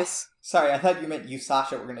 okay. Sorry, I thought you meant you,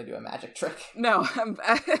 Sasha, were going to do a magic trick. No,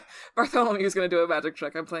 Bartholomew's going to do a magic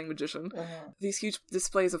trick. I'm playing magician. These huge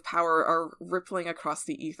displays of power are rippling across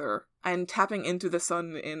the ether and tapping into the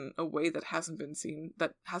sun in a way that hasn't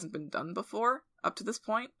been done before up to this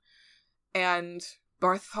point. And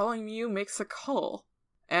Bartholomew makes a call,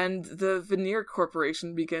 and the Veneer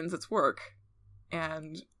Corporation begins its work,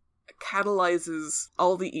 and catalyzes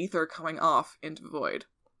all the ether coming off into the void.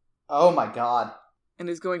 Oh my god. And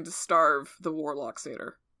is going to starve the Warlock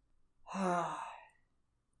Satyr.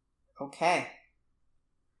 Okay.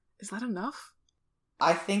 Is that enough?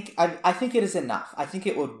 I think it is enough. I think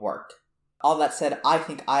it would work. All that said, I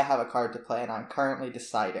think I have a card to play, and I'm currently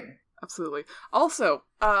deciding. Absolutely. Also,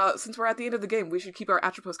 since we're at the end of the game, we should keep our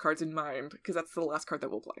Atropos cards in mind, because that's the last card that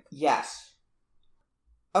we'll play. Yes.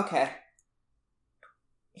 Okay.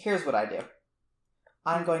 Here's what I do.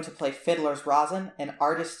 I'm going to play Fiddler's Rosin, an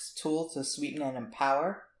artist's tool to sweeten and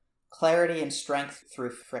empower clarity and strength through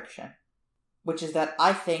friction. Which is that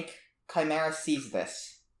I think Chimera sees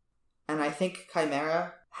this. And I think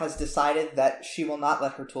Chimera has decided that she will not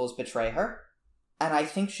let her tools betray her. And I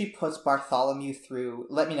think she puts Bartholomew through...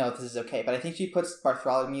 Let me know if this is okay, but I think she puts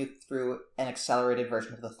Bartholomew through an accelerated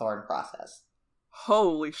version of the Thorn process.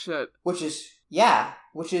 Holy shit. Which is...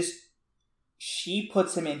 She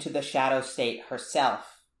puts him into the shadow state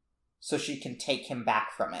herself, so she can take him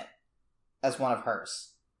back from it as one of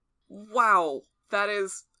hers. Wow. That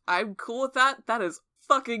is... I'm cool with that. That is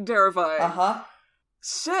fucking terrifying. Uh-huh.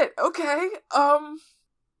 Shit, okay. I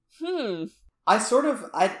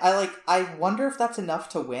wonder if that's enough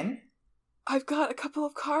to win. I've got a couple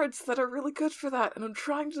of cards that are really good for that, and I'm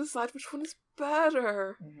trying to decide which one is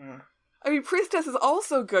better. Mm-hmm. I mean, Priestess is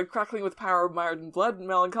also good, crackling with power, mired in blood,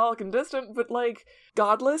 melancholic and distant, but like,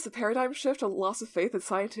 Godless, a paradigm shift, a loss of faith, a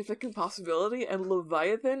scientific impossibility, and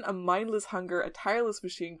Leviathan, a mindless hunger, a tireless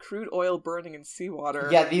machine, crude oil burning in seawater.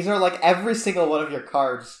 Yeah, these are like every single one of your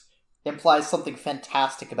cards implies something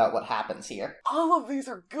fantastic about what happens here. All of these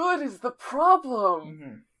are good is the problem.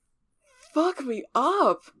 Mm-hmm. Fuck me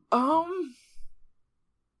up.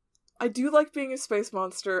 I do like being a space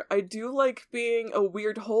monster. I do like being a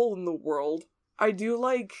weird hole in the world. I do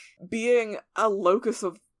like being a locus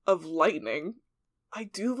of lightning. I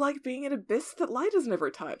do like being an abyss that light has never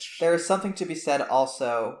touched. There is something to be said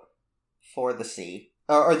also for the sea.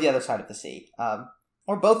 Or the other side of the sea.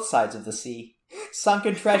 Or both sides of the sea.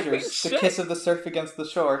 Sunken treasures, the kiss of the surf against the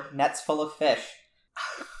shore, nets full of fish.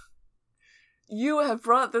 You have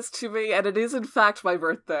brought this to me, and it is in fact my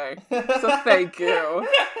birthday. So thank you.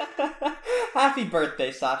 Happy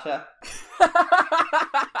birthday, Sasha.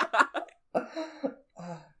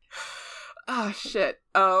 Shit.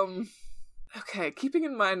 Okay, keeping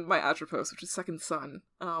in mind my Atropos, which is Second Son,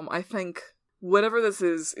 I think whatever this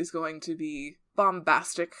is going to be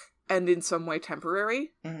bombastic and in some way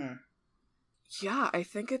temporary. Mm-hmm. Yeah, I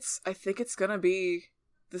think it's gonna be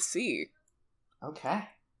the sea. Okay.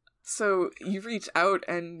 So you reach out,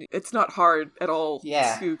 and it's not hard at all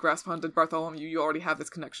to grasp onto Bartholomew. You already have this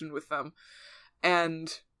connection with them.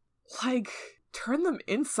 And, like, turn them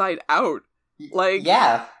inside out. Like,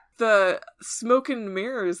 the smoke and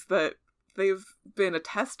mirrors that they've been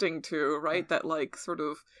attesting to, right, that, like, sort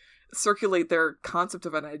of circulate their concept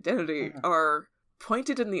of an identity are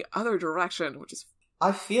pointed in the other direction, which is...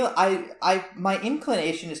 I feel, my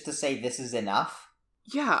inclination is to say this is enough.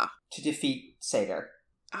 Yeah. To defeat Satyr.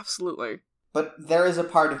 Absolutely. But there is a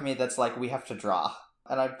part of me that's like, we have to draw.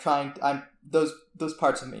 And those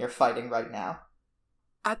parts of me are fighting right now.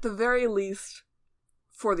 At the very least,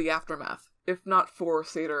 for the aftermath. If not for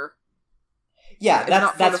Satyr. Yeah,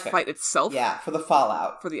 that's for the fair. fight itself. Yeah, for the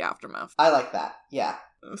fallout. For the aftermath. I like that, yeah.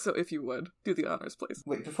 So if you would, do the honors, please.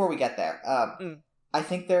 Wait, before we get there, I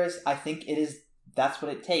think that's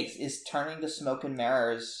what it takes, is turning the smoke and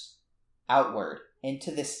mirrors outward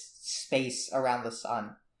into this space around the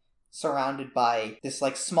sun, surrounded by this,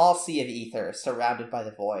 like, small sea of ether, surrounded by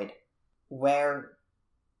the void, where,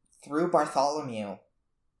 through Bartholomew,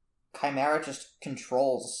 Chimera just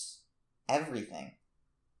controls everything.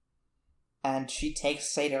 And she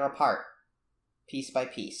takes Satyr apart, piece by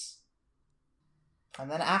piece.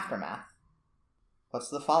 And then aftermath. What's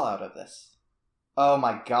the fallout of this? Oh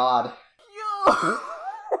my god. Yo!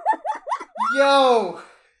 Yo!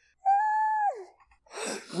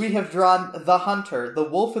 We have drawn the hunter, the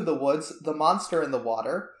wolf in the woods, the monster in the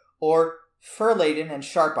water, or fur-laden and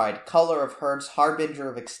sharp-eyed, color of herds, harbinger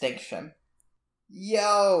of extinction.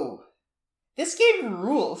 Yo! This game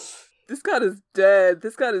rules! This god is dead.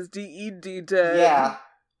 This god is DED dead. Yeah.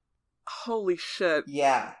 Holy shit.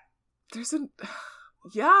 Yeah. There's an...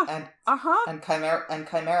 Yeah. And, uh-huh. And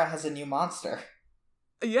Chimera has a new monster.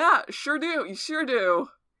 Yeah, sure do. You sure do.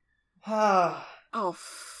 Oh,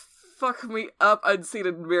 fuck me up, unseen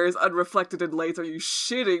in mirrors, unreflected in lights. Are you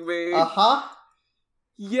shitting me? Uh-huh.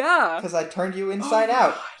 Yeah. Because I turned you inside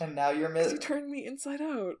out, and now you're You turned me inside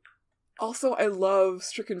out. Also, I love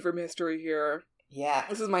Stricken for Mystery here. Yeah.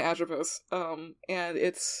 This is my Atropos. And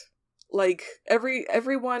it's, like,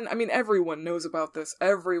 everyone knows about this.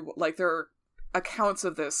 There are accounts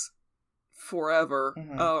of this forever.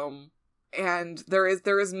 Mm-hmm. And there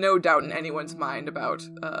is no doubt in anyone's mind about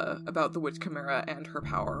the Witch Chimera and her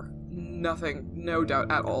power. nothing, no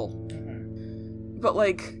doubt at all. Mm-hmm. But,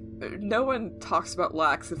 like, no one talks about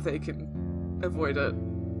lax if they can avoid it.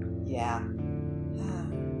 Yeah.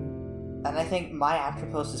 And I think my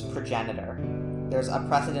Atropos is progenitor. There's a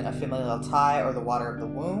precedent of familial tie or the water of the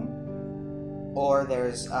womb, or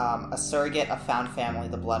there's a surrogate, a found family,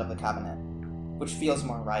 the blood of the covenant, which feels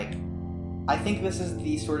more right. I think this is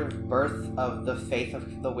the sort of birth of the faith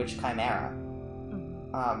of the witch chimera.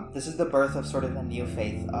 This is the birth of sort of a new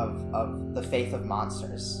faith, of the faith of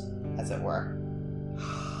monsters, as it were.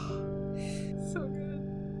 So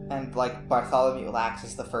good. And, like, Bartholomew Lax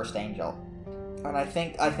is the first angel. And I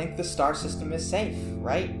think the star system is safe,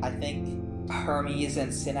 right? I think Hermes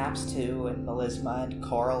and Synapse 2 and Melisma and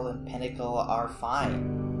Coral and Pinnacle are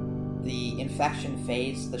fine. The infection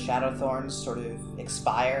fades, the Shadow Thorns sort of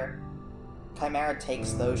expire. Chimera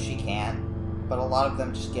takes those she can, but a lot of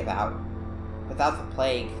them just give out. Without the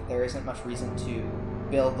plague, there isn't much reason to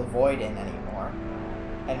build the Void in anymore.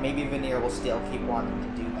 And maybe Veneer will still keep wanting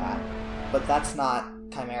to do that. But that's not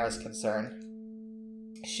Chimera's concern.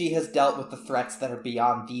 She has dealt with the threats that are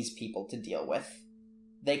beyond these people to deal with.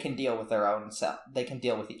 They can deal with their own self. They can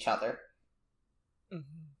deal with each other.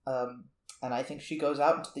 Mm-hmm. And I think she goes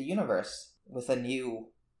out into the universe with a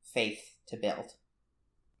new faith to build.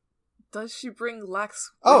 Does she bring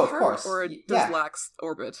Lax Oh, with of her? course. Or does Yeah. Lax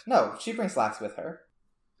orbit? No, she brings Lax with her.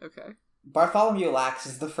 Okay. Bartholomew Lax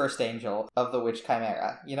is the first angel of the Witch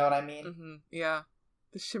Chimera. You know what I mean? Mm-hmm. Yeah.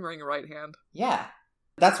 The shimmering right hand. Yeah.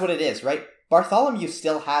 That's what it is, right? Bartholomew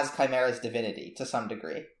still has Chimera's divinity, to some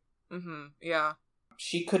degree. Mm-hmm. Yeah.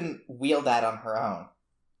 She couldn't wield that on her own.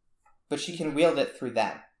 But she can wield it through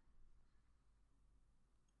them.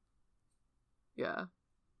 Yeah.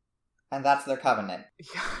 And that's their covenant.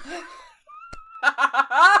 Yeah.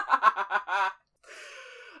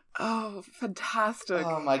 Oh, fantastic.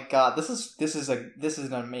 Oh my god, this is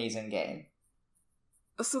an amazing game.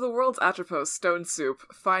 So the world's Atropos, stone soup,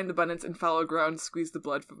 find abundance in fallow ground, squeeze the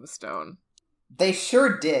blood from the stone. They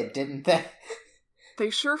sure did, didn't they? They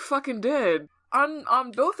sure fucking did.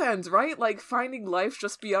 On both ends, right? Like, finding life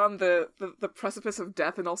just beyond the precipice of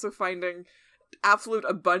death, and also finding absolute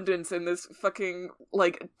abundance in this fucking,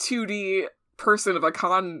 like, 2D person of a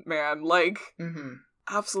con man. Like, Mm-hmm.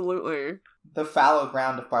 Absolutely. The fallow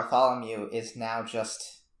ground of Bartholomew is now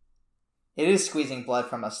just... It is squeezing blood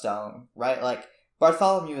from a stone, right? Like,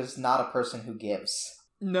 Bartholomew is not a person who gives.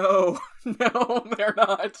 No. No, they're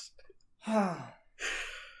not. That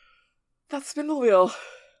spindle wheel.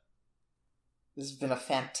 This has been a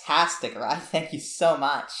fantastic ride. Thank you so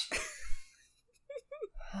much.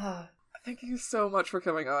 Thank you so much for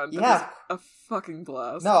coming on. Yeah. That was a fucking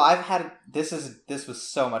blast. No, I've had... This was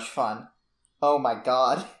so much fun. Oh my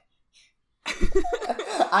god.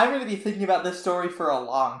 I'm going to be thinking about this story for a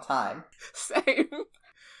long time. Same.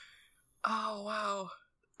 Oh, wow.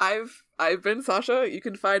 I've been Sasha. You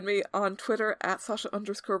can find me on Twitter at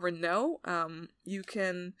Sasha_Renault. You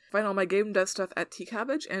can find all my game dev stuff at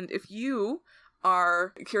tcabbage, and if you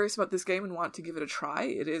are curious about this game and want to give it a try,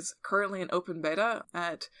 it is currently in open beta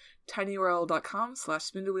at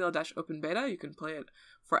tinyurl.com/spindlewheel-open beta. You can play it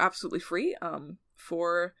for absolutely free.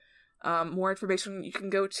 For more information, you can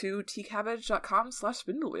go to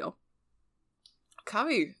tcabbage.com/spindlewheel.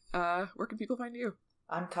 Kavi, where can people find you?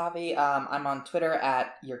 I'm Kavi. I'm on Twitter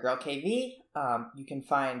at YourGirlKV. You can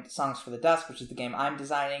find Songs for the Dusk, which is the game I'm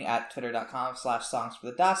designing, at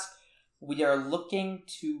twitter.com/songsforthedusk. We are looking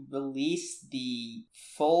to release the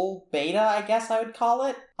full beta, I guess I would call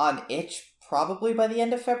it, on itch probably by the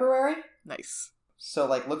end of February. Nice. So,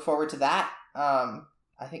 like, look forward to that.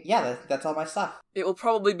 I think, yeah, that's all my stuff. It will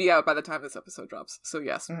probably be out by the time this episode drops. So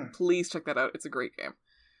yes, please check that out. It's a great game.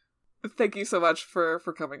 Thank you so much for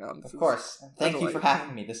coming on. Of course. Thank you for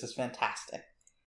having me. This is fantastic.